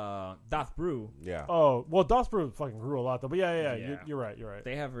brewery. It's Das Brew. Yeah. Oh, well, Das Brew fucking grew a lot, though. But yeah. Yeah. You're right. You're right.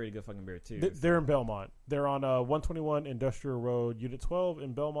 They have really good fucking beer too. They're in Belmont. They're on 121 Industrial Road, Unit 12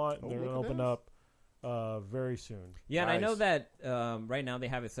 in Belmont. Oh, They're going to look at open up very soon. Yeah, and I know Nice. that right now they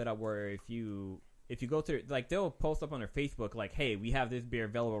have it set up where if you go to like they'll post up on their Facebook like, "Hey, we have this beer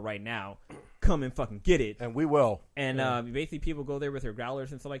available right now. Come and fucking get it." And we will. And basically, people go there with their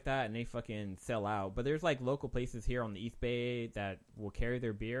growlers and stuff like that, and they fucking sell out. But there's like local places here on the East Bay that will carry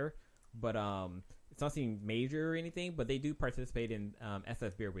their beer, but it's nothing major or anything. But they do participate in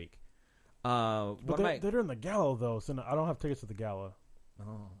SF Beer Week. But they're in the gala, though, so I don't have tickets to the gala.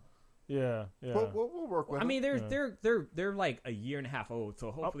 Oh. Yeah. We'll work with I mean, them. they're like a year and a half old,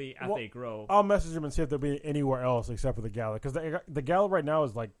 so hopefully as well, they grow. I'll message them and see if they'll be anywhere else except for the gala, because the gala right now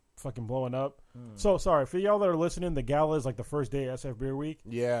is like fucking blowing up. So sorry for y'all that are listening. The gala is like the first day of SF Beer Week,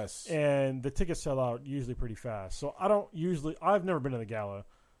 Yes. and the tickets sell out usually pretty fast. So I've never been to the gala,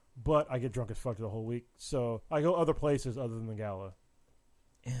 but I get drunk as fuck the whole week. So I go other places other than the gala.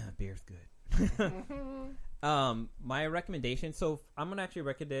 Yeah, beer's good. My recommendation. So I'm gonna actually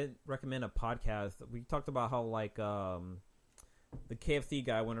recommend a podcast. We talked about how like the KFC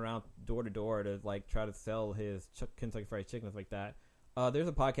guy went around door to door to like try to sell his Kentucky Fried Chicken and stuff like that. There's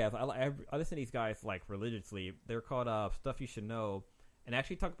a podcast. I listen to these guys like religiously. They're called Stuff You Should Know, and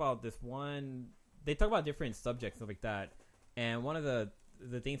actually talk about this one. They talk about different subjects and stuff like that. And one of the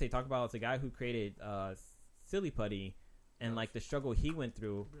things they talk about is the guy who created Silly Putty and like the struggle he went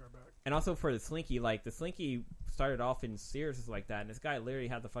through. And also for the Slinky, like the Slinky started off in Sears and stuff like that, and this guy literally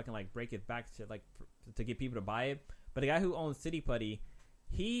had to fucking like break his back to get people to buy it. But the guy who owns Silly Putty,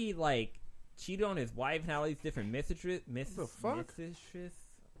 he like cheated on his wife and had all these different mistresses,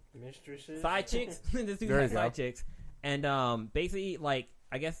 side chicks. This dude had side chicks, and basically like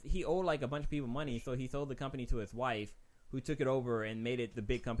I guess he owed like a bunch of people money, so he sold the company to his wife, who took it over and made it the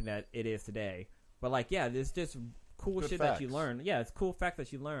big company that it is today. But like, yeah, there's just cool Good shit facts. that you learn. Yeah, it's cool facts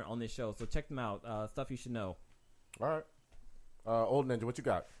that you learn on this show. So check them out. Stuff You Should Know. All right. Old Ninja, what you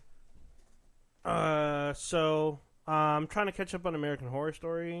got? So I'm trying to catch up on American Horror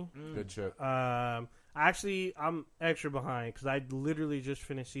Story. Good shit. I'm extra behind because I literally just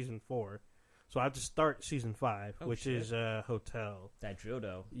finished season 4, so I have to start season 5, Oh, which shit. is Hotel. That drill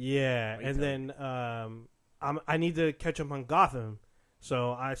though. Yeah, Wait and till- then I need to catch up on Gotham,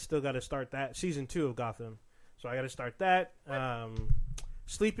 so I still got to start that season 2 of Gotham. So I got to start that.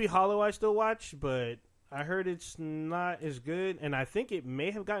 Sleepy Hollow I still watch, but I heard it's not as good, and I think it may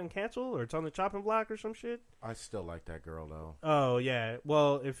have gotten canceled or it's on the chopping block or some shit. I still like that girl though. Oh yeah.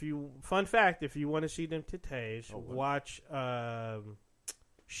 Well, fun fact, if you want to see them titties, what? watch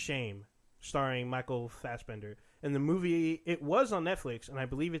Shame, starring Michael Fassbender. And the movie, it was on Netflix, and I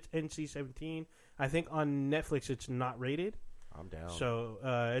believe it's NC-17. I think on Netflix it's not rated. I'm down. So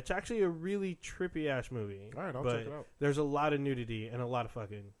it's actually a really trippy ass movie. All right, I'll but check it out. there's a lot of nudity and a lot of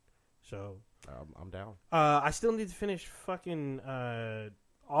fucking. So I'm down. I still need to finish fucking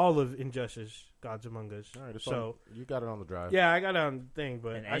all of Injustice: Gods Among Us. All right, it's So you got it on the drive. yeah, I got it on the thing,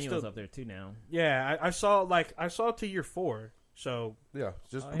 but And I Annual's still up there too now. yeah, I saw to year 4. So, Yeah, it's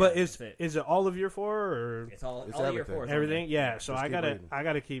just Oh, yeah. but that's is it all of year 4 or It's all It's year everything. 4. everything? Yeah. So Just I keep gotta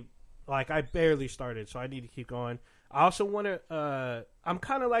reading. keep like I barely started, so I need to keep going. I also want to. I'm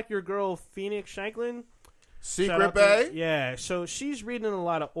kind of like your girl Phoenix Shanklin. Shout Secret out to- Bay. Yeah, so she's reading a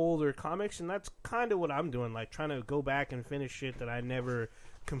lot of older comics, and that's kind of what I'm doing, like trying to go back and finish shit that I never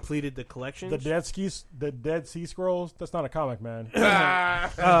completed the collections. The Dead Sea Scrolls. That's not a comic, man. I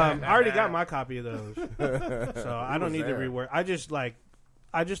already got my copy of those, so I don't was need to there? rework.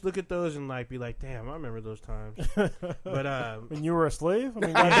 I just look at those and like be like, damn, I remember those times. But When you were a slave? I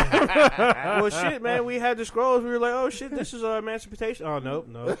mean, goddamn. well, shit, man, we had the scrolls. We were like, oh shit, this is emancipation. Oh nope.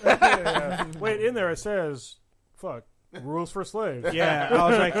 Wait, in there it says, "Fuck rules for slaves." Yeah, I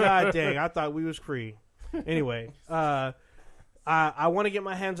was like, God dang, I thought we was free. Anyway, I want to get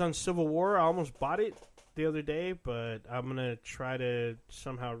my hands on Civil War. I almost bought it the other day, but I'm gonna try to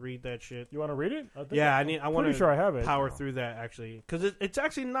somehow read that shit. You want to read it? I think Yeah, I want pretty to sure I have it. power through that actually, because it's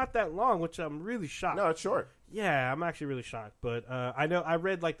actually not that long, which I'm really shocked. No, it's short. Yeah, I'm actually really shocked. But I know I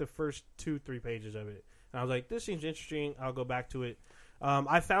read like the first 2-3 pages of it, and I was like, this seems interesting. I'll go back to it.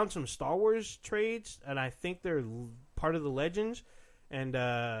 I found some Star Wars trades, and I think they're part of the Legends, and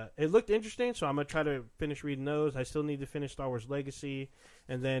it looked interesting. So I'm gonna try to finish reading those. I still need to finish Star Wars Legacy,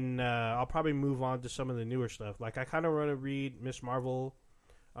 and then I'll probably move on to some of the newer stuff. Like I kind of want to read Miss Marvel.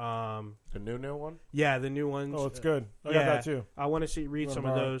 The new one. Yeah, the new ones. Oh, it's good. I got yeah. that too. I want to read Wanna some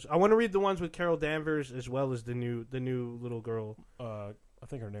of borrow? those. I want to read the ones with Carol Danvers as well as the new little girl. I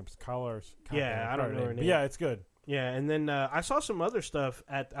think her name's Kala. Yeah, I don't know her But name. yeah, it's good. Yeah, and then I saw some other stuff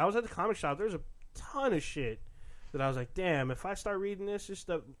I was at the comic shop. There's a ton of shit that I was like, damn, if I start reading this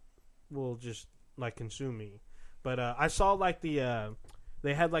stuff will just like consume me. But I saw like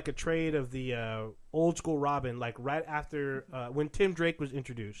they had like a trade of the old school Robin, like right after when Tim Drake was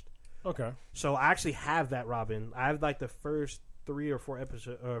introduced. Okay. So I actually have that Robin. I have like the first 3 or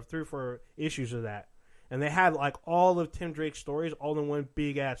 4 issues of that, and they had like all of Tim Drake's stories all in one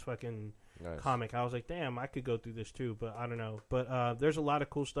big ass fucking Nice. comic. I was like, damn, I could go through this too, but I don't know. But there's a lot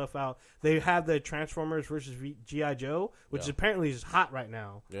of cool stuff out. They have the Transformers versus G.I. Joe, which Yeah. apparently is hot right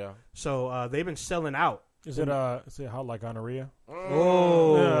now. Yeah. So they've been selling out. Is it hot like gonorrhea?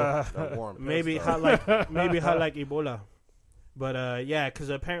 Oh, That warm maybe piss, hot though. like Ebola. But yeah, because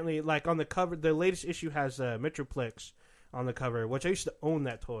apparently, like on the cover, the latest issue has Metroplex on the cover, which I used to own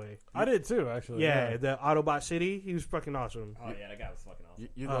that toy. I did too, actually. Yeah, the Autobot City. He was fucking awesome. Oh yeah, that guy was fucking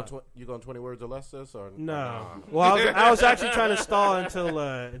awesome. You going 20 words or less, sis? Or No, well, I was actually trying to stall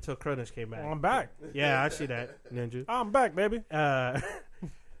until Cronus came back. I'm back. Yeah, I see that, Ninja. I'm back, baby.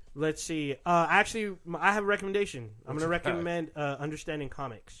 Let's see. Actually, I have a recommendation. I'm going to recommend Understanding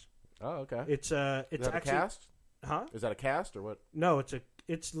Comics. Oh, okay. It's Is that a actually cast? Huh? Is that a cast or what? No, it's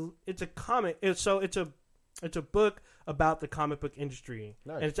a comic. It's a book about the comic book industry,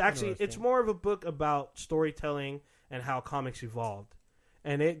 Nice. and it's more of a book about storytelling and how comics evolved.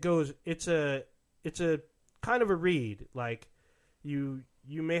 And it's a kind of a read. Like you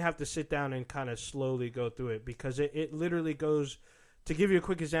may have to sit down and kind of slowly go through it because it literally goes. To give you a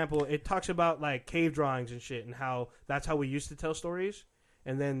quick example, it talks about like cave drawings and shit and how that's how we used to tell stories.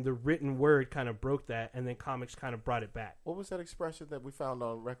 And then the written word kind of broke that, and then comics kind of brought it back. What was that expression that we found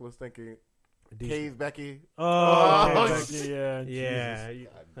on Reckless Thinking? Decent. Cave Becky. Oh, Oh, Becky, yeah. yeah.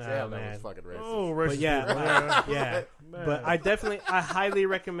 God damn, that man. was fucking racist. Oh, But racist. yeah, people. yeah. Man. But I highly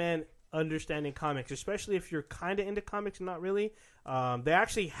recommend understanding comics, especially if you're kind of into comics and not really. They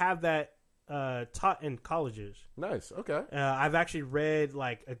actually have that taught in colleges. Nice. Okay. I've actually read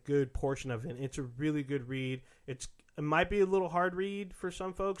like a good portion of it. It's a really good read. It might be a little hard read for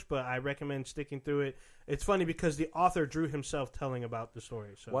some folks, but I recommend sticking through it. It's funny because the author drew himself telling about the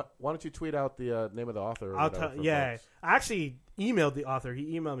story. So Why don't you tweet out the name of the author? Or I'll whatever tell. for Yeah, folks? I actually emailed the author.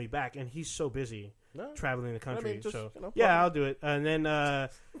 He emailed me back, and he's so busy No. traveling the country. just, So you know, yeah, plug I'll do it. And then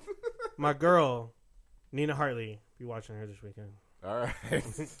my girl, Nina Hartley, be watching her this weekend. All right.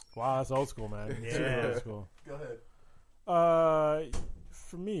 Wow, that's old school, man. Yeah. Super old school. Go ahead.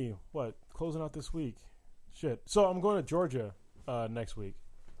 For me, what? Closing out this week. Shit. So I'm going to Georgia next week,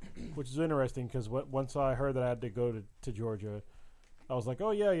 which is interesting because once I heard that I had to go to Georgia, I was like,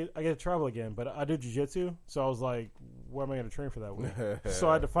 oh, yeah, I get to travel again. But I do jiu-jitsu, so I was like, where am I going to train for that week? So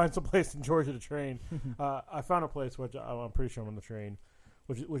I had to find some place in Georgia to train. I found a place which I'm pretty sure I'm going to train,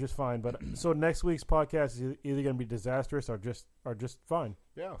 which is fine. But so next week's podcast is either going to be disastrous or just fine.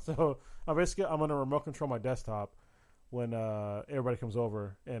 Yeah. So I'm going to remote control my desktop when everybody comes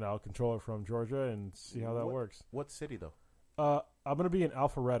over, and I'll control it from Georgia and see how that works. What city though? I'm going to be in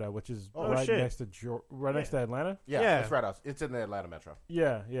Alpharetta, which is shit. next to next to Atlanta. Yeah, it's right out. It's in the Atlanta metro.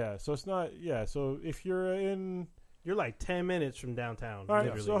 Yeah. So it's not. Yeah. So if you're in, You're like 10 minutes from downtown. all right.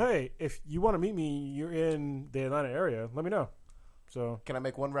 literally. So hey, if you want to meet me, you're in the Atlanta area. Let me know. So Can I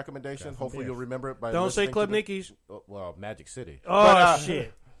make one recommendation? Got some Hopefully beef. you'll remember it by Don't say listening Club to the- Nicky's. Well, Magic City. Oh, But,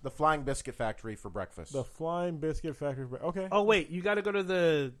 shit. The Flying Biscuit Factory for breakfast. the Flying Biscuit Factory. Okay. Oh, wait. You got to go to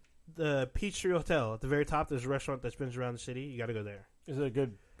the Peachtree Hotel. At the very top, there's a restaurant that spins around the city. You got to go there. Is it a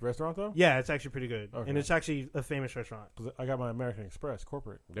good restaurant though? Yeah, it's actually pretty good. Okay. And it's actually a famous restaurant. 'Cause I got my American Express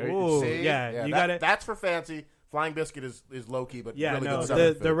corporate. There you Ooh, see? yeah, you got it. That's for fancy. Flying Biscuit is low key, but Yeah, really no, good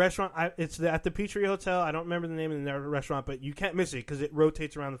Southern the food. restaurant, it's at the Peachtree Hotel. I don't remember the name of the restaurant, but you can't miss it because it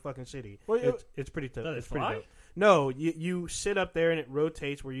rotates around the fucking city. Well, It's pretty tough. Does it It's pretty fly? dope. No, you sit up there and it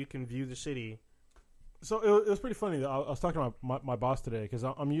rotates where you can view the city. So it was pretty funny. I was talking to my boss today because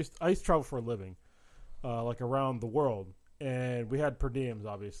I used to travel for a living, like around the world, and we had per diems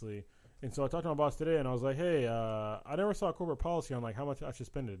obviously. And so I talked to my boss today, and I was like, "Hey, I never saw a corporate policy on like how much I should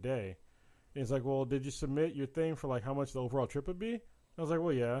spend a day." And he's like, "Well, did you submit your thing for like how much the overall trip would be?" I was like,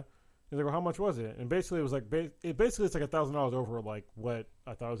 "Well, yeah." He's like, "Well, how much was it?" And basically, it was like it's like $1,000 over like what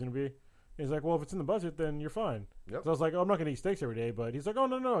I thought it was going to be. And he's like, "Well, if it's in the budget, then you're fine." Yep. So I was like, "Oh, I'm not going to eat steaks every day," but he's like, "Oh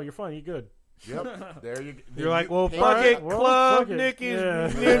no, you're fine, you're good." Yep. There you. You're like, well, pay- fuck it, Well, Club fuck it. Nicky's Yeah.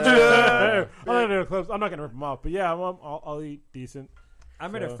 Ninja. I'm not gonna clubs. I'm not gonna rip them off, but yeah, I'll eat decent. I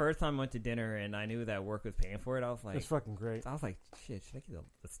remember So- the first time I went to dinner and I knew that work was paying for it. I was like, It's fucking great. shit, should I get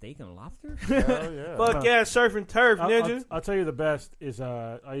a steak and a lobster? Hell yeah. Fuck yeah, surf and turf, ninja. I'll tell you the best is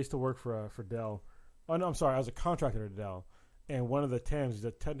I used to work for Dell. Oh no, I'm sorry, I was a contractor at Dell, and one of the TAMs, he's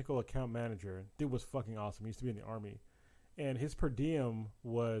a technical account manager. Dude was fucking awesome. He used to be in the army, and his per diem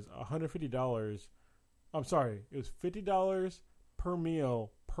was $150. I'm sorry, it was $50 per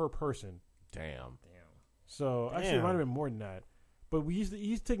meal per person. Damn. So actually, it might have been more than that. But he used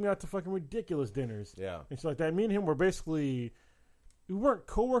to take me out to fucking ridiculous dinners. Yeah. And so like that, me and him were basically, we weren't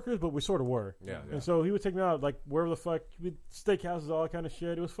coworkers, but we sort of were. Yeah. And so he would take me out like wherever the fuck, steakhouses, all that kind of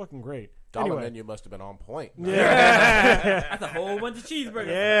shit. It was fucking great. Dollar Anyway. menu must have been on point. Yeah. That's a whole bunch of cheeseburgers.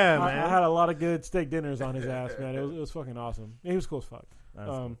 Yeah, I man. had a lot of good steak dinners on his ass, man. It was fucking awesome. He was cool as fuck. That's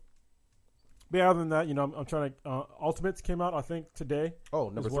But yeah, other than that, I'm trying to. Ultimates came out, I think, today. Oh,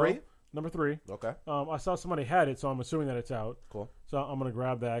 number as well. 3? Number 3. Okay. I saw somebody had it, so I'm assuming that it's out. Cool. So I'm gonna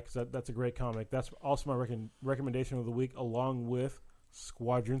grab that because that's a great comic. That's also my recommendation of the week, along with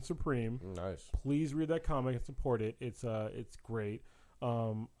Squadron Supreme. Nice. Please read that comic and support it. It's great.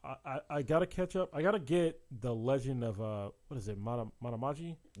 I gotta catch up. I gotta get the Legend of what is it,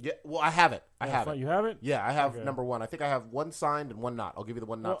 Matamaji? Yeah. Well, I have it. I have it. You have it? Yeah, I have Okay. number 1. I think I have one signed and one not. I'll give you the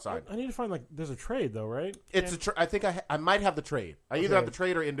one not Well, signed. I need to find there's a trade though, right? It's I think I might have the trade. I either Okay. have the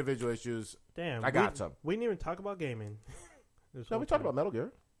trade or individual issues. Damn. I got some. We didn't even talk about gaming. No, we talked about Metal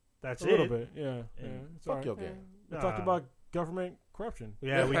Gear. That's A little it. bit, yeah. It's all Fuck right. your game. We talked about government corruption.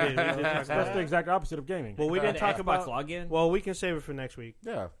 Yeah, we did. We did talk That's about the exact opposite of gaming. Well, we didn't talk about. login. Well, we can save it for next week.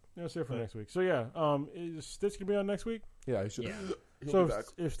 Yeah. Yeah, let's see it for next week. So yeah, is Stitch gonna be on next week? Yeah, he should. Yeah. So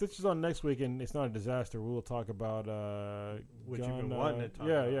if Stitch is on next week and it's not a disaster, we'll talk about What gun, you've been wanting to talk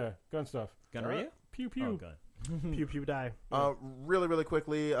yeah, about. yeah, gun stuff. Gonorrhea? Pew pew. Oh, God. Pew pew die. Really, really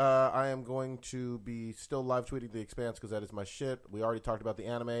quickly, I am going to be still live tweeting The Expanse because that is my shit. We already talked about the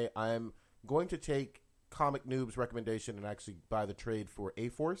anime. I'm going to take Comic Noob's recommendation and actually buy the trade for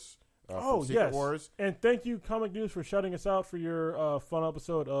A-Force. From Secret yes. Wars. And thank you, Comic News, for shouting us out for your fun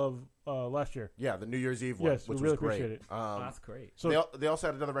episode of last year. Yeah, the New Year's Eve one, Yes, we which really was great. appreciate it. That's great. So They also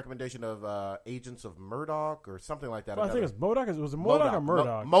had another recommendation of Agents of Murdoch or something like that. I think it's MODOK. Was it MODOK or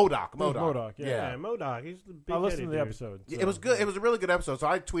Murdoch? MODOK. It was MODOK, yeah. Yeah, MODOK. He's the big. I listened to the dude. episode. It was good. It was a really good episode. So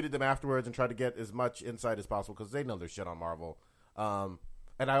I tweeted them afterwards and tried to get as much insight as possible because they know their shit on Marvel. And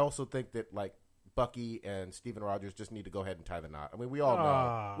I also think that like Bucky and Steven Rogers just need to go ahead and tie the knot. I mean, we all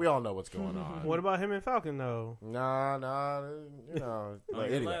know. We all know what's going on. What about him and Falcon though? Nah, you know.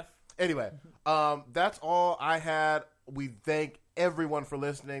 On your left. Anyway, that's all I had. We thank everyone for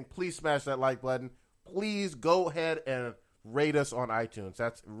listening. Please smash that like button. Please go ahead and rate us on iTunes.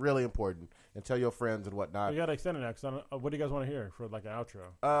 That's really important. And tell your friends and whatnot. We got to extend it next. What do you guys want to hear for like an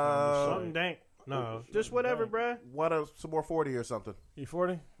outro? Something dank. No, just whatever, bruh. Some more 40 or something.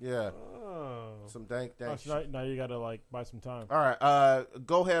 E40? Yeah. Oh. Some dank Oh, shit. so now you got to like buy some time. All right.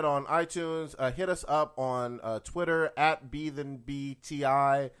 Go ahead on iTunes. Hit us up on Twitter at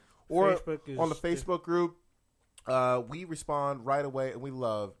BTI or Facebook is on the Facebook group. We respond right away, and we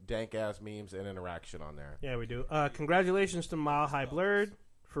love dank ass memes and interaction on there. Yeah, we do. Congratulations to Mile High Blurred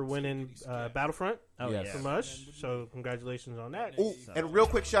for winning Battlefront Oh, Yes. yeah. from us. So congratulations on that. Ooh, and real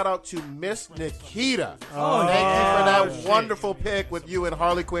quick shout out to Miss Nikita. Oh, Thank you for that shit. wonderful pick with you and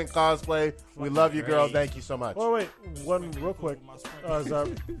Harley Quinn cosplay. We love you, girl. Thank you so much. Oh, wait. One real quick. Is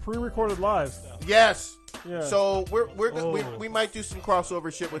pre-recorded live. Yes. Yeah. So we might do some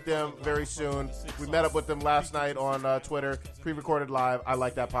crossover shit with them very soon. We met up with them last night on Twitter, pre-recorded live. I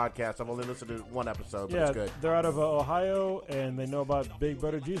like that podcast. I've only listened to one episode, but Yeah, it's good. they're out of Ohio, and they know about Big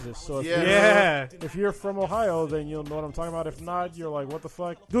Butter Jesus. So if Yeah. Yeah. if you're from Ohio, then you'll know what I'm talking about. If not, you're like, what the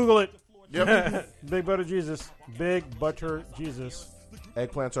fuck? Google it. Yep. Big Butter Jesus. Big Butter Jesus.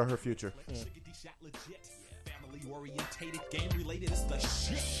 Eggplants are her future. Orientated, game related, it's the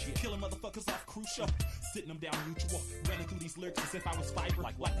shit. Killing motherfuckers off crucial, sitting them down mutual, running through these lyrics as if I was fiber,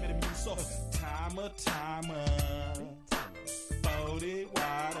 like Metamucil. So, timer, 40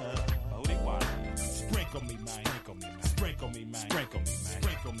 water, sprinkle me, man, sprinkle me, man, sprinkle me, man,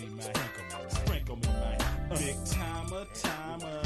 sprinkle me, man, sprinkle me, man, big timer.